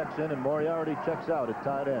Quinlivan checks in and Moriarty checks out at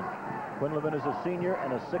tight end. Quinlivan is a senior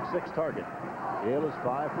and a 6'6" target. Yale is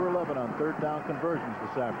 5 for 11 on third down conversions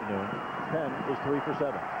this afternoon. Penn is 3 for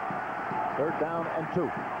 7. Third down and 2.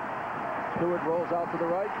 Stewart rolls out to the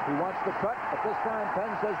right. He wants the cut, but this time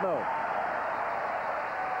Penn says no.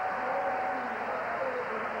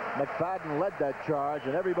 McFadden led that charge,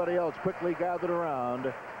 and everybody else quickly gathered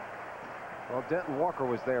around. Well, Denton Walker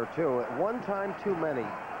was there, too. At one time too many.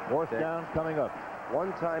 Fourth down coming up.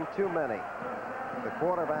 One time too many. The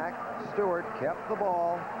quarterback, Stewart, kept the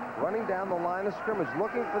ball, running down the line of scrimmage,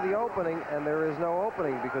 looking for the opening, and there is no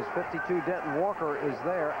opening because 52 Denton Walker is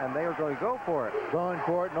there, and they are going to go for it. Going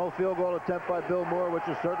for it. No field goal attempt by Bill Moore, which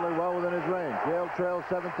is certainly well within his range. Yale trails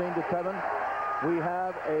 17-7. We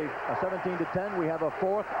have a 17-10. We have a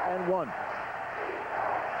 4th and 1.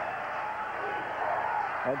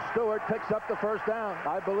 And Stewart picks up the first down,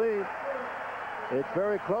 I believe. It's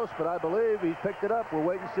very close, but I believe he picked it up. We'll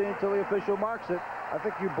wait and see until the official marks it. I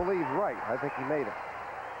think you believe right. I think he made it.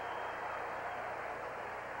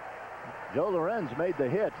 Joe Lorenz made the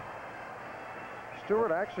hit.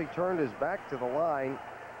 Stewart actually turned his back to the line,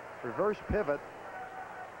 reverse pivot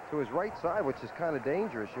to his right side, which is kind of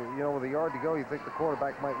dangerous. You know, with a yard to go, you think the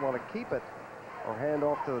quarterback might want to keep it or hand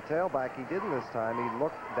off to the tailback. He didn't this time. He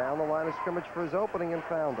looked down the line of scrimmage for his opening and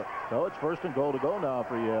found it. So it's 1st and goal to go now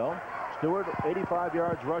for Yale. Stewart, 85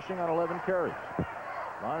 yards rushing on 11 carries.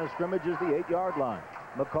 Line of scrimmage is the 8-yard line.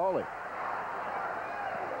 McCauley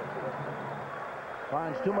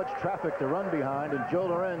finds too much traffic to run behind, and Joe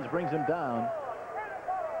Lorenz brings him down.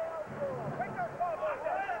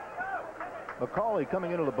 McCauley,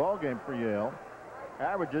 coming into the ballgame for Yale,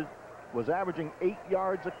 was averaging 8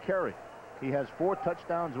 yards a carry. He has 4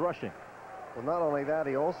 touchdowns rushing. Well, not only that,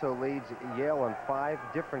 he also leads Yale in 5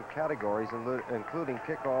 different categories, including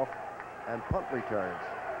kickoff and punt returns.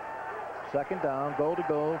 Second down, goal to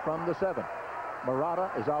go from the 7.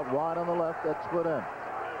 Murata is out wide on the left at split end.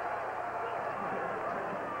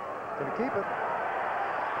 Going to keep it.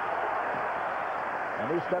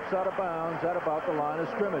 And he steps out of bounds at about the line of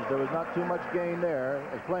scrimmage. There was not too much gain there.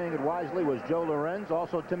 As playing it wisely was Joe Lorenz.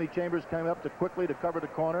 Also, Timmy Chambers came up quickly to cover the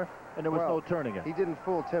corner, and there was no turning it. He didn't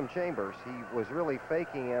fool Tim Chambers. He was really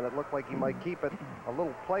faking, and it looked like he might keep it. A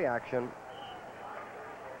little play action.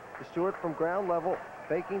 Stewart from ground level,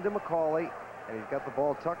 faking to McCauley, and he's got the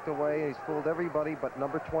ball tucked away, and he's fooled everybody but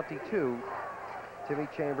number 22. Timmy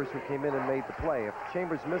Chambers, who came in and made the play. If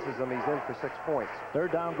Chambers misses him, he's in for 6 points.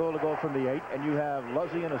 Third down goal to go from the 8, and you have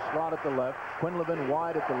Luzzy in a slot at the left, Quinlivan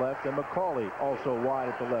wide at the left, and McCauley also wide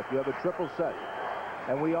at the left. You have a triple set.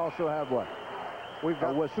 And we also have what? We've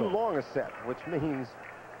got too long a set, which means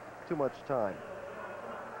too much time.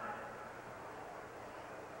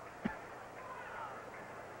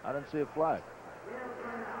 I didn't see a flag.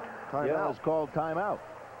 Timeout. Yeah, it's called timeout.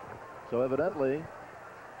 So evidently,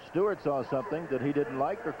 Stewart saw something that he didn't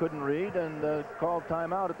like or couldn't read and called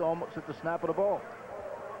timeout almost at the snap of the ball.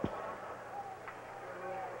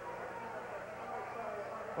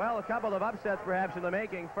 Well, a couple of upsets perhaps in the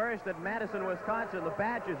making. First at Madison, Wisconsin, the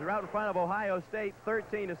Badgers are out in front of Ohio State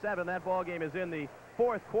 13-7. That ball game is in the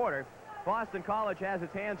fourth quarter. Boston College has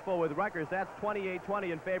its hands full with Rutgers. That's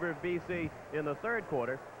 28-20 in favor of BC in the third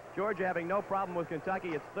quarter. Georgia having no problem with Kentucky.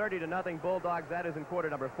 It's 30-0 Bulldogs. That is in quarter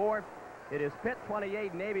number 4. It is Pitt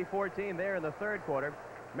 28, Navy 14 there in the third quarter.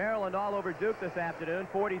 Maryland all over Duke this afternoon.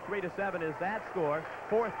 43-7 is that score.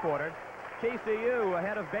 Fourth quarter. TCU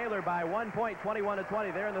ahead of Baylor by 1 point,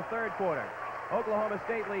 21-20 there in the third quarter. Oklahoma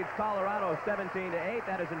State leads Colorado 17-8.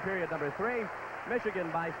 That is in period number 3. Michigan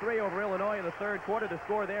by 3 over Illinois in the third quarter. The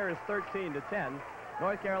score there is 13-10.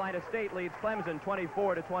 North Carolina State leads Clemson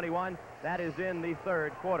 24-21. That is in the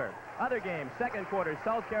third quarter. Other games, second quarter,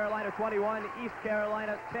 South Carolina 21, East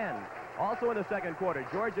Carolina 10. Also in the second quarter,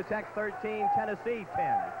 Georgia Tech 13, Tennessee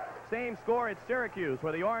 10. Same score at Syracuse,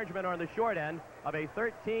 where the Orangemen are on the short end of a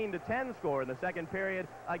 13-10 score in the second period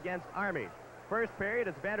against Army. First period,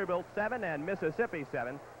 it's Vanderbilt 7 and Mississippi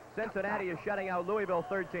 7. Cincinnati is shutting out Louisville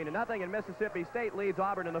 13-0, and Mississippi State leads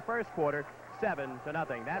Auburn in the first quarter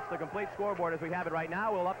 7-0. That's the complete scoreboard as we have it right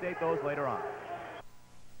now. We'll update those later on.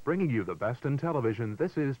 Bringing you the best in television,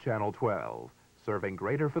 this is Channel 12, serving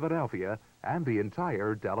Greater Philadelphia and the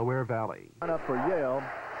entire Delaware Valley. Up for Yale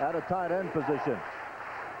at a tight end position.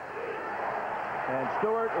 And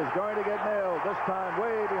Stewart is going to get nailed, this time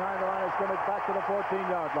way behind the line of scrimmage, back to the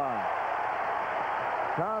 14-yard line.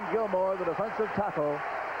 Tom Gilmore, the defensive tackle,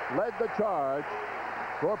 led the charge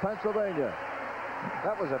for Pennsylvania.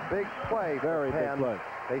 That was a big play. Very big play.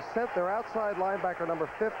 They sent their outside linebacker, number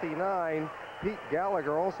 59, Pete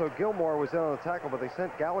Gallagher. Also, Gilmore was in on the tackle, but they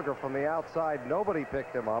sent Gallagher from the outside. Nobody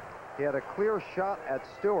picked him up. He had a clear shot at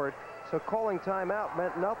Stewart, so calling timeout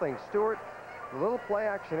meant nothing. Stewart, a little play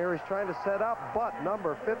action here. He's trying to set up, but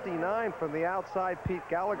number 59 from the outside, Pete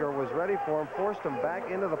Gallagher, was ready for him, forced him back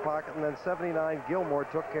into the pocket, and then 79 Gilmore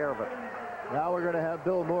took care of it. Now we're going to have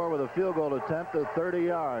Bill Moore with a field goal attempt at 30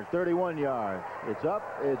 yards, 31 yards. It's up,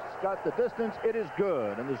 it's got the distance, it is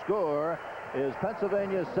good. And the score is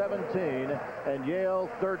Pennsylvania 17 and Yale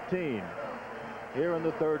 13 here in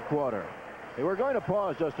the third quarter. Hey, we're going to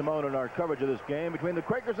pause just a moment in our coverage of this game between the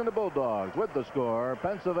Quakers and the Bulldogs with the score,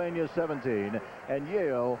 Pennsylvania 17 and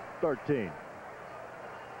Yale 13.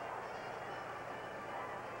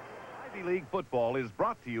 Ivy League football is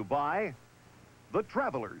brought to you by The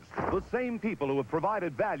Travelers, the same people who have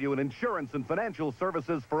provided value in insurance and financial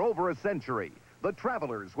services for over a century. The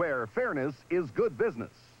Travelers, where fairness is good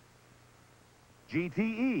business.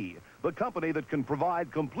 GTE, the company that can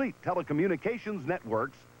provide complete telecommunications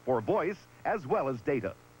networks for voice as well as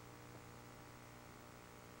data.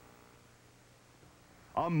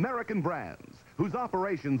 American brands, whose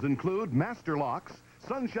operations include Master Locks,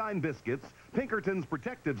 Sunshine Biscuits, Pinkerton's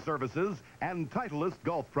Protective Services, and Titleist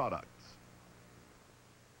Golf Products.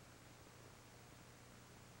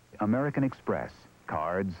 American Express,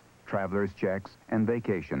 cards, traveler's checks, and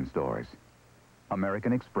vacation stores.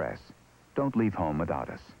 American Express, don't leave home without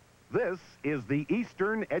us. This is the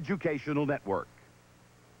Eastern Educational Network.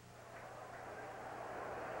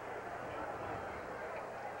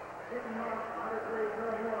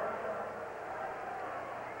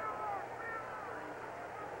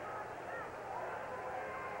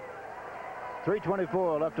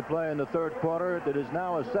 .324 left to play in the third quarter. It is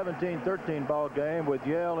now a 17-13 ball game with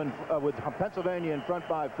Yale and with Pennsylvania in front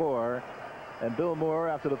by 4. And Bill Moore,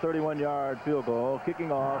 after the 31-yard field goal,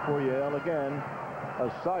 kicking off for Yale again.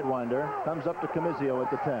 A sidewinder comes up to Comizio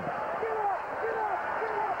at the 10.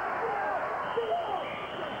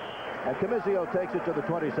 And Comizio takes it to the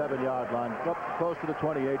 27-yard line, up close to the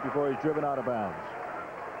 28 before he's driven out of bounds.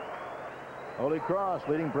 Holy Cross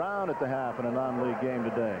leading Brown at the half in a non-league game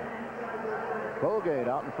today. Colgate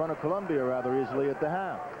out in front of Columbia rather easily at the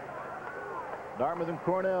half. Dartmouth and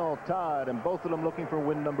Cornell tied, and both of them looking for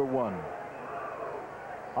win number 1.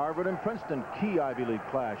 Harvard and Princeton, key Ivy League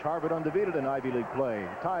clash. Harvard undefeated in Ivy League play,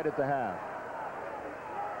 tied at the half.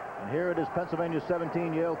 And here it is, Pennsylvania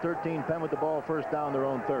 17, Yale 13. Penn with the ball, first down, their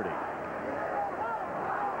own 30.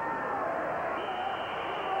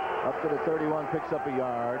 Up to the 31, picks up a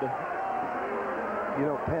yard. You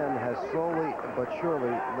know, Penn has slowly but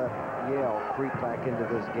surely let Yale creep back into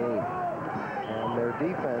this game. And their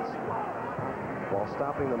defense, while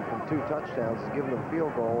stopping them from 2 touchdowns, has given them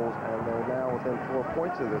field goals, and they're now within 4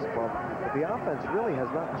 points of this club. But the offense really has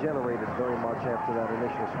not generated very much after that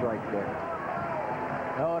initial strike there.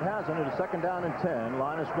 No, it hasn't. It is second down and 10.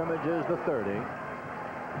 Line of scrimmage is the 30.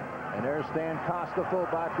 And there's Stan Costa,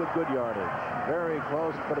 fullback, with good yardage. Very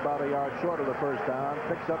close, but about a yard short of the first down.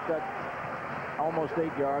 Picks up that almost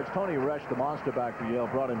 8 yards. Tony Resch, the monster back for Yale,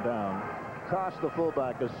 brought him down. Costa,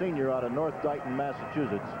 fullback, a senior out of North Dighton,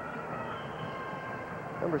 Massachusetts.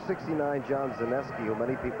 Number 69, John Zaneski, who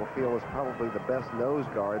many people feel is probably the best nose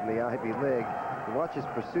guard in the Ivy League. You watch his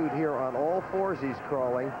pursuit here on all 4s. He's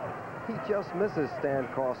crawling. He just misses Stan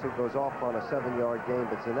Costa, who goes off on a 7-yard gain,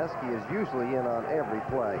 but Zaneski is usually in on every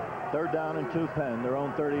play. Third down and 2, Penn, their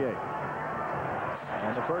own 38.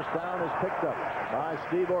 And the first down is picked up by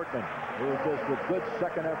Steve Ortman, who just with good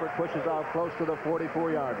second effort pushes out close to the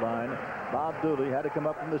 44-yard line. Bob Dooley had to come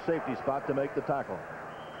up from the safety spot to make the tackle.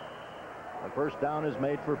 The first down is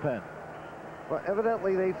made for Penn. Well,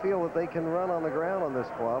 evidently they feel that they can run on the ground on this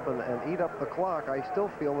club and eat up the clock. I still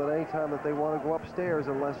feel that any time that they want to go upstairs,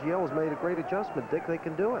 unless Yale has made a great adjustment, Dick, they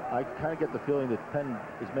can do it. I kind of get the feeling that Penn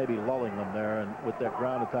is maybe lulling them there and with that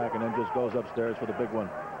ground attack, and then just goes upstairs for the big one.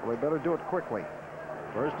 Well, they better do it quickly.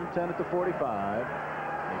 First and 10 at the 45.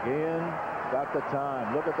 McGeehan got the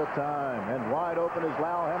time. Look at the time. And wide open is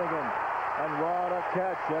Lal Hennigan. And what a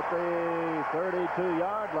catch at the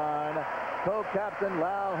 32-yard line. Co-captain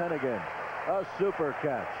Lal Hennigan. A super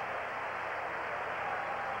catch.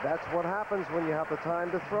 That's what happens when you have the time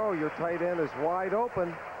to throw. Your tight end is wide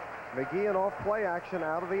open. McGeehan off play action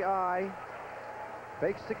out of the eye.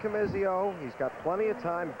 Fakes to Comizio. He's got plenty of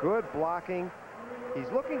time. Good blocking. He's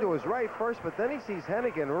looking to his right first, but then he sees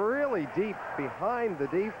Hennigan really deep behind the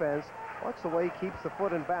defense. Watch the way he keeps the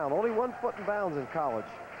foot in bounds. Only 1 foot in bounds in college.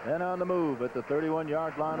 Then on the move at the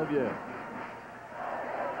 31-yard line of Yale.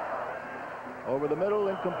 Over the middle,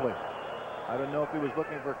 incomplete. I don't know if he was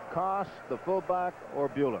looking for Koss, the fullback, or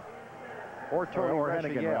Bueller. Or Tony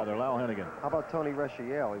Hennigan, rather, Lal Hennigan. How about Tony Resch of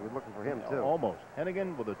Yale? He was looking for him, too. Almost.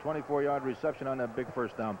 Hennigan with a 24-yard reception on that big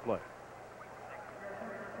first down play.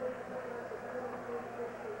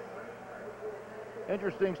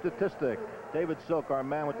 Interesting statistic. David Silk, our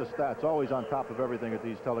man with the stats, always on top of everything at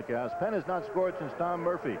these telecasts. Penn has not scored since Tom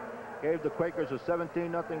Murphy gave the Quakers a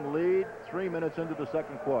 17-0 lead 3 minutes into the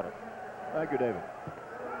second quarter. Thank you, David.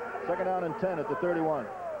 Second down and 10 at the 31.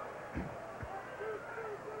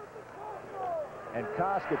 And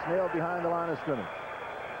Koss gets nailed behind the line of scrimmage.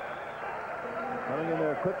 Coming in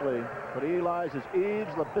there quickly for the Eli's is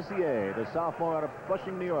Yves Labissiere, the sophomore out of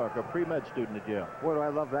Flushing, New York, a pre-med student at Yale. Boy, do I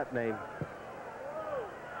love that name.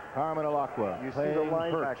 Carmen Alakwa. You see the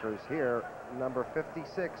linebackers here, number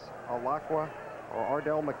 56, Alakwa, or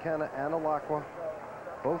Ardell McKenna and Alakwa,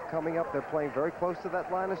 both coming up. They're playing very close to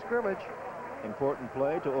that line of scrimmage. Important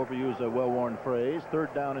play, to overuse a well-worn phrase.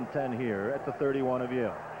 Third down and 10 here at the 31 of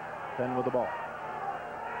Yale. Penn with the ball.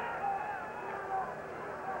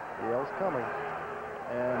 Yale's coming.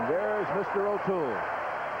 And there's Mr. O'Toole.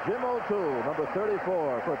 Jim O'Toole, number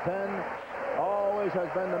 34 for Penn. Always has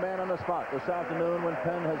been the man on the spot this afternoon when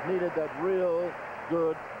Penn has needed that real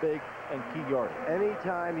good, big, and key yardage.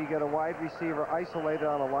 Anytime you get a wide receiver isolated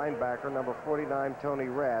on a linebacker, number 49, Tony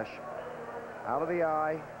Resch, out of the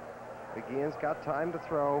eye. McGeehan's got time to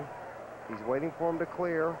throw. He's waiting for him to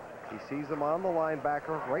clear. He sees him on the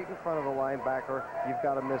linebacker, right in front of the linebacker. You've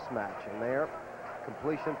got a mismatch. And there,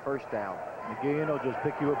 completion, first down. McGeehan will just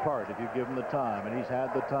pick you apart if you give him the time, and he's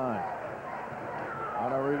had the time.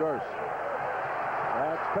 On a reverse.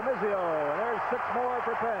 That's Comizio, and there's 6 more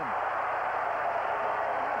for Penn.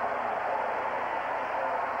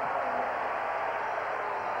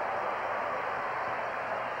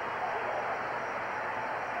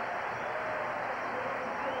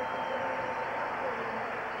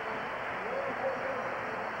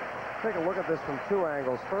 Take a look at this from 2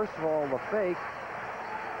 angles. First of all, the fake,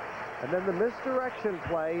 and then the misdirection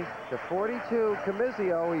play to 42,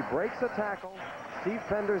 Comizio. He breaks a tackle. Steve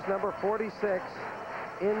Pender's number 46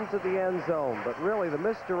 into the end zone. But really, the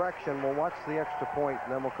misdirection, we'll watch the extra point,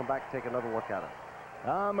 and then we'll come back and take another look at it.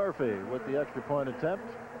 Tom Murphy with the extra point attempt.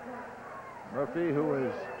 Murphy, who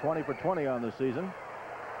is 20 for 20 on the season,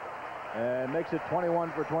 and makes it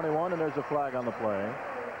 21 for 21, and there's a flag on the play.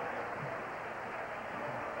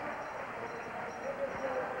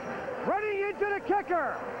 Running into the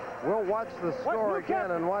kicker. We'll watch the score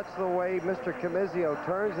again and watch the way Mr. Camizio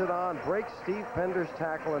turns it on, breaks Steve Pender's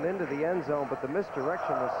tackle and into the end zone, but the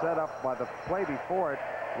misdirection was set up by the play before it.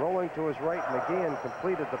 Rolling to his right, McGeehan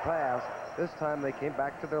completed the pass. This time they came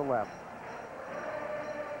back to their left.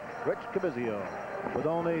 Rich Camizio, with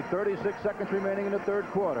only 36 seconds remaining in the third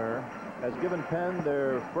quarter, has given Penn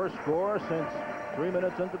their first score since 3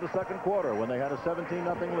 minutes into the second quarter when they had a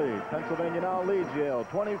 17-0 lead. Pennsylvania now leads Yale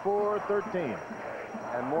 24-13.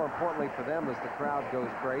 And more importantly for them, as the crowd goes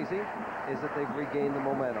crazy, is that they've regained the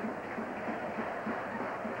momentum.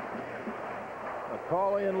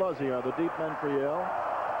 McCauley and Luzzy are the deep men for Yale.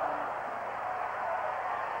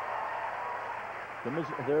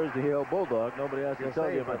 There's the Yale Bulldog. Nobody has to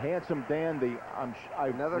tell you, but Handsome Dan,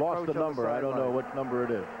 I've lost the number. I don't know which number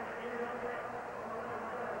it is.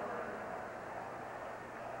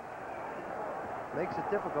 Makes it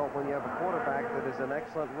difficult when you have a quarterback that is an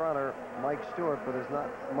excellent runner, Mike Stewart, but is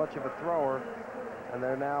not much of a thrower. And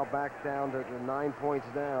they're now back down to 9 points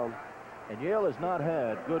down. And Yale has not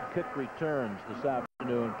had good kick returns this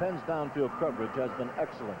afternoon. Penn's downfield coverage has been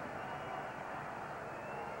excellent.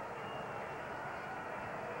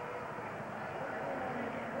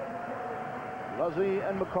 Luzzy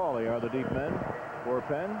and McCauley are the deep men for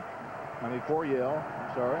Penn. For Yale,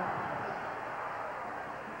 I'm sorry.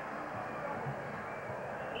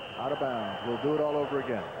 Out of bounds. We'll do it all over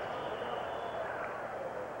again.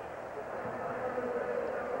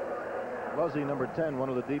 Luzzy, number 10, one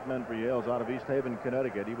of the deep men for Yale, is out of East Haven,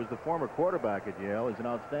 Connecticut. He was the former quarterback at Yale. He's an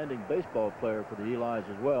outstanding baseball player for the Elis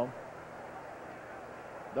as well.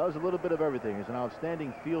 Does a little bit of everything. He's an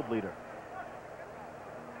outstanding field leader.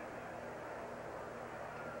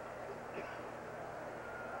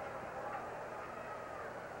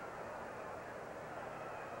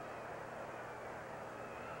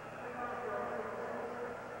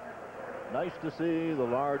 Nice to see the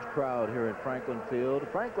large crowd here at Franklin Field.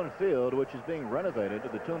 Franklin Field, which is being renovated to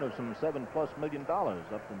the tune of some $7+ million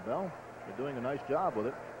up in Bell. They're doing a nice job with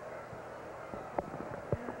it.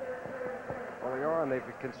 Well, they are, and they've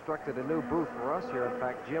constructed a new booth for us here. In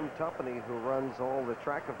fact, Jim Tuppeny, who runs all the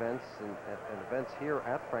track events and events here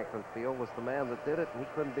at Franklin Field, was the man that did it, and he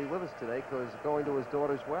couldn't be with us today because he's going to his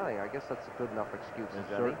daughter's wedding. I guess that's a good enough excuse. It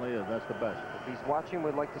certainly is. That's the best. If he's watching,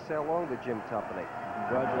 we'd like to say hello to Jim Tuppeny.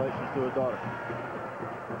 Congratulations to his daughter.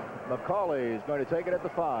 McCauley is going to take it at the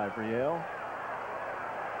 5 for Yale.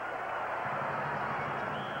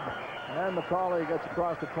 And McCauley gets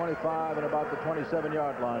across the 25, and about the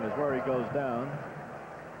 27-yard line is where he goes down.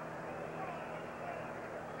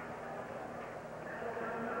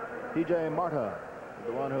 T.J. Marta is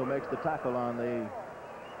the one who makes the tackle on the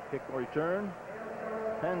kick return.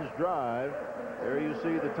 Penn's drive, there you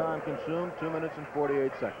see the time consumed, 2 minutes and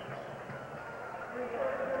 48 seconds.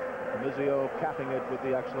 Camizio capping it with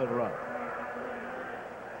the excellent run.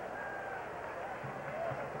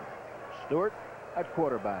 Stewart at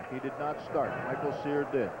quarterback. He did not start. Michael Sear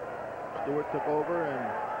did. Stewart took over and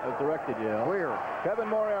has directed Yale. Clear. Kevin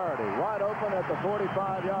Moriarty wide open at the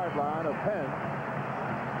 45-yard line of Penn.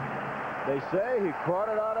 They say he caught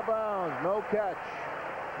it out of bounds. No catch.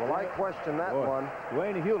 Well, I question that one.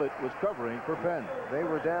 Dwayne Hewlett was covering for Penn. They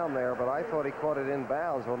were down there, but I thought he caught it in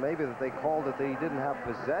bounds, or maybe that they called it that he didn't have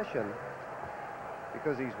possession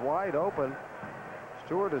because he's wide open.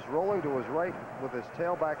 Stewart is rolling to his right with his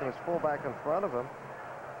tailback and his fullback in front of him.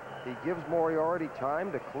 He gives Moriarty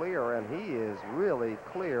time to clear, and he is really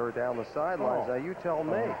clear down the sidelines. Now, you tell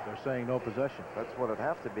me. They're saying no possession. That's what it'd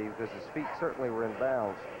have to be because his feet certainly were in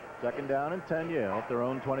bounds. Second down and 10, Yale at their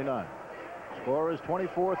own 29. Score is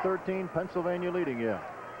 24-13, Pennsylvania leading Yale.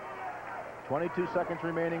 22 seconds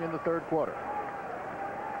remaining in the third quarter.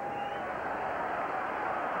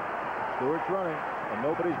 Stewart's running, and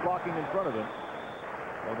nobody's blocking in front of him.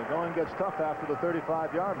 Well, the going gets tough after the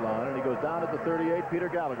 35-yard line, and he goes down at the 38. Peter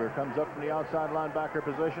Gallagher comes up from the outside linebacker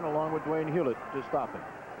position along with Dwayne Hewlett to stop him.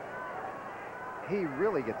 He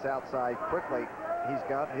really gets outside quickly. He's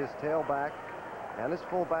got his tailback and his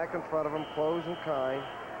fullback in front of him, Close and Kine.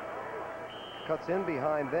 Cuts in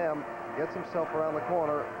behind them, gets himself around the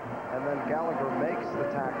corner, and then Gallagher makes the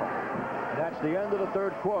tackle. And that's the end of the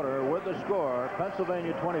third quarter with the score,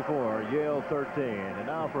 Pennsylvania 24, Yale 13. And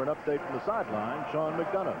now for an update from the sideline, Sean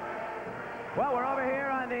McDonough. Well, we're over here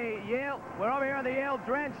on the Yale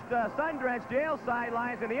drenched, sun-drenched Yale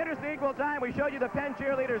sidelines. In the interspeakual time, we showed you the Penn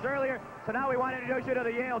cheerleaders earlier, so now we want to introduce you to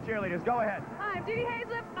the Yale cheerleaders. Go ahead. Hi, I'm Judy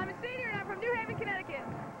Hazlip. I'm a senior, and I'm from New Haven, Connecticut.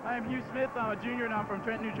 I'm Hugh Smith. I'm a junior and I'm from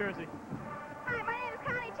Trenton, New Jersey. Hi, my name is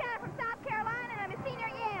Connie Chen. I'm from South Carolina and I'm a senior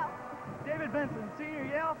at Yale. David Benson, senior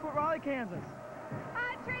Yale, Fort Raleigh, Kansas.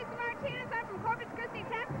 Hi, Tracy Martinez. I'm from Corpus Christi,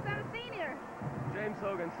 Texas. I'm a senior. James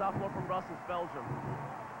Hogan, sophomore from Brussels, Belgium.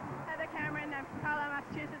 Heather Cameron. I'm from Carlisle,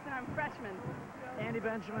 Massachusetts, and I'm a freshman. Andy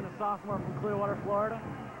Benjamin, a sophomore from Clearwater, Florida.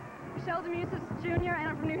 Michelle Demusis, junior, and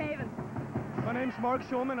I'm from New Haven. My name's Mark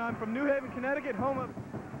Schulman. I'm from New Haven, Connecticut, home of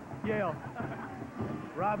Yale.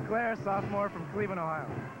 Rob Clare, sophomore from Cleveland, Ohio.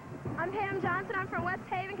 I'm Pam Johnson. I'm from West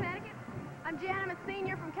Haven, Connecticut. I'm Jan. I'm a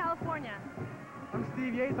senior from California. I'm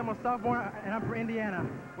Steve Yates. I'm a sophomore, and I'm from Indiana.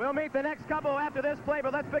 We'll meet the next couple after this play,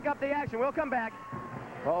 but let's pick up the action. We'll come back.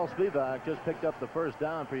 Paul Spivak just picked up the first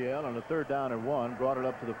down for Yale on the 3rd down and 1, brought it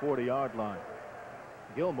up to the 40-yard line.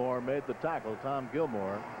 Gilmore made the tackle, Tom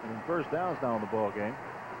Gilmore, and first down's now in the ball game.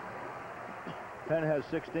 Penn has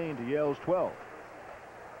 16 to Yale's 12.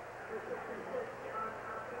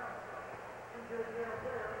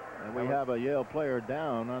 And we have a Yale player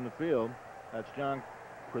down on the field. That's John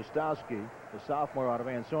Krastowski, the sophomore out of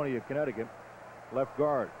Ansonia, Connecticut, left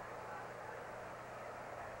guard.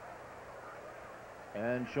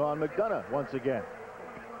 And Sean McDonough once again.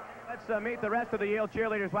 Let's meet the rest of the Yale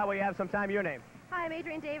cheerleaders while we have some time. Your name? Hi, I'm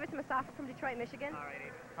Adrian Davis. I'm a sophomore from Detroit, Michigan.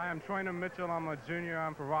 Hi, I'm Troyna Mitchell. I'm a junior.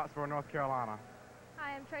 I'm from Roxborough, North Carolina.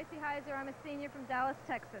 Hi, I'm Tracy Heiser. I'm a senior from Dallas,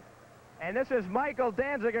 Texas. And this is Michael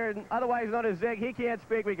Danziger, otherwise known as Zig. He can't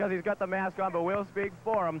speak because he's got the mask on, but we'll speak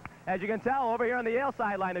for him. As you can tell, over here on the Yale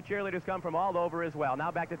sideline, the cheerleaders come from all over as well.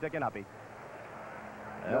 Now back to Dick and Uppy.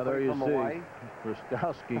 Now there you see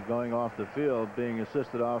Krastowski going off the field, being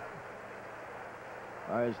assisted off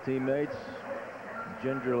by his teammates,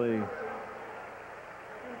 gingerly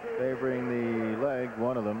favoring the leg,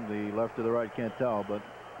 one of them, the left or the right, can't tell, but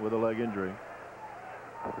with a leg injury.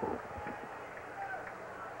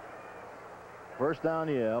 First down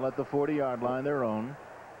Yale at the 40-yard line, their own.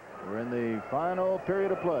 We're in the final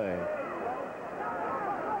period of play.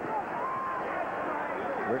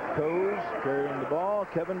 Rick Coes carrying the ball.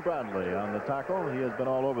 Kevin Bradley on the tackle. He has been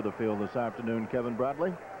all over the field this afternoon, Kevin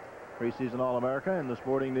Bradley. Preseason All-America in the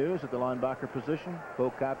Sporting News at the linebacker position.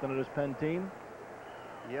 Co-captain of his Penn team.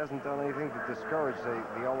 He hasn't done anything to discourage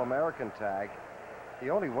the All-American tag. He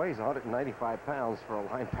only weighs 195 pounds for a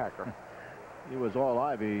linebacker. He was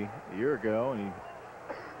All-Ivy a year ago, and he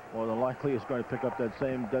more than likely is going to pick up that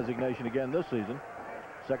same designation again this season.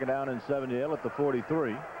 Second down and 7 Yale at the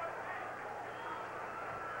 43.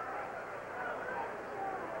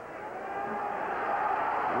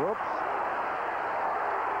 Whoops.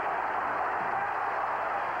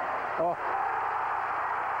 Oh.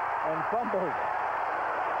 And fumbled.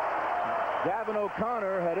 Gavin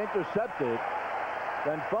O'Connor had intercepted,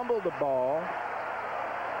 then fumbled the ball,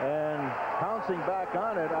 and pouncing back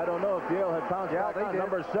on it, I don't know if Yale had pounced back on.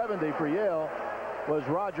 Number 70 for Yale was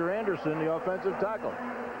Roger Anderson, the offensive tackle.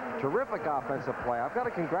 Terrific offensive play. I've got to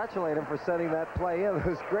congratulate him for setting that play in. It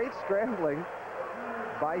was great scrambling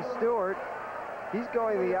by Stewart. He's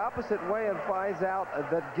going the opposite way and finds out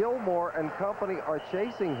that Gilmore and company are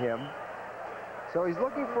chasing him. So he's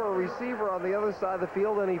looking for a receiver on the other side of the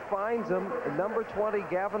field, and he finds him. Number 20,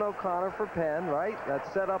 Gavin O'Connor for Penn, right?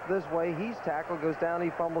 That's set up this way. He's tackled, goes down, he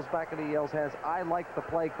fumbles back into Yale's hands. I like the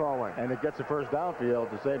play calling. And it gets a first down for Yale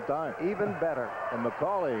at the same time. Even better. And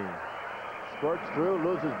McCauley squirts through,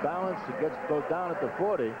 loses balance. It goes down at the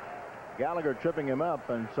 40. Gallagher tripping him up,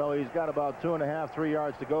 and so he's got about 2.5, 3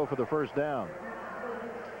 yards to go for the first down.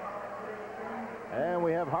 And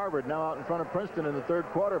we have Harvard now out in front of Princeton in the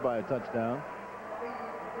 3rd quarter by a touchdown.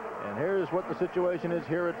 And here's what the situation is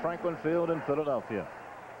here at Franklin Field in Philadelphia.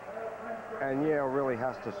 And Yale really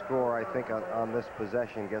has to score, I think, on this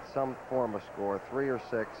possession, get some form of score, 3 or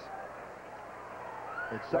 6.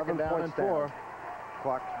 It's second down and 4.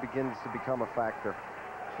 Clock begins to become a factor.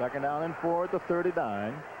 Second down and 4 at the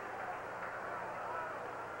 39.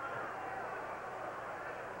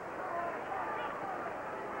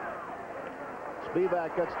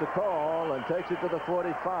 Spivak gets the call and takes it to the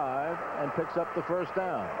 45 and picks up the first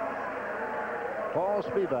down. Paul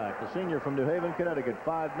Spivak, the senior from New Haven, Connecticut,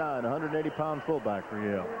 5'9", 180-pound fullback for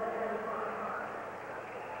Yale.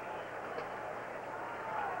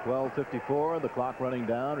 12:54, the clock running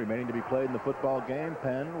down, remaining to be played in the football game.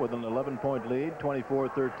 Penn with an 11-point lead,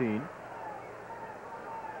 24-13.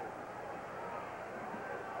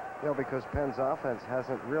 You know, because Penn's offense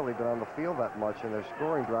hasn't really been on the field that much in their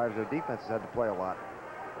scoring drives, their defense has had to play a lot.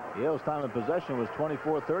 Yale's time of possession was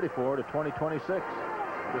 24-34 to 20-26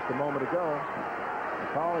 just a moment ago.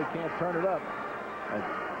 McCauley can't turn it up. And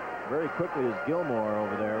very quickly is Gilmore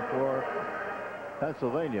over there for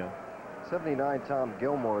Pennsylvania. 79, Tom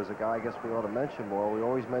Gilmore is a guy I guess we ought to mention more. We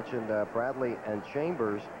always mentioned Bradley and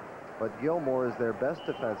Chambers, but Gilmore is their best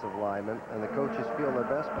defensive lineman, and the coaches feel their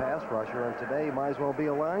best pass rusher, and today he might as well be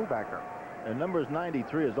a linebacker. And numbers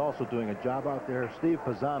 93 is also doing a job out there. Steve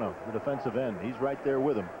Pisano, the defensive end. He's right there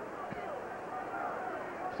with him.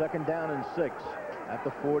 2nd down and 6 at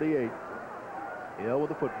the 48. Yale with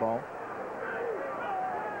the football.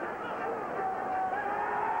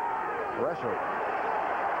 Pressure.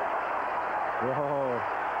 Whoa.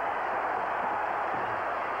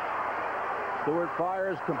 Stewart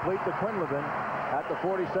fires complete to Quinlivan at the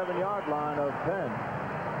 47-yard line of Penn.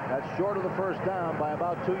 That's short of the first down by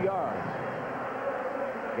about 2 yards.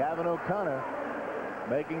 Gavin O'Connor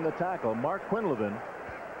making the tackle. Mark Quinlivan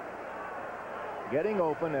getting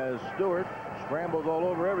open as Stewart scrambles all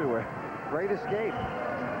over everywhere. Great escape.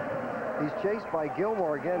 He's chased by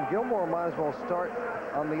Gilmore again. Gilmore might as well start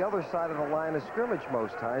on the other side of the line of scrimmage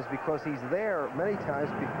most times because he's there many times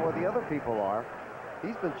before the other people are.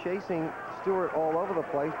 He's been chasing Stewart all over the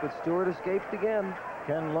place, but Stewart escaped again.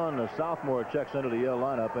 Ken Lund, a sophomore, checks into the Yale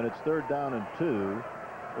lineup, and it's 3rd down and 2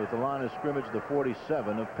 with the line of scrimmage the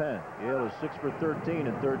 47 of Penn. Yale is 6 for 13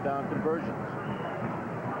 in 3rd down conversions.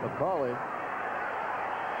 McCauley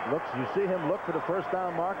looks, you see him look for the first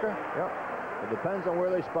down marker? Yep. It depends on where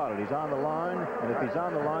they spot it. He's on the line, and if he's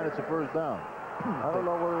on the line, it's a first down. I don't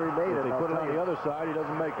know whether he made it. If they put it on the other side, he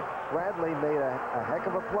doesn't make it. Bradley made a heck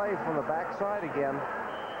of a play from the backside again.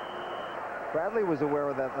 Bradley was aware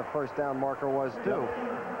of that the first down marker was too. Yep.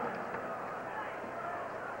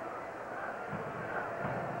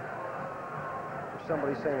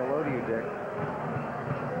 Somebody saying hello to you, Dick.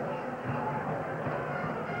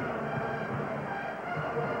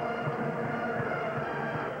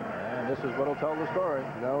 And this is what'll tell the story.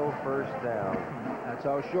 No first down. That's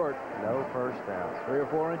how short. No first down. 3 or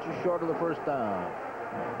 4 inches short of the first down.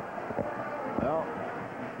 Well,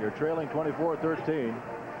 you're trailing 24-13.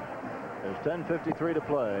 There's 10:53 to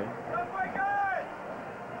play.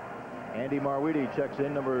 Andy Marwidi checks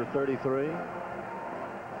in, number 33.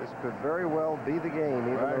 This could very well be the game,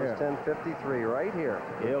 even Right though it's 10:53 right here.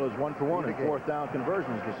 Yale is 1 for 1 in 4th down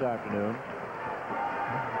conversions this afternoon.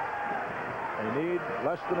 They need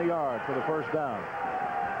less than a yard for the first down.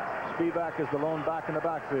 Spivak is the lone back in the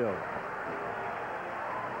backfield.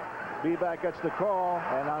 Spivak gets the call,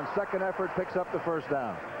 and on second effort picks up the first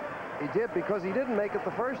down. He did, because he didn't make it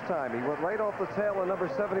the first time. He went right off the tail of number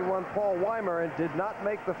 71, Paul Weimer, and did not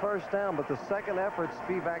make the first down, but the second effort,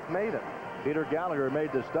 Spivak made it. Peter Gallagher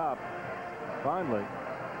made the stop, finally.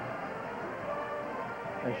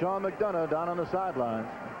 And Sean McDonough down on the sidelines.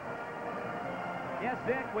 Yes,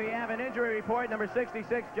 Dick, we have an injury report. Number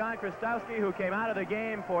 66, John Krastowski, who came out of the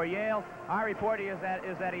game for Yale. Our report is that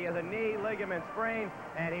he has a knee ligament sprain,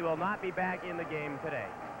 and he will not be back in the game today.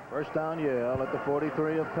 First down, Yale at the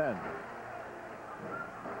 43 of Penn.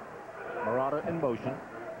 Murata in motion.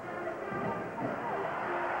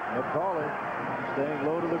 McCauley staying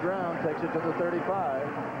low to the ground, takes it to the 35.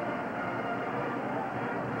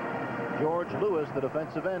 George Lewis, the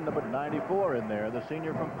defensive end, number 94 in there, the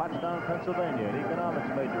senior from Pottstown, Pennsylvania, an economics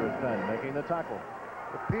major at Penn, making the tackle.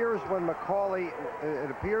 It appears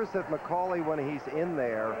that McCauley, when he's in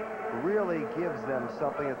there, really gives them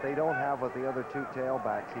something that they don't have with the other two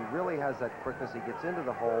tailbacks. He really has that quickness. He gets into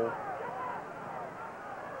the hole.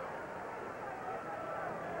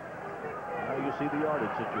 Now you see the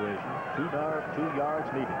yardage situation. 2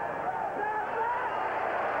 yards needed.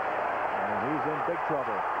 And he's in big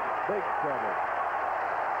trouble. Big trouble.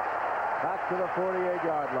 Back to the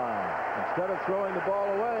 48-yard line. Instead of throwing the ball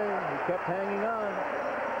away, he kept hanging on.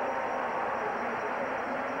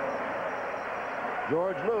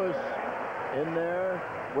 George Lewis in there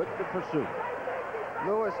with the pursuit.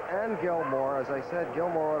 Lewis and Gilmore, as I said,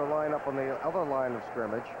 Gilmore ought to line up on the other line of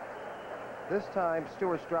scrimmage. This time,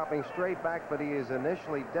 Stewart's dropping straight back, but he is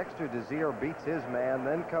initially, Dexter Desir beats his man,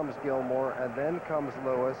 then comes Gilmore, and then comes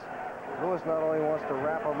Lewis. Lewis not only wants to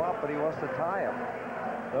wrap him up, but he wants to tie him.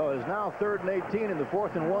 So it's now 3rd and 18, and the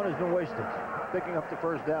 4th and 1 has been wasted. Picking up the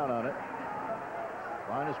first down on it.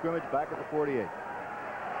 Line of scrimmage back at the 48.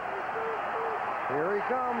 Here he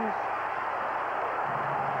comes.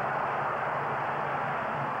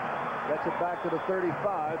 Gets it back to the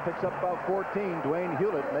 35, picks up about 14. Dwayne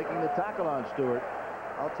Hewlett making the tackle on Stewart.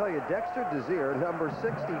 I'll tell you, Dexter Desir, number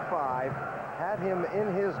 65, had him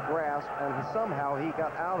in his grasp, and somehow he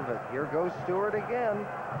got out of it. Here goes Stewart again.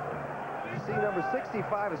 You see, number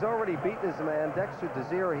 65 has already beaten his man, Dexter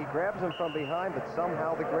Desir. He grabs him from behind, but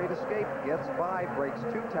somehow the great escape gets by, breaks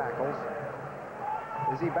 2 tackles.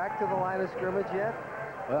 Is he back to the line of scrimmage yet?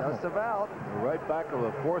 Well, just about. We're right back to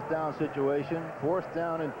a 4th down situation. 4th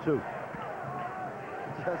down and 2.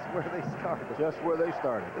 Just where they started. Just where they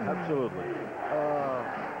started. Absolutely.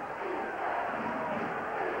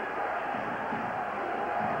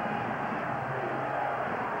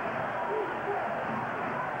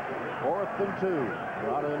 4th and 2.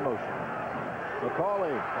 Rada in motion.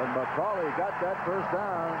 McCauley, and McCauley got that first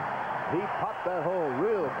down. He popped that hole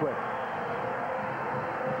real quick.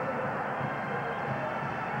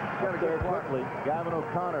 Got a good quickly. Gavin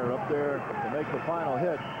O'Connor up there to make the final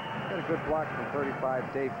hit. Got a good block from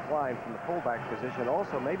 35, Dave Klein, from the fullback position.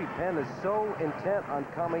 Also, maybe Penn is so intent on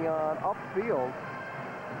coming on upfield,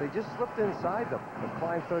 they just slipped inside them. But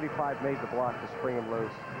Klein 35 made the block to spring him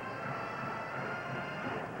loose.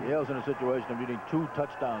 Yale's in a situation of needing 2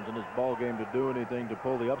 touchdowns in this ball game to do anything to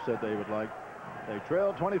pull the upset they would like. They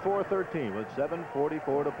trail 24-13 with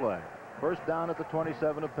 7:44 to play. First down at the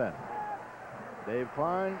 27 of Penn. Dave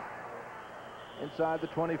Klein inside the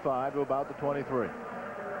 25 to about the 23.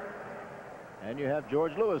 And you have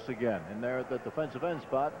George Lewis again in there at the defensive end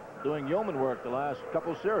spot doing yeoman work the last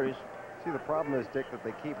couple series. See, the problem is, Dick, that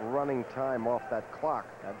they keep running time off that clock.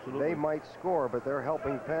 Absolutely. They might score, but they're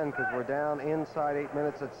helping Penn because we're down inside 8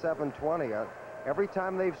 minutes at 7:20. Every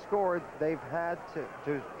time they've scored, they've had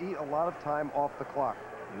to eat a lot of time off the clock.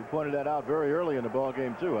 You pointed that out very early in the ball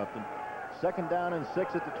game too, Upton. 2nd down and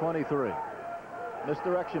 6 at the 23.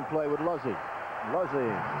 Misdirection play with Luzzy.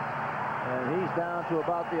 And he's down to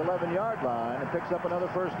about the 11-yard line and picks up another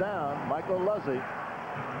first down. Michael Luzzy.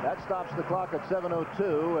 That stops the clock at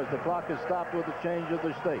 7:02 as the clock is stopped with the change of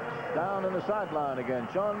the stakes. Down in the sideline again,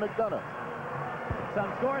 Sean McDonough.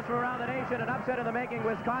 Some scores from around the nation. An upset in the making.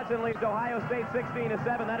 Wisconsin leads Ohio State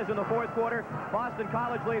 16-7. That is in the 4th quarter. Boston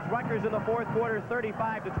College leads Rutgers in the 4th quarter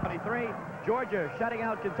 35-23. Georgia shutting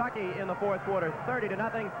out Kentucky in the 4th quarter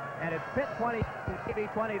 30-0. And it's Pitt 20, Navy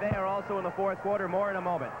 20. They are also in the 4th quarter. More in a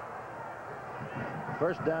moment.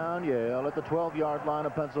 First down, Yale at the 12-yard line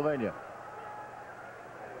of Pennsylvania.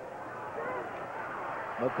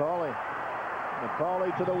 McCauley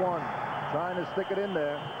to the 1, trying to stick it in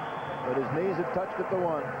there, but his knees had touched at the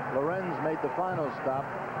 1. Lorenz made the final stop.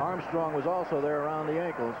 Armstrong was also there around the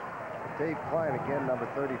ankles. Dave Klein, again, number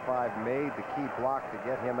 35, made the key block to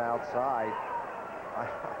get him outside.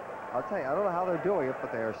 I'll tell you, I don't know how they're doing it,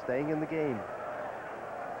 but they are staying in the game.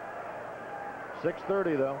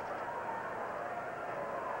 6:30, though.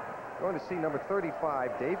 Going to see number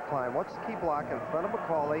 35, Dave Klein. What's the key block in front of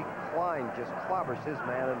McCauley? Klein just clobbers his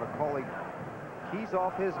man, and McCauley keys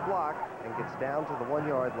off his block and gets down to the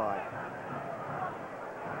 1-yard line.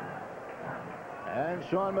 And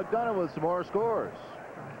Sean McDonough with some more scores.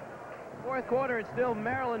 4th quarter, it's still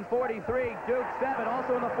Maryland 43, Duke 7.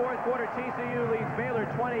 Also in the 4th quarter, TCU leads Baylor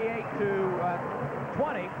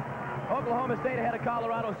 28-20. Oklahoma State ahead of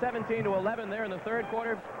Colorado 17-11 there in the 3rd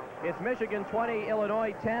quarter. It's Michigan 20,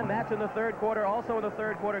 Illinois 10. That's in the 3rd quarter. Also in the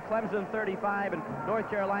 3rd quarter, Clemson 35 and North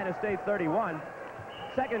Carolina State 31.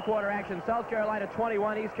 2nd quarter action, South Carolina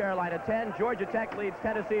 21, East Carolina 10. Georgia Tech leads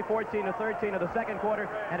Tennessee 14-13 in the 2nd quarter,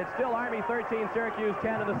 and it's still Army 13, Syracuse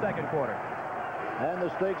 10 in the 2nd quarter. And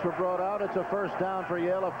the stakes were brought out. It's a first down for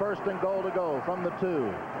Yale, a 1st and goal to go from the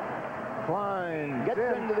 2. Klein gets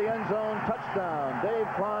into the end zone, touchdown. Dave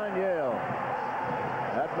Klein, Yale.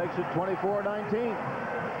 That makes it 24-19.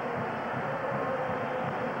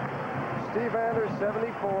 Steve Anders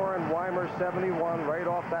 74 and Weimer 71 right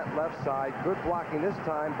off that left side. Good blocking this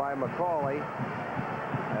time by McCauley.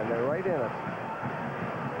 And they're right in it.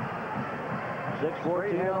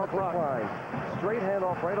 6:14 on the clock. Straight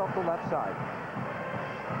handoff right off the left side,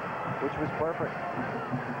 which was perfect.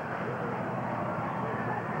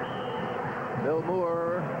 Bill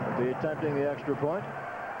Moore will be attempting the extra point.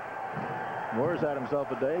 Moore's had himself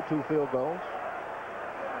a day, 2 field goals.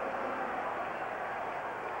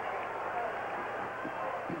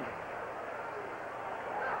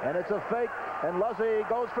 And it's a fake, and Luzzy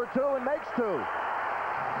goes for 2 and makes 2.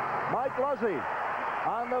 Mike Luzzy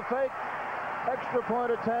on the fake extra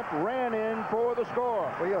point attempt ran in for the score.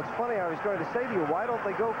 Well, you know, it's funny. I was going to say to you, why don't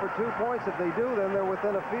they go for 2 points? If they do, then they're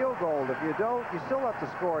within a field goal. If you don't, you still have to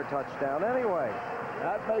score a touchdown anyway.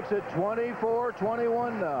 That makes it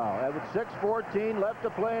 24-21 now. And with 6:14 left to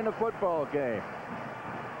play in the football game.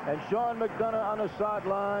 And Sean McDonough on the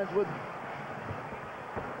sidelines with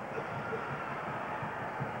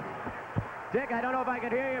Dick, I don't know if I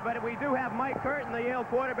can hear you, but we do have Mike Curtin, the Yale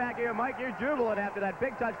quarterback here. Mike, you're jubilant after that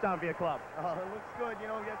big touchdown for your club. Oh, it looks good. You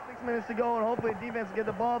know, we got 6 minutes to go, and hopefully the defense will get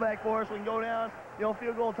the ball back for us. We can go down. You know,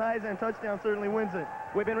 field goal ties and touchdown certainly wins it.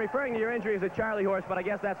 We've been referring to your injury as a Charlie horse, but I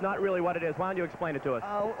guess that's not really what it is. Why don't you explain it to us?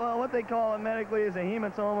 Well, what they call it medically is a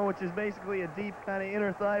hematoma, which is basically a deep kind of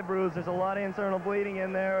inner thigh bruise. There's a lot of internal bleeding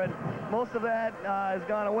in there, and most of that has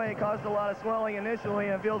gone away. It caused a lot of swelling initially,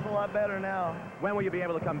 and it feels a lot better now. When will you be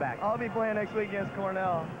able to come back? I'll be playing next week against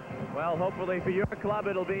Cornell. Well, hopefully for your club,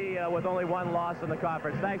 it'll be with only one loss in the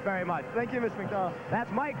conference. Thanks very much. Thank you, Mr. McDonald.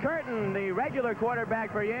 That's Mike Curtin, the regular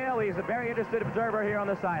quarterback for Yale. He's a very interested observer here on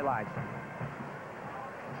the sidelines.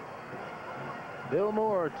 Bill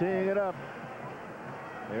Moore teeing it up.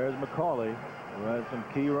 There's McCauley, who had some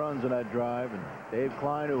key runs in that drive, and Dave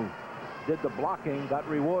Klein, who did the blocking, got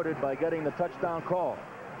rewarded by getting the touchdown call.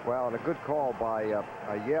 Well, and a good call by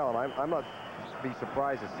Yale, and I'm not be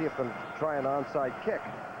surprised to see if them try an onside kick.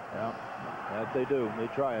 Yeah, that they do. They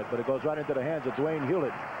try it, but it goes right into the hands of Dwayne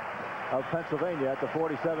Hewlett of Pennsylvania at the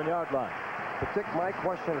 47-yard line. But Dick, my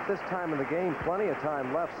question at this time of the game, plenty of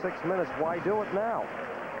time left, 6 minutes. Why do it now?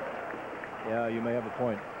 Yeah, you may have a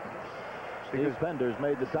point. Steve Pender's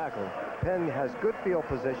made the tackle. Penn has good field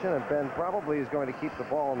position, and Ben probably is going to keep the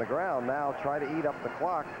ball on the ground now, try to eat up the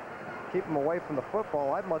clock, keep them away from the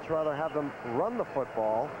football. I'd much rather have them run the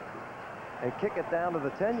football and kick it down to the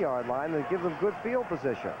 10-yard line than give them good field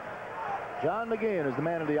position. John McGeehan is the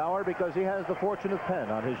man of the hour because he has the fortune of Penn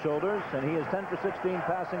on his shoulders, and he is 10 for 16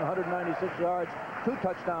 passing, 196 yards, 2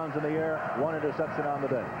 touchdowns in the air, 1 interception on the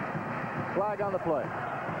day. Flag on the play.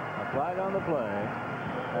 A flag on the play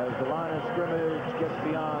as the line of scrimmage gets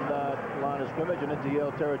beyond that line of scrimmage and into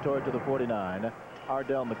Yale territory to the 49.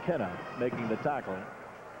 Ardell McKenna making the tackle.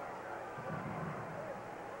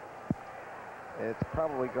 It's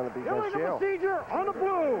probably going to be against Yale. Procedure on the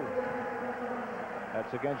blue.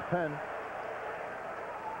 That's against Penn.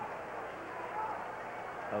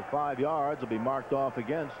 5 yards will be marked off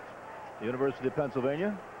against the University of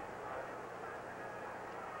Pennsylvania.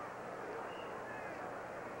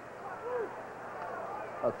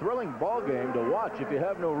 A thrilling ball game to watch if you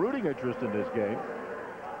have no rooting interest in this game.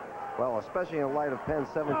 Well, especially in light of Penn's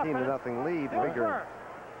 17-0 lead, figured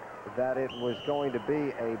that it was going to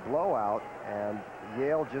be a blowout, and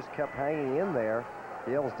Yale just kept hanging in there.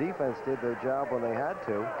 Yale's defense did their job when they had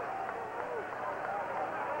to.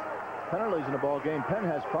 Penalties in the ball game. Penn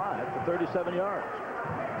has 5 for 37 yards.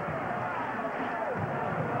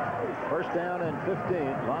 First down and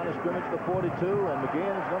 15. Line of scrimmage to 42, and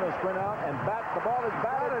McGeehan is going to sprint out and bat. The ball is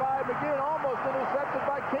batted by McGeehan, almost intercepted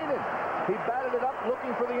by Keenan. He batted it up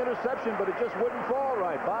looking for the interception, but it just wouldn't fall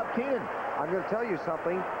right. Bob Keenan. I'm going to tell you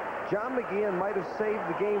something. John McGeehan might have saved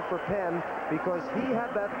the game for Penn because he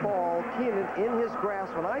had that ball, Keenan, in his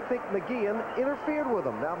grasp, and I think McGeehan interfered with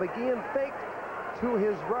him. Now McGeehan faked to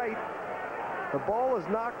his right. The ball is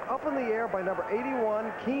knocked up in the air by number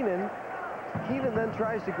 81, Keenan. Keenan then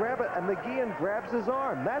tries to grab it, and McGeehan grabs his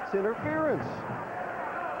arm. That's interference.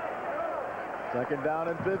 Second down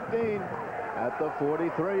and 15 at the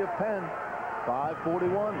 43 of Penn.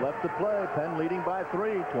 5:41 left to play. Penn leading by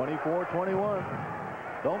 3, 24-21.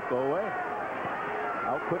 Don't go away.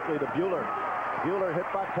 Out quickly to Bueller. Bueller hit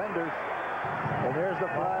by Penders. And there's the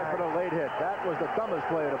flag for the late hit. That was the dumbest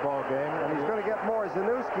play of the ball game. And he's going to get more.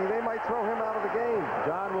 Zanussi, they might throw him out of the game.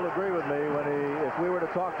 John will agree with me when if we were to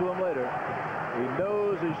talk to him later. He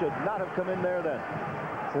knows he should not have come in there then.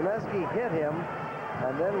 Zanussi hit him,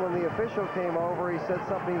 and then when the official came over, he said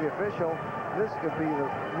something to the official. This could be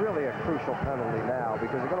really a crucial penalty now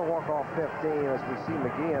because they're going to walk off 15 as we see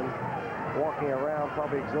McGeehan walking around,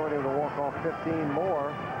 probably exhorting him to walk off 15 more.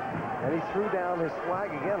 And he threw down his flag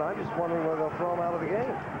again. I'm just wondering whether they'll throw him out of the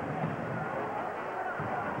game.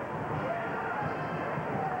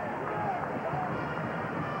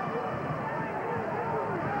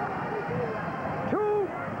 Two,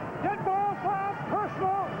 dead ball, foul,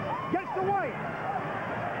 personal, gets the white.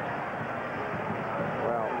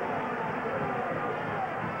 Well,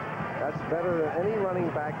 that's better than any running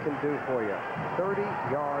back can do for you. 30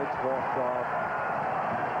 yards walked off.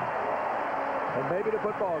 And maybe the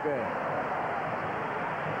football game.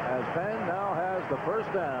 As Penn now has the first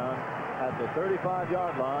down at the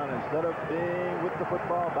 35-yard line instead of being with the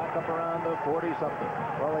football back up around the 40-something.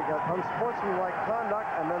 Well, they got unsportsmanlike conduct,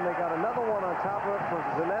 and then they got another one on top of it for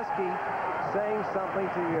Zanussi saying something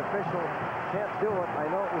to the official. Can't do it. I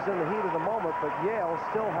know it was in the heat of the moment, but Yale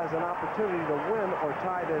still has an opportunity to win or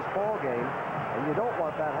tie this ball game, and you don't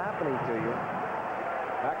want that happening to you.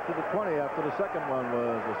 Back to the 20 after the second one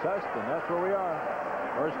was assessed, and that's where we are.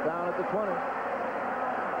 First down at the 20.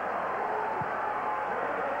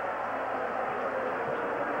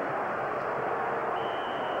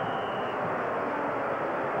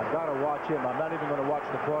 watch him. I'm not even going to watch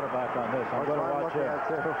the quarterback on this. I'm going to watch him.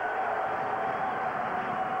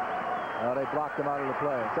 They blocked him out of the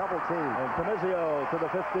play. Double team. And Comizio to the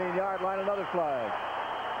 15-yard line. Another flag.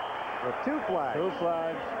 With 2 flags. 2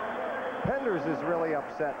 flags. Penders is really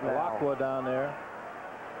upset now. Lockwood down there.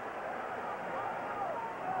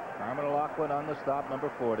 Carmen Lockwood on the stop, number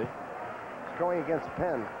 40. It's going against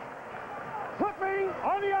Penn. Flipping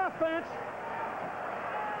on the offense.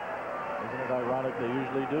 Isn't it ironic? They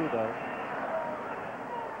usually do, though.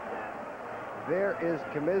 There is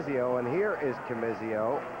Comizio, and here is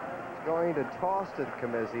Comizio. He's going to toss to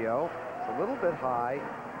Comizio. It's a little bit high.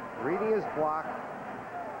 Reading his block.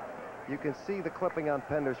 You can see the clipping on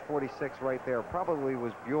Pender's 46 right there. Probably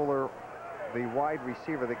was Bueller, the wide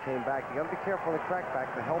receiver that came back. You got to be careful on the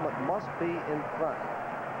crackback. The helmet must be in front.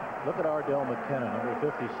 Look at Ardell McKenna, number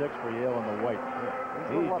 56 for Yale in the white.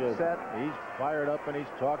 He's upset. He's fired up, and he's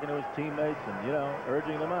talking to his teammates and, you know,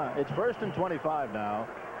 urging them on. It's 1st and 25 now.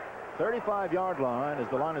 35-yard line is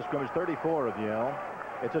the line of scrimmage, 34 of Yale.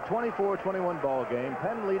 It's a 24-21 ball game.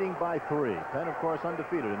 Penn leading by 3. Penn, of course,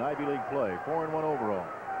 undefeated in Ivy League play, 4-1 overall.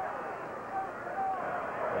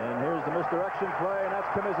 And here's the misdirection play, and that's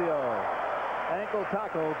Comizio. Ankle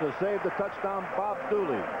tackle to save the touchdown, Bob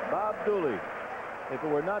Dooley. Bob Dooley. If it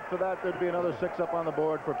were not for that, there'd be another 6 up on the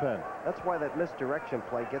board for Penn. That's why that misdirection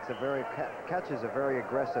play gets catches a very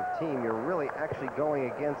aggressive team. You're really actually going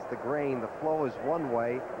against the grain. The flow is one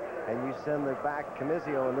way, and you send it back,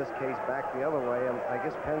 Comizio in this case, back the other way. And I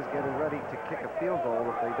guess Penn's getting ready to kick a field goal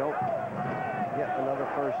if they don't get another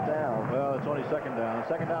 1st down. Well, it's only 2nd down.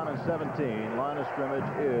 2nd down and 17. Line of scrimmage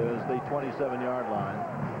is the 27-yard line.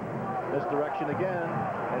 Misdirection again,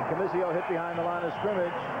 and Comizio hit behind the line of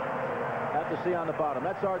scrimmage. At the C on the bottom.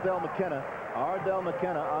 That's Ardell McKenna. Ardell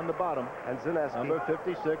McKenna on the bottom. And Zineski. Number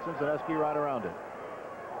 56, and Zineski right around it.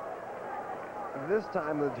 This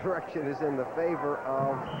time the direction is in the favor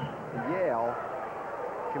of Yale.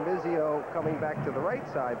 Comizio coming back to the right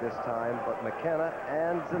side this time, but McKenna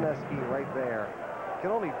and Zineski right there.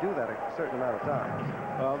 Can only do that a certain amount of times.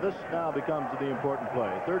 Well, this now becomes the important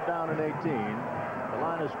play. 3rd down and 18. The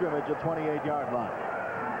line of scrimmage, a 28-yard line.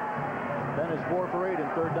 Penn is 4 for 8 in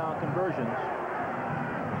 3rd down conversions.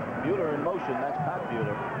 Bueller in motion. That's Pat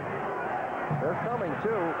Bueller. They're coming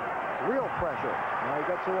too. Real pressure. Now he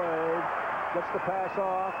gets away. Gets the pass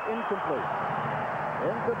off. Incomplete.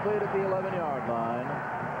 Incomplete at the 11-yard line.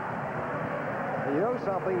 And you know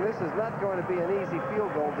something? This is not going to be an easy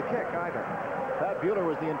field goal to kick either. Pat Bueller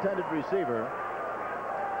was the intended receiver.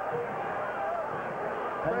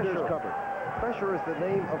 Penders covered. Pressure is the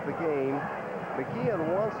name of the game. McGeehan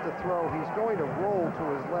wants to throw. He's going to roll to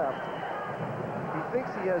his left. He thinks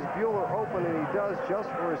he has Bueller open, and he does just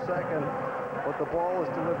for a second, but the ball is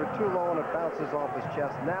delivered too low, and it bounces off his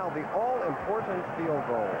chest. Now the all-important field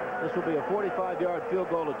goal. This will be a 45-yard field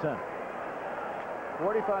goal attempt.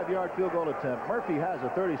 45-yard field goal attempt. Murphy has a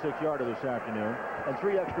 36-yarder this afternoon and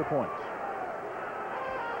 3 extra points.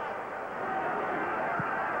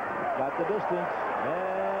 Got the distance,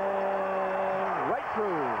 and right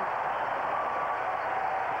through.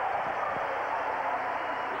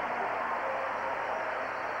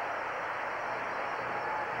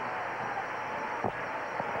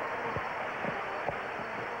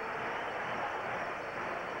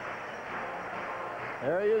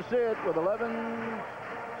 There you see it with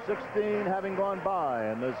 11-16 having gone by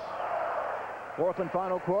in this 4th and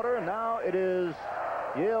final quarter, and now it is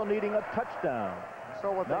Yale needing a touchdown.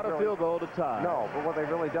 So what Not a field goal to tie. No, but what they've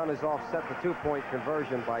really done is offset the 2-point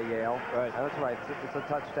conversion by Yale. Right. And that's right. It's a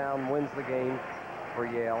touchdown, wins the game for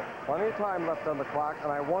Yale. Plenty of time left on the clock,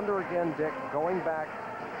 and I wonder again, Dick, going back,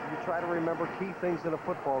 you try to remember key things in a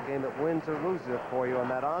football game that wins or loses it for you, and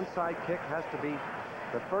that onside kick has to be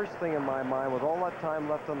the first thing in my mind with all that time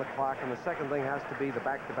left on the clock, and the second thing has to be the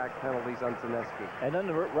back-to-back penalties on Zineski. And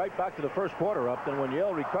then right back to the first quarter up, then when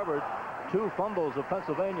Yale recovered 2 fumbles of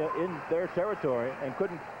Pennsylvania in their territory and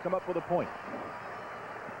couldn't come up with a point.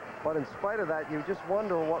 But in spite of that, you just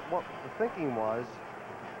wonder what the thinking was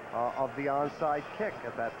of the onside kick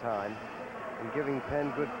at that time and giving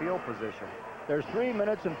Penn good field position. There's 3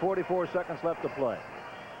 minutes and 44 seconds left to play.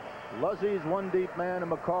 Luzzie's one deep man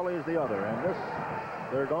and McCauley is the other, and this,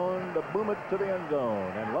 they're going to boom it to the end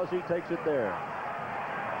zone, and Luzzie takes it there.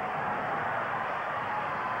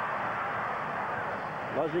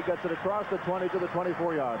 Luzzie gets it across the 20 to the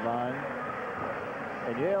 24-yard line,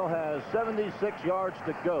 and Yale has 76 yards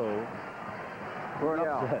to go for an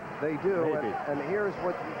upset. They do, Maybe. and here's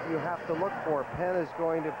what you have to look for. Penn is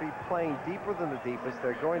going to be playing deeper than the deepest.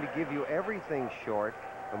 They're going to give you everything short,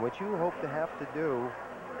 and what you hope to have to do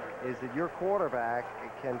is that your quarterback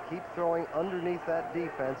can keep throwing underneath that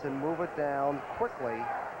defense and move it down quickly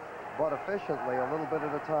but efficiently a little bit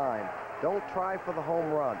at a time. Don't try for the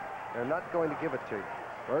home run. They're not going to give it to you.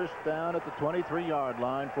 First down at the 23-yard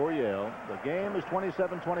line for Yale. The game is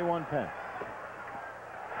 27-21 Penn.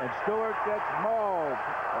 And Stewart gets mauled.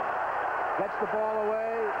 Gets the ball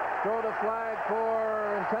away. Throw the flag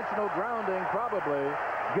for intentional grounding, probably.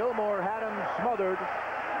 Gilmore had him smothered.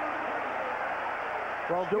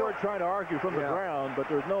 Well, Stewart trying to argue from the ground, but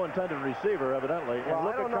there's no intended receiver, evidently. Well, and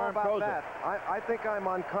look I don't at know about Koza. that. I think I'm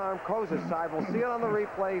on Koza's side. We'll see it on the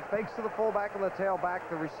replay. Fakes to the fullback and the tailback.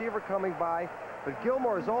 The receiver coming by. But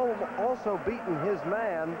Gilmore has also beaten his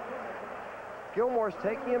man. Gilmore's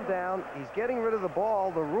taking him down. He's getting rid of the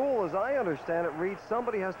ball. The rule, as I understand it, reads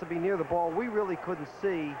somebody has to be near the ball. We really couldn't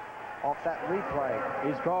see off that replay.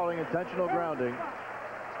 He's calling intentional grounding.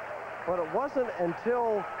 But it wasn't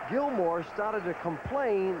until Gilmore started to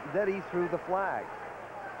complain that he threw the flag.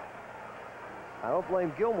 I don't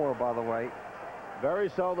blame Gilmore, by the way. Very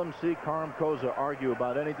seldom see Carm Koza argue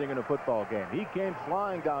about anything in a football game. He came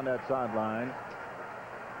flying down that sideline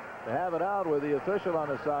to have it out with the official on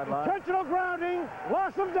the sideline. Intentional grounding,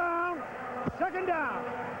 loss of down, second down.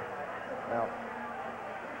 Now,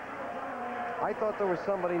 I thought there was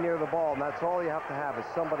somebody near the ball, and that's all you have to have is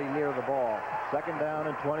somebody near the ball. Second down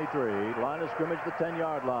and 23. Line of scrimmage, the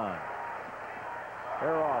 10-yard line.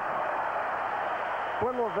 They're off.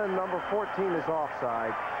 Quinlivan, number 14, is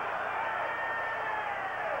offside.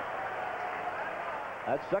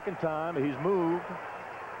 That second time he's moved.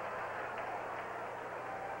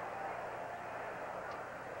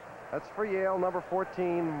 That's for Yale. Number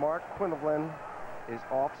 14, Mark Quinlivan, is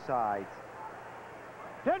offside.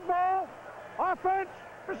 Dead ball, offense,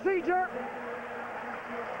 procedure.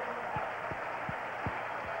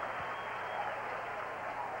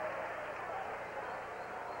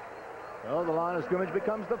 Well, the line of scrimmage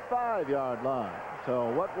becomes the 5-yard line. So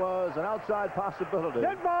what was an outside possibility?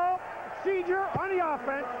 Dead ball, procedure on the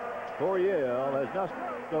offense. For Yale has just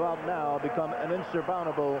about now become an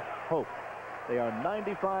insurmountable hope. They are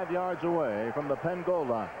 95 yards away from the Penn goal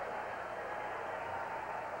line.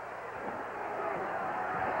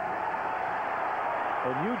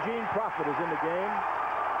 And Eugene Prophet is in the game.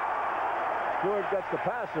 Stewart gets the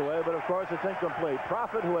pass away, but of course it's incomplete.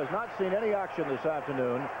 Prophet, who has not seen any action this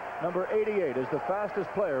afternoon, number 88, is the fastest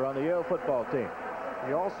player on the Yale football team.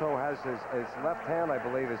 He also has his left hand, I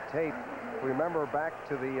believe, is taped. Remember back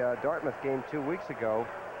to the Dartmouth game 2 weeks ago,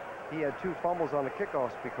 he had 2 fumbles on the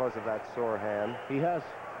kickoffs because of that sore hand. He has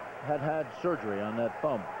had surgery on that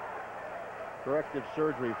thumb. Corrective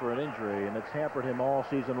surgery for an injury, and it's hampered him all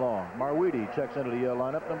season long. Marwidi checks into the Yale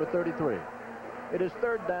lineup, number 33. It is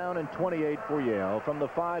third down and 28 for Yale from the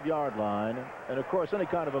 5-yard line. And, of course, any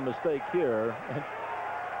kind of a mistake here, and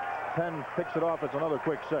Penn picks it off. It's another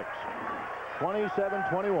quick 6.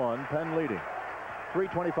 27-21, Penn leading.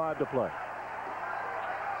 3:25 to play.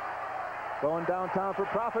 Going downtown for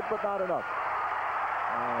Prophet, but not enough.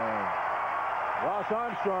 Ross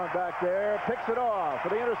Armstrong back there picks it off for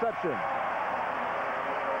the interception.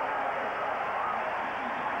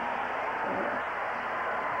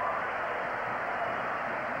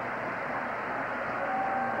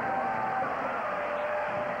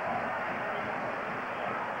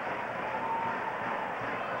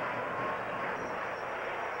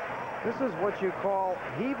 This is what you call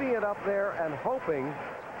heaving it up there and hoping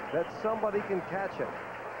that somebody can catch it.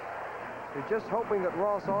 You're just hoping that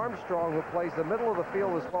Ross Armstrong, who plays the middle of the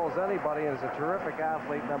field as well as anybody and is a terrific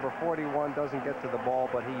athlete, number 41, doesn't get to the ball,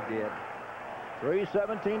 but he did.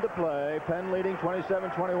 3:17 to play. Penn leading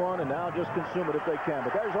 27-21, and now just consume it if they can.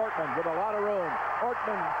 But there's Ortman with a lot of room.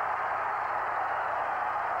 Ortman.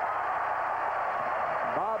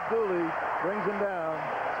 Bob Dooley brings him down.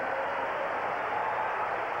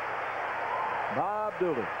 Bob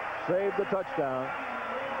Dooley saved the touchdown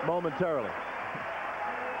momentarily.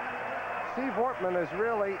 Steve Ortman is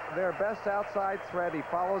really their best outside threat. He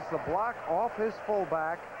follows the block off his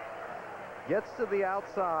fullback, gets to the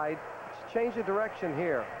outside. Change of direction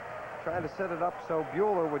here. Trying to set it up so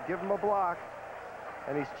Bueller would give him a block,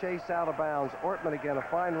 and he's chased out of bounds. Ortman again, a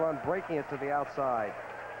fine run, breaking it to the outside.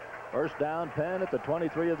 First down, Penn at the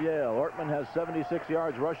 23 of Yale. Ortman has 76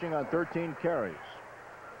 yards rushing on 13 carries.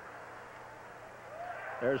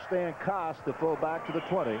 There's Stan Koss, the fullback, to the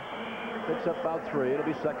 20. Picks up about 3. It'll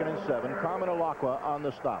be 2nd and 7. Carmen Alakwa on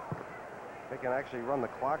the stop. They can actually run the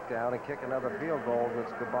clock down and kick another field goal, and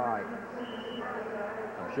it's goodbye.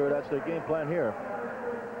 I'm sure that's their game plan here.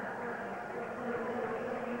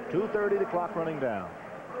 2:30, the clock running down.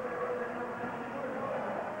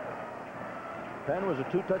 Penn was a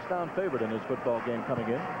 2-touchdown favorite in this football game coming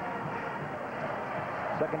in.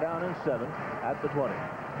 Second down and 7 at the 20.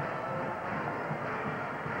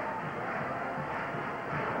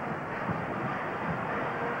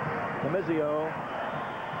 Demizio,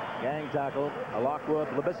 gang tackle. Alakwa,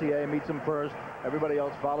 Labissiere meets him first. Everybody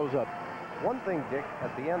else follows up. One thing, Dick,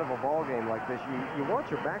 at the end of a ball game like this, you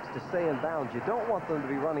want your backs to stay in bounds. You don't want them to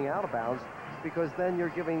be running out of bounds, because then you're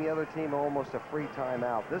giving the other team almost a free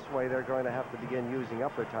timeout. This way, they're going to have to begin using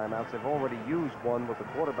up their timeouts. They've already used one with the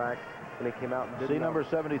quarterback when he came out and did. See number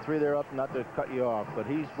 73 there up, not to cut you off, but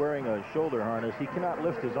he's wearing a shoulder harness. He cannot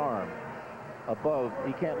lift his arm above.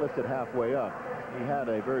 He can't lift it halfway up. He had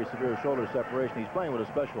a very severe shoulder separation. He's playing with a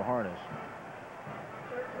special harness.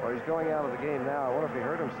 Well, he's going out of the game now. I wonder if he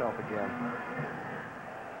hurt himself again.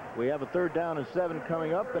 We have a third down and 7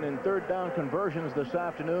 coming up, and in third down conversions this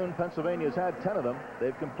afternoon, Pennsylvania's had 10 of them.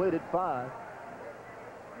 They've completed 5.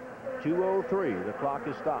 2:03. The clock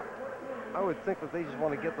is stopped. I would think that they just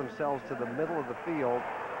want to get themselves to the middle of the field,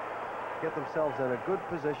 get themselves in a good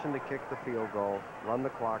position to kick the field goal, run the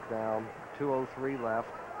clock down. 2:03 left.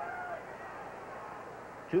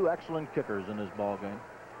 2 excellent kickers in this ball game,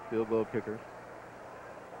 field goal kickers.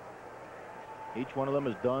 Each one of them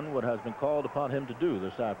has done what has been called upon him to do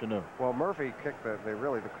this afternoon. Well, Murphy kicked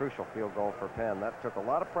really the crucial field goal for Penn. That took a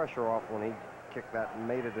lot of pressure off when he kicked that and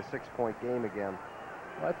made it a 6-point game again.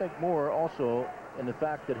 Well, I think more also in the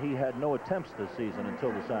fact that he had no attempts this season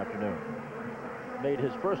until this afternoon. Made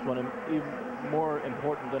his first one even more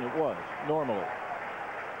important than it was normally.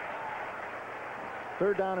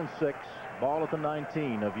 Third down and 6. Ball at the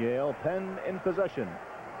 19 of Yale. Penn in possession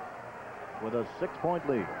with a 6-point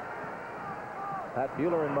lead. Pat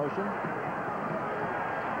Bueller in motion.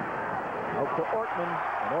 Out to Ortman,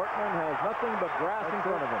 and Ortman has nothing but grass in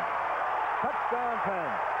front of him. Touchdown,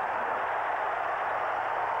 Penn.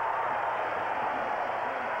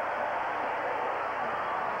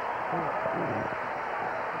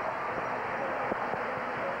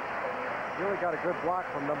 Really got a good block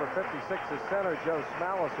from number 56's center, Joe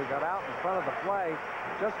Smalis, who got out in front of the play.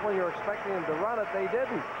 Just when you're expecting him to run it, they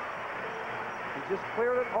didn't. He just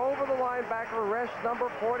cleared it over the linebacker, Resch, number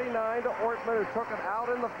 49, to Ortman, who took it out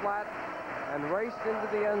in the flat and raced into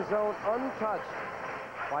the end zone untouched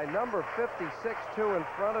by number 56, too, in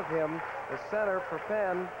front of him, the center for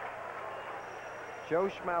Penn, Joe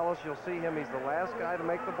Smalis. You'll see him. He's the last guy to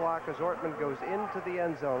make the block as Ortman goes into the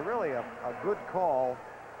end zone. Really a good call,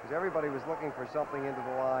 because everybody was looking for something into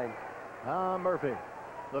the line. Tom Murphy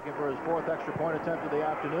looking for his 4th extra point attempt of the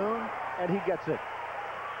afternoon, and he gets it.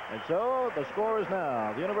 And so the score is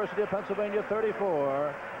now the University of Pennsylvania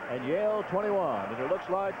 34 and Yale 21. And it looks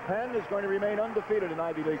like Penn is going to remain undefeated in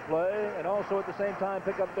Ivy League play and also at the same time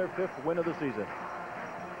pick up their 5th win of the season.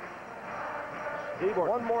 Steve Ortman.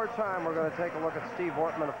 One more time we're going to take a look at Steve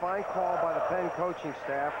Ortman. A fine call by the Penn coaching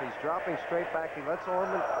staff. He's dropping straight back. He lets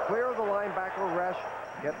Ortman clear the linebacker Resch,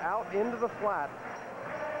 get out into the flat.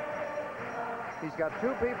 He's got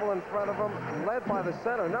 2 people in front of him, led by the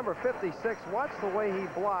center, number 56. Watch the way he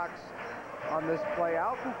blocks on this play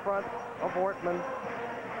out in front of Ortman.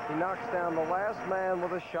 He knocks down the last man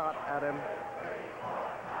with a shot at him.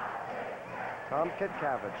 Tom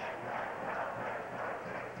Kitkavich.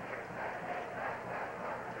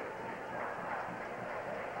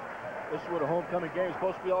 This is what a homecoming game is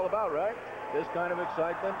supposed to be all about, right? This kind of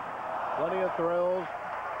excitement, plenty of thrills.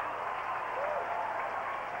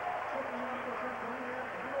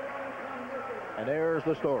 And there's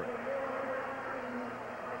the story.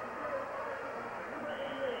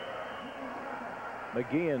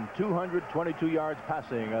 McGeehan, 222 yards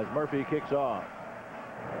passing as Murphy kicks off.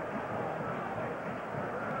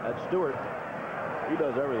 That's Stewart. He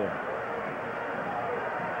does everything.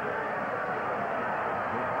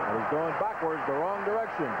 He's going backwards the wrong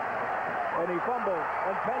direction. And he fumbles,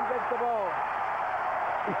 and Penn gets the ball.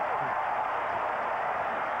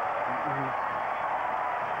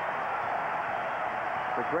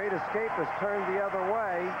 The great escape has turned the other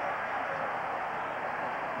way.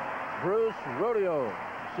 Bruce Rodeo,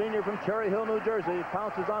 senior from Cherry Hill, New Jersey,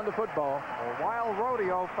 pounces on the football. Well, while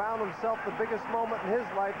Rodeo found himself the biggest moment in his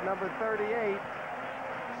life, number 38,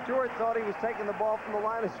 Stewart thought he was taking the ball from the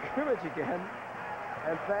line of scrimmage again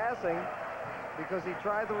and passing because he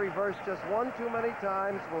tried the reverse just one too many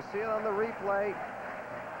times. We'll see it on the replay.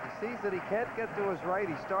 He sees that he can't get to his right.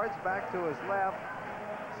 He starts back to his left.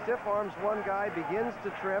 Stiff arms one guy, begins to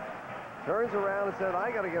trip, turns around and said, I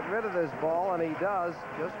got to get rid of this ball, and he does.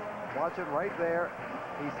 Just watch it right there.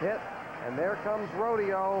 He's hit, and there comes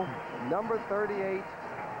Rodeo, number 38.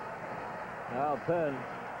 Now Penn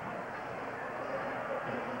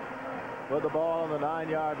with the ball on the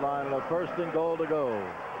 9-yard line and a 1st and goal to go.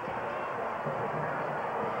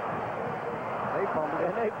 They've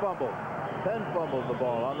And they fumbled. Penn fumbled the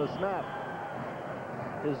ball on the snap.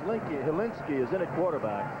 Helinski is in at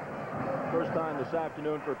quarterback. First time this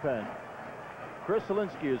afternoon for Penn. Chris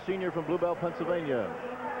Helinski is senior from Bluebell, Pennsylvania.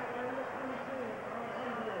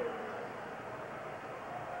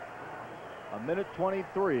 A minute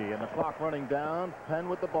 23 and the clock running down. Penn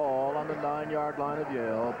with the ball on the 9-yard line of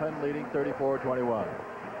Yale. Penn leading 34-21.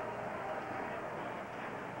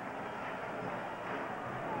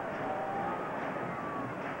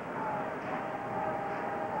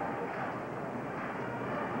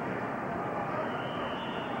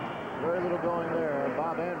 Very little going there.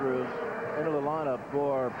 Bob Andrews into the lineup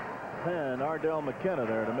for Penn. Ardell McKenna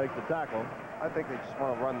there to make the tackle. I think they just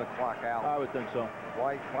want to run the clock out. I would think so.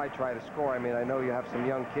 Why try to score? I mean, I know you have some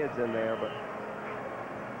young kids in there, but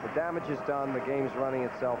the damage is done. The game's running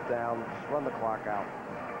itself down. Just run the clock out.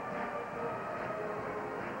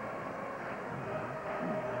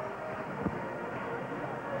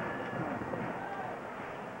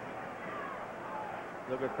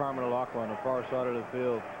 Look at Carmen Alacqua on the far side of the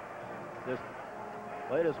field. Just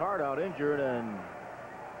laid his heart out, injured, and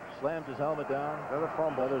slammed his helmet down. Another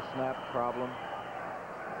fumble. Another snap problem.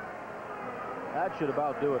 That should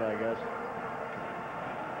about do it, I guess.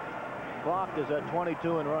 Clock is at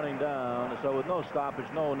 22 and running down, so with no stoppage,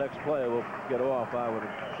 no next play will get off, I would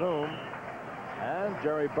assume. And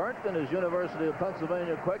Jerry Burnt and his University of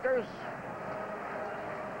Pennsylvania Quakers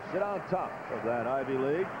sit on top of that Ivy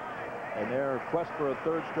League. And their quest for a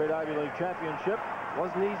third straight Ivy League championship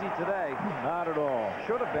wasn't easy today. Not at all.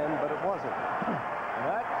 Should have been, but it wasn't. And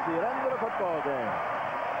that's the end of the football game.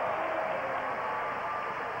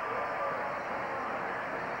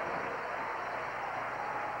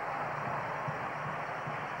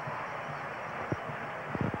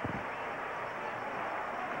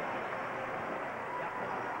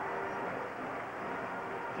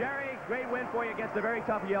 Jerry, great win for you against a very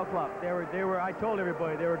tough Yale club. They were. I told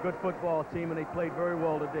everybody they were a good football team, and they played very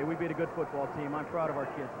well today. We beat a good football team. I'm proud of our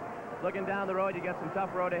kids. Looking down the road, you got some tough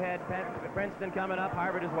road ahead. Princeton coming up,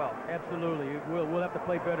 Harvard as well. Absolutely. We'll have to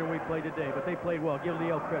play better than we played today, but they played well. Give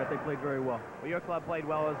Yale credit. They played very well. Well, your club played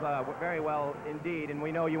well, very well indeed, and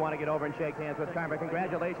we know you want to get over and shake hands with Carmen.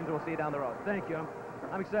 Congratulations. We'll see you down the road. Thank you.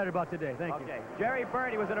 I'm excited about today. Thank you. Okay. Jerry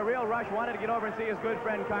Burnt, he was in a real rush, wanted to get over and see his good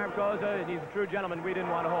friend Carm Koza. He's a true gentleman. We didn't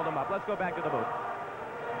want to hold him up. Let's go back to the booth.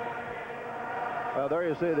 Well, there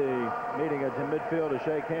you see the meeting at the midfield to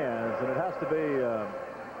shake hands, and it has to be,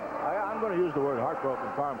 I'm going to use the word heartbroken,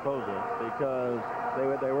 Carm Koza, because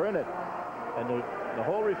they were in it. And the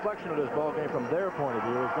whole reflection of this ball game from their point of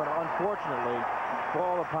view is going to unfortunately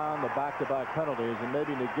fall upon the back-to-back penalties and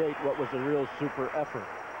maybe negate what was a real super effort.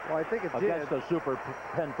 Well, I think it against did. a super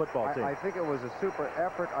Penn football team. I think it was a super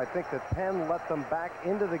effort. I think that Penn let them back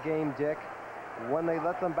into the game, Dick. When they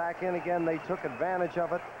let them back in again, they took advantage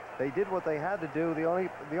of it. They did what they had to do. The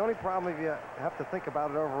only problem you have to think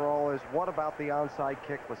about it overall is what about the onside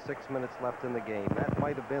kick with 6 minutes left in the game? That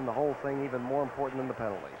might have been the whole thing, even more important than the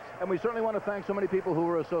penalties. And we certainly want to thank so many people who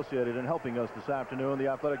were associated in helping us this afternoon. The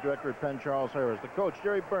athletic director at Penn, Charles Harris, the coach,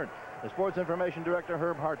 Jerry Burnt, the sports information director,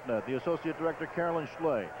 Herb Hartnett, the associate director, Carolyn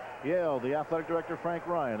Schley, Yale, the athletic director, Frank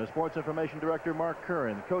Ryan, the sports information director, Mark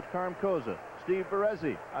Curran, coach Carm Koza, Steve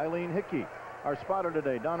Berezzi, Eileen Hickey, our spotter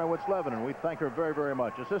today, Donna Witz-Levin, and we thank her very, very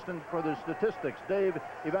much. Assistant for the statistics, Dave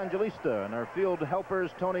Evangelista, and our field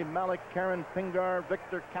helpers, Tony Malik, Karen Pingar,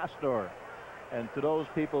 Victor Castor. And to those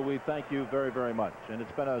people, we thank you very, very much. And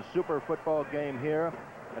it's been a super football game here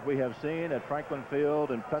that we have seen at Franklin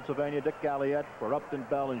Field in Pennsylvania. Dick Galliette for Upton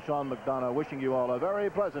Bell and Sean McDonough wishing you all a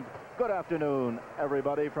very pleasant good afternoon,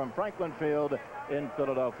 everybody, from Franklin Field in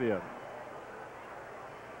Philadelphia.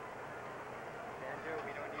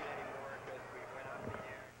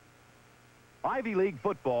 Ivy League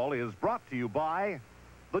football is brought to you by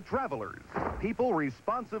The Travelers, people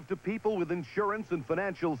responsive to people with insurance and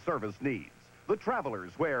financial service needs. The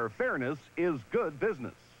Travelers, where fairness is good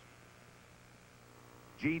business.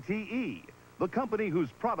 GTE, the company whose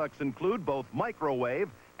products include both microwave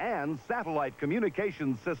and satellite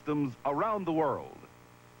communication systems around the world.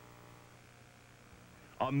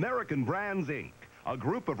 American Brands, Inc., a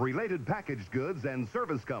group of related packaged goods and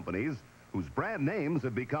service companies whose brand names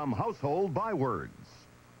have become household bywords.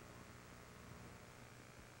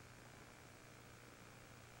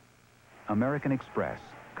 American Express,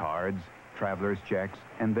 cards, traveler's checks,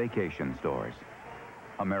 and vacation stores.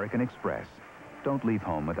 American Express, don't leave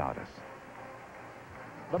home without us.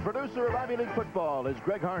 The producer of Ivy League football is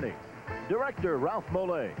Greg Harney. Director, Ralph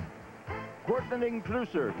Mollet. Coordinating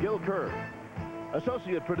producer, Gil Kerr.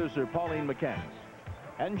 Associate producer, Pauline McCants.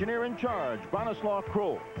 Engineer in charge, Bronislaw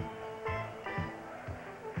Kroll.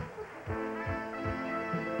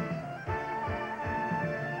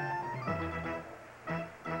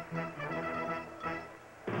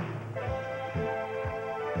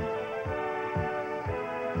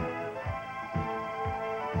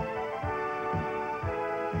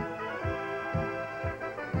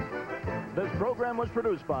 This program was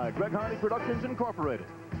produced by Greg Hardy Productions Incorporated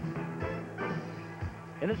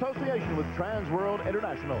in association with Trans World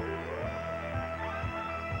International.